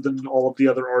greater than all of the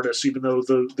other artists, even though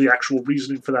the actual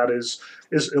reasoning for that is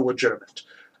illegitimate.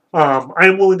 I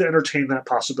am willing to entertain that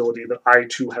possibility that I,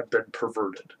 too, have been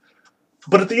perverted.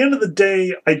 But at the end of the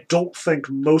day, I don't think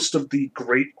most of the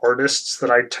great artists that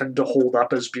I tend to hold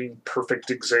up as being perfect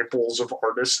examples of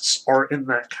artists are in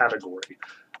that category.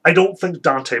 I don't think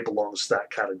Dante belongs to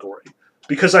that category,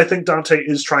 because I think Dante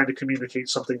is trying to communicate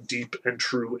something deep and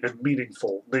true and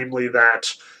meaningful, namely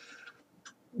that,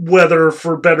 whether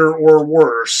for better or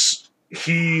worse,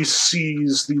 he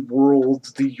sees the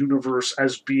world, the universe,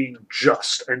 as being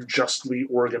just and justly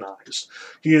organized.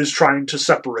 He is trying to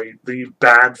separate the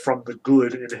bad from the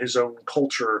good in his own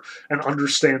culture and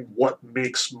understand what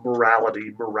makes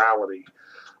morality morality.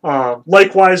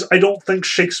 Likewise, I don't think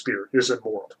Shakespeare is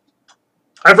immoral.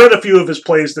 I've read a few of his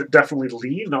plays that definitely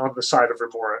lean on the side of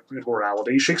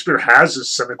immorality. Shakespeare has his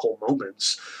cynical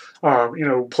moments.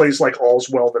 Plays like All's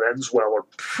Well That Ends Well are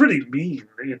pretty mean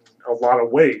in a lot of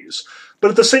ways.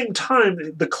 But at the same time,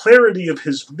 the clarity of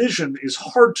his vision is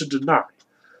hard to deny.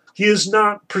 He is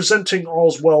not presenting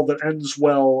All's Well That Ends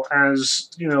Well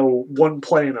as, one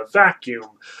play in a vacuum.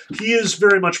 He is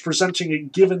very much presenting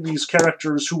it given these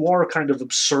characters who are kind of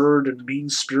absurd and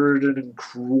mean-spirited and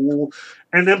cruel,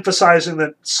 and emphasizing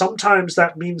that sometimes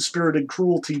that mean-spirited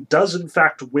cruelty does in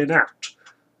fact win out.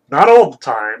 Not all the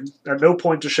time, at no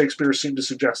point does Shakespeare seem to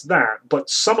suggest that, but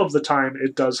some of the time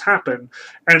it does happen,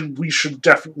 and we should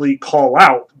definitely call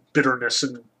out bitterness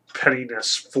and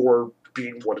pettiness for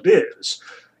being what it is.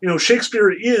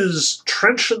 Shakespeare is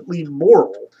trenchantly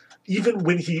moral, even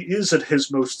when he is at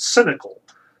his most cynical.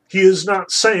 He is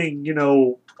not saying,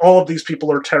 all of these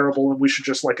people are terrible and we should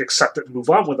just, accept it and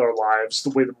move on with our lives, the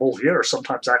way that Molière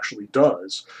sometimes actually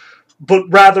does. But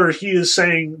rather, he is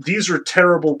saying, these are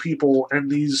terrible people, and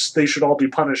they should all be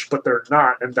punished, but they're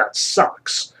not, and that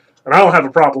sucks. And I don't have a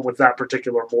problem with that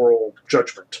particular moral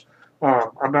judgment.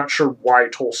 I'm not sure why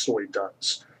Tolstoy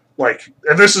does.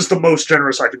 And this is the most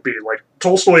generous I could be.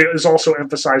 Tolstoy is also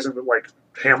emphasizing that,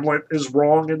 Hamlet is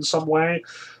wrong in some way.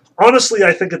 Honestly,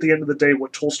 I think at the end of the day,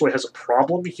 what Tolstoy has a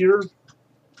problem here,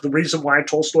 the reason why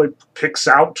Tolstoy picks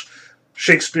out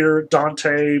Shakespeare,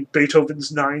 Dante,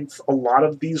 Beethoven's Ninth, a lot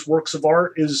of these works of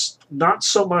art, is not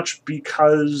so much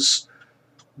because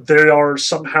they are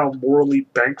somehow morally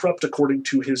bankrupt according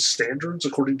to his standards,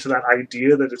 according to that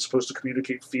idea that it's supposed to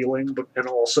communicate feeling, and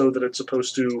also that it's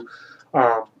supposed to,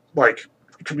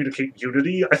 communicate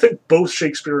unity. I think both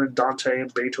Shakespeare and Dante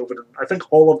and Beethoven, I think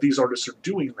all of these artists are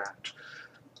doing that.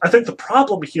 I think the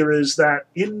problem here is that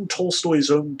in Tolstoy's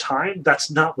own time,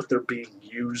 that's not what they're being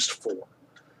used for.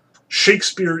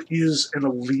 Shakespeare is an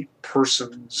elite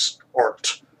person's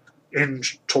art in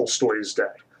Tolstoy's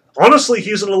day. Honestly,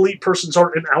 he's an elite person's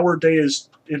art in our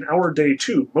day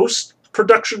too. Most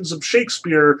productions of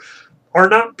Shakespeare are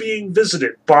not being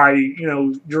visited by,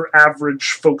 your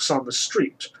average folks on the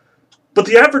street. But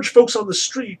the average folks on the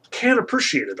street can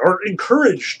appreciate it, are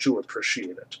encouraged to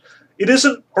appreciate it. It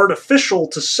isn't artificial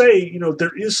to say,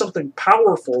 there is something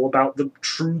powerful about the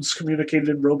truths communicated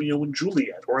in Romeo and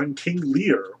Juliet, or in King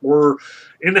Lear, or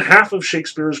in half of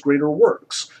Shakespeare's greater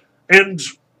works. And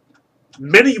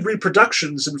many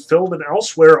reproductions in film and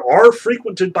elsewhere are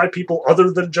frequented by people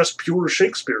other than just pure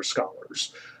Shakespeare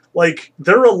scholars.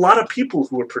 There are a lot of people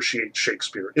who appreciate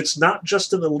Shakespeare. It's not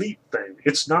just an elite thing.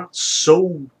 It's not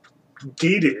so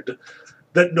gated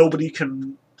that nobody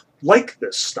can like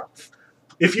this stuff.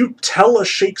 If you tell a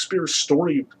Shakespeare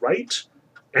story right,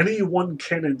 anyone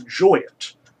can enjoy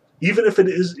it. Even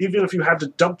if you have to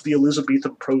dump the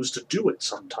Elizabethan prose to do it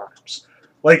sometimes.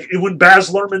 When Baz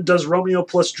Luhrmann does Romeo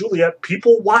plus Juliet,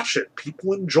 people watch it.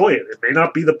 People enjoy it. It may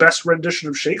not be the best rendition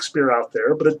of Shakespeare out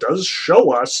there, but it does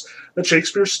show us that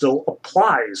Shakespeare still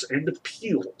applies and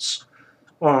appeals.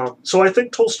 So I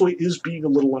think Tolstoy is being a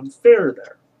little unfair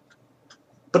there.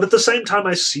 But at the same time,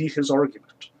 I see his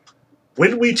argument.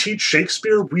 When we teach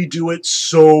Shakespeare, we do it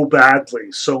so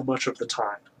badly, so much of the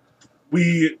time.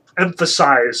 We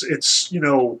emphasize its,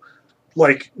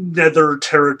 nether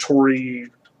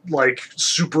territory,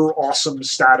 super awesome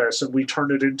status, and we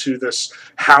turn it into this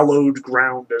hallowed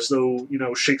ground as though,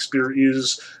 Shakespeare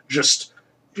is just,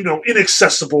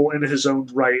 inaccessible in his own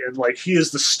right, and, he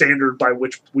is the standard by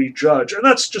which we judge. And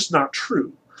that's just not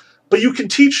true. But you can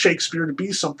teach Shakespeare to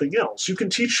be something else. You can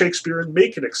teach Shakespeare and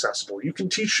make it accessible. You can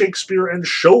teach Shakespeare and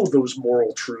show those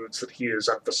moral truths that he is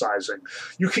emphasizing.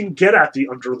 You can get at the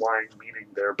underlying meaning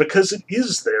there, because it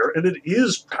is there, and it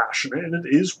is passionate, and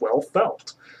it is well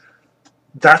felt.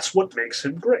 That's what makes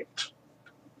him great.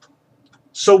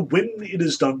 So when it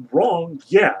is done wrong,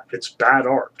 yeah, it's bad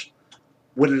art.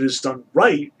 When it is done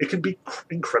right, it can be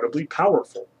incredibly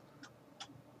powerful.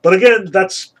 But again,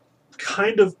 that's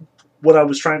kind of what I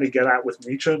was trying to get at with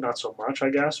Nietzsche, not so much,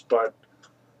 I guess, but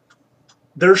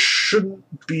there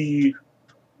shouldn't be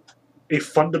a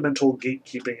fundamental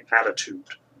gatekeeping attitude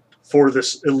for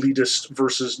this elitist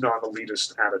versus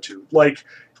non-elitist attitude.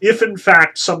 If in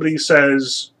fact somebody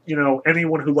says,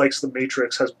 anyone who likes The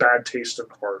Matrix has bad taste in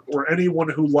art, or anyone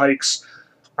who likes,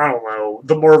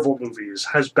 the Marvel movies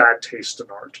has bad taste in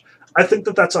art, I think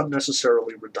that that's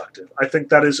unnecessarily reductive. I think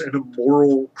that is an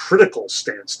immoral, critical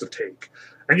stance to take.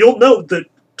 And you'll note that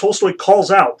Tolstoy calls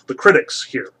out the critics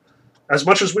here. As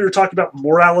much as we were talking about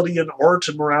morality in art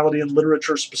and morality in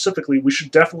literature specifically, we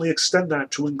should definitely extend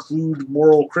that to include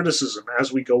moral criticism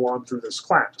as we go on through this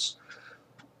class.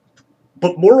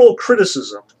 But moral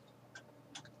criticism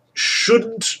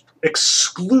shouldn't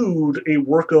exclude a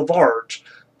work of art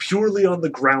purely on the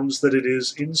grounds that it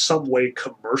is in some way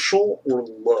commercial or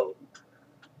low.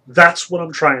 That's what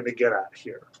I'm trying to get at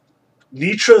here.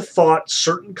 Nietzsche thought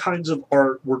certain kinds of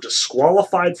art were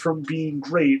disqualified from being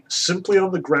great simply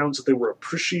on the grounds that they were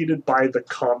appreciated by the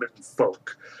common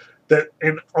folk. that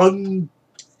an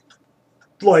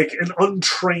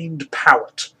untrained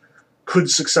palate could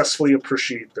successfully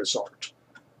appreciate this art.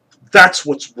 That's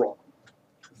what's wrong.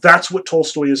 That's what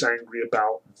Tolstoy is angry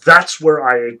about. That's where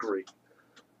I agree.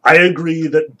 I agree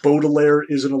that Baudelaire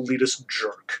is an elitist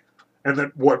jerk, and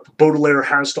that what Baudelaire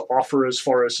has to offer as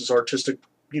far as his artistic,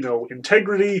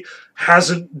 integrity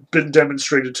hasn't been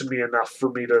demonstrated to me enough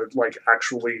for me to,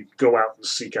 actually go out and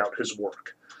seek out his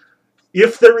work.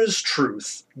 If there is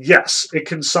truth, yes, it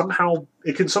can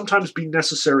sometimes be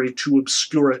necessary to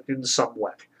obscure it in some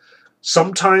way.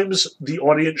 Sometimes the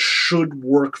audience should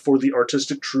work for the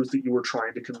artistic truth that you were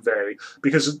trying to convey,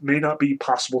 because it may not be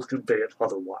possible to convey it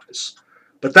otherwise.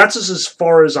 But that's as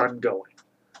far as I'm going.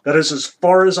 That is as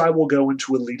far as I will go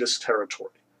into elitist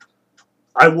territory.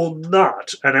 I will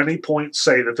not at any point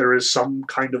say that there is some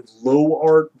kind of low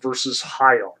art versus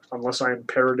high art, unless I am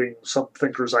parroting some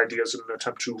thinker's ideas in an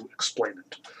attempt to explain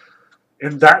it.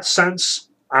 In that sense,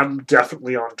 I'm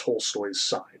definitely on Tolstoy's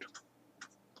side.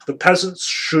 The peasants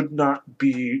should not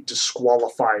be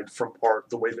disqualified from art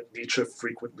the way that Nietzsche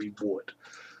frequently would.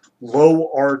 Low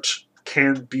art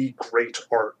can be great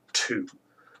art too.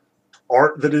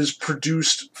 Art that is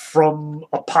produced from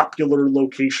a popular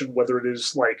location, whether it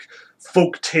is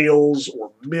folk tales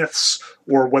or myths,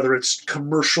 or whether it's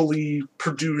commercially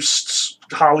produced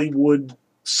Hollywood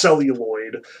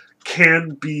celluloid,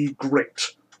 can be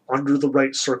great under the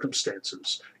right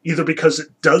circumstances. Either because it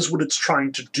does what it's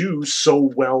trying to do so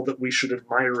well that we should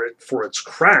admire it for its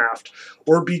craft,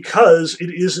 or because it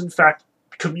is in fact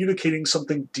communicating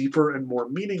something deeper and more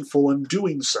meaningful in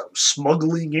doing so,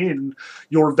 smuggling in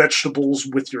your vegetables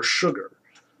with your sugar.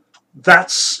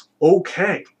 That's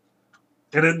okay.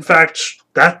 And in fact,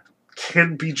 that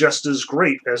can be just as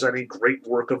great as any great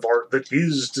work of art that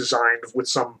is designed with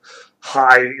some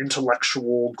high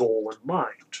intellectual goal in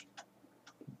mind.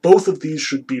 Both of these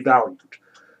should be valued.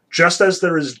 Just as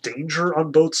there is danger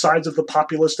on both sides of the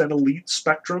populist and elite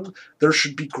spectrum, there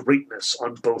should be greatness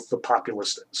on both the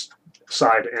populist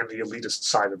side and the elitist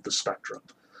side of the spectrum.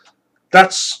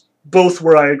 That's both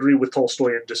where I agree with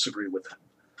Tolstoy and disagree with him.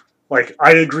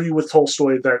 I agree with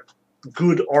Tolstoy that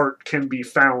good art can be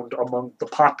found among the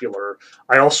popular.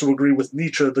 I also agree with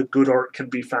Nietzsche that good art can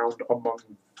be found among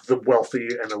the wealthy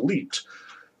and elite.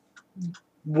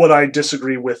 What I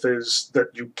disagree with is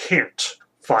that you can't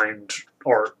find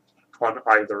art on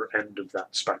either end of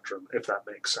that spectrum, if that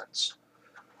makes sense.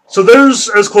 So there's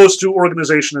as close to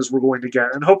organization as we're going to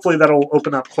get, and hopefully that'll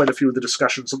open up quite a few of the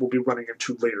discussions that we'll be running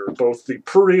into later, both the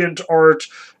prurient art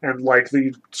and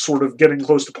the sort of getting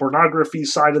close to pornography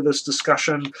side of this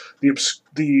discussion,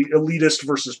 the elitist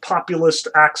versus populist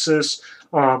axis,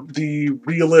 the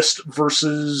realist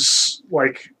versus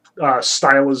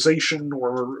stylization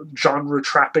or genre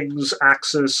trappings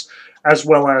axis, as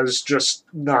well as just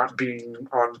not being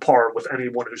on par with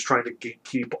anyone who's trying to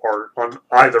gatekeep art on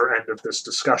either end of this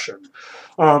discussion.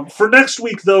 For next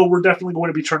week, though, we're definitely going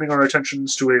to be turning our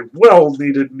attentions to a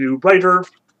well-needed new writer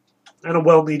and a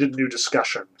well-needed new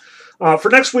discussion. For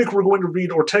next week, we're going to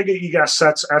read Ortega y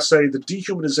Gasset's essay, The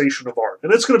Dehumanization of Art,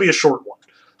 and it's going to be a short one.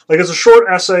 It's a short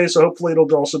essay, so hopefully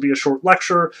it'll also be a short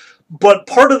lecture, but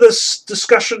part of this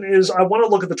discussion is I want to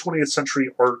look at the 20th century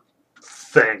art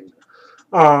thing.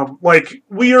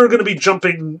 We are going to be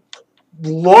jumping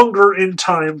longer in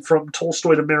time from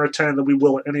Tolstoy to Maritain than we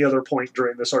will at any other point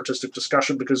during this artistic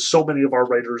discussion, because so many of our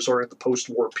writers are in the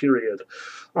post-war period,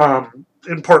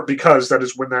 in part because that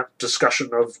is when that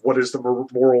discussion of what is the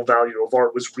moral value of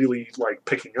art was really,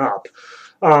 picking up.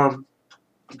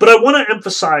 But I want to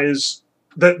emphasize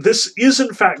that this is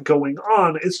in fact going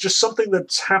on. It's just something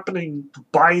that's happening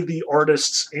by the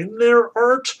artists in their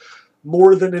art,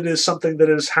 more than it is something that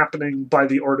is happening by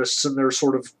the artists in their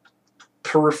sort of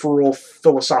peripheral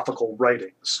philosophical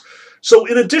writings. So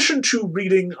in addition to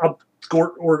reading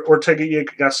Ortega y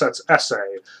Gasset's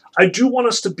essay, I do want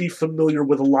us to be familiar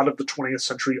with a lot of the 20th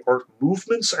century art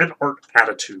movements and art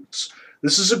attitudes.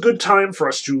 This is a good time for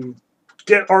us to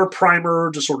get our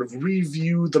primer, to sort of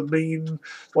review the main,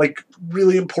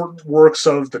 really important works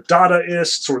of the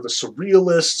Dadaists, or the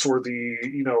Surrealists, or the,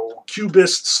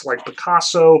 Cubists, like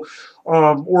Picasso,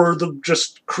 or the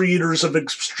just creators of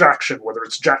abstraction, whether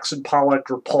it's Jackson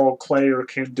Pollock, or Paul Klee, or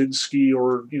Kandinsky,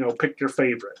 or, pick your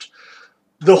favorite.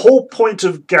 The whole point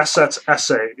of Gasset's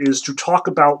essay is to talk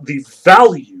about the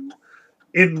value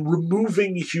in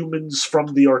removing humans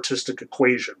from the artistic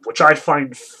equation, which I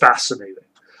find fascinating.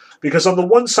 Because on the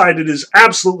one side, it is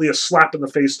absolutely a slap in the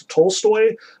face to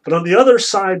Tolstoy, but on the other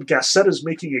side, Gasset is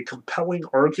making a compelling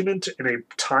argument in a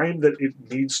time that it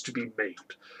needs to be made.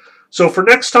 So for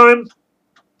next time,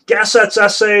 Gassett's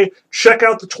essay, check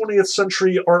out the 20th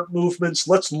century art movements.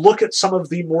 Let's look at some of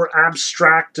the more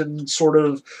abstract and sort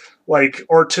of like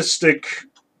artistic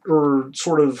or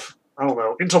sort of, I don't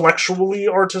know, intellectually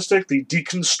artistic, the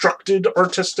deconstructed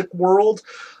artistic world.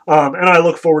 And I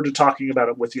look forward to talking about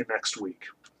it with you next week.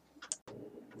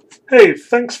 Hey,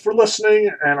 thanks for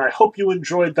listening, and I hope you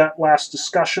enjoyed that last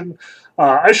discussion.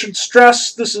 I should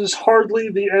stress this is hardly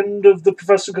the end of the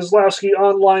Professor Kozlowski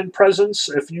online presence.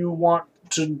 If you want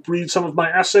to read some of my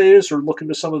essays or look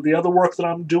into some of the other work that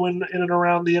I'm doing in and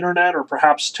around the internet, or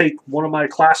perhaps take one of my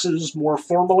classes more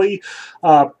formally,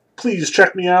 please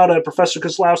check me out at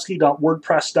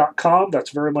professorkozlowski.wordpress.com. That's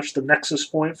very much the nexus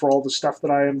point for all the stuff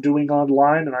that I am doing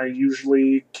online, and I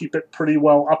usually keep it pretty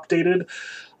well updated.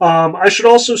 I should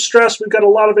also stress we've got a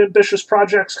lot of ambitious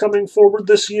projects coming forward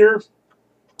this year.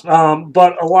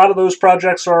 But a lot of those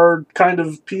projects are kind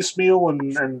of piecemeal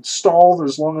and stalled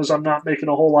as long as I'm not making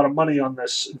a whole lot of money on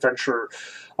this venture.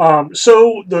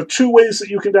 So the two ways that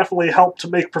you can definitely help to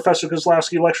make Professor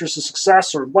Kozlowski Lectures a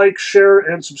success are like, share,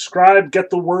 and subscribe.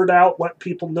 Get the word out. Let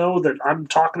people know that I'm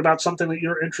talking about something that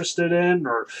you're interested in,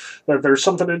 or that there's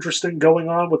something interesting going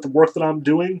on with the work that I'm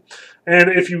doing.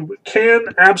 And if you can,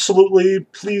 absolutely,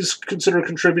 please consider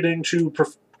contributing to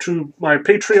my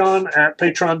Patreon at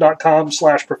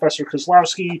patreon.com/Professor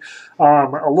Kozlowski.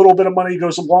 A little bit of money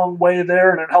goes a long way there,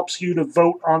 and it helps you to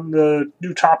vote on the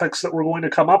new topics that we're going to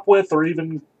come up with, or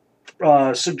even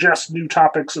suggest new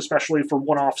topics, especially for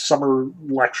one-off summer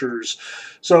lectures.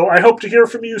 So I hope to hear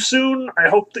from you soon. I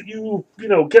hope that you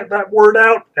get that word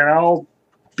out, and I'll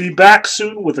be back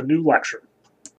soon with a new lecture.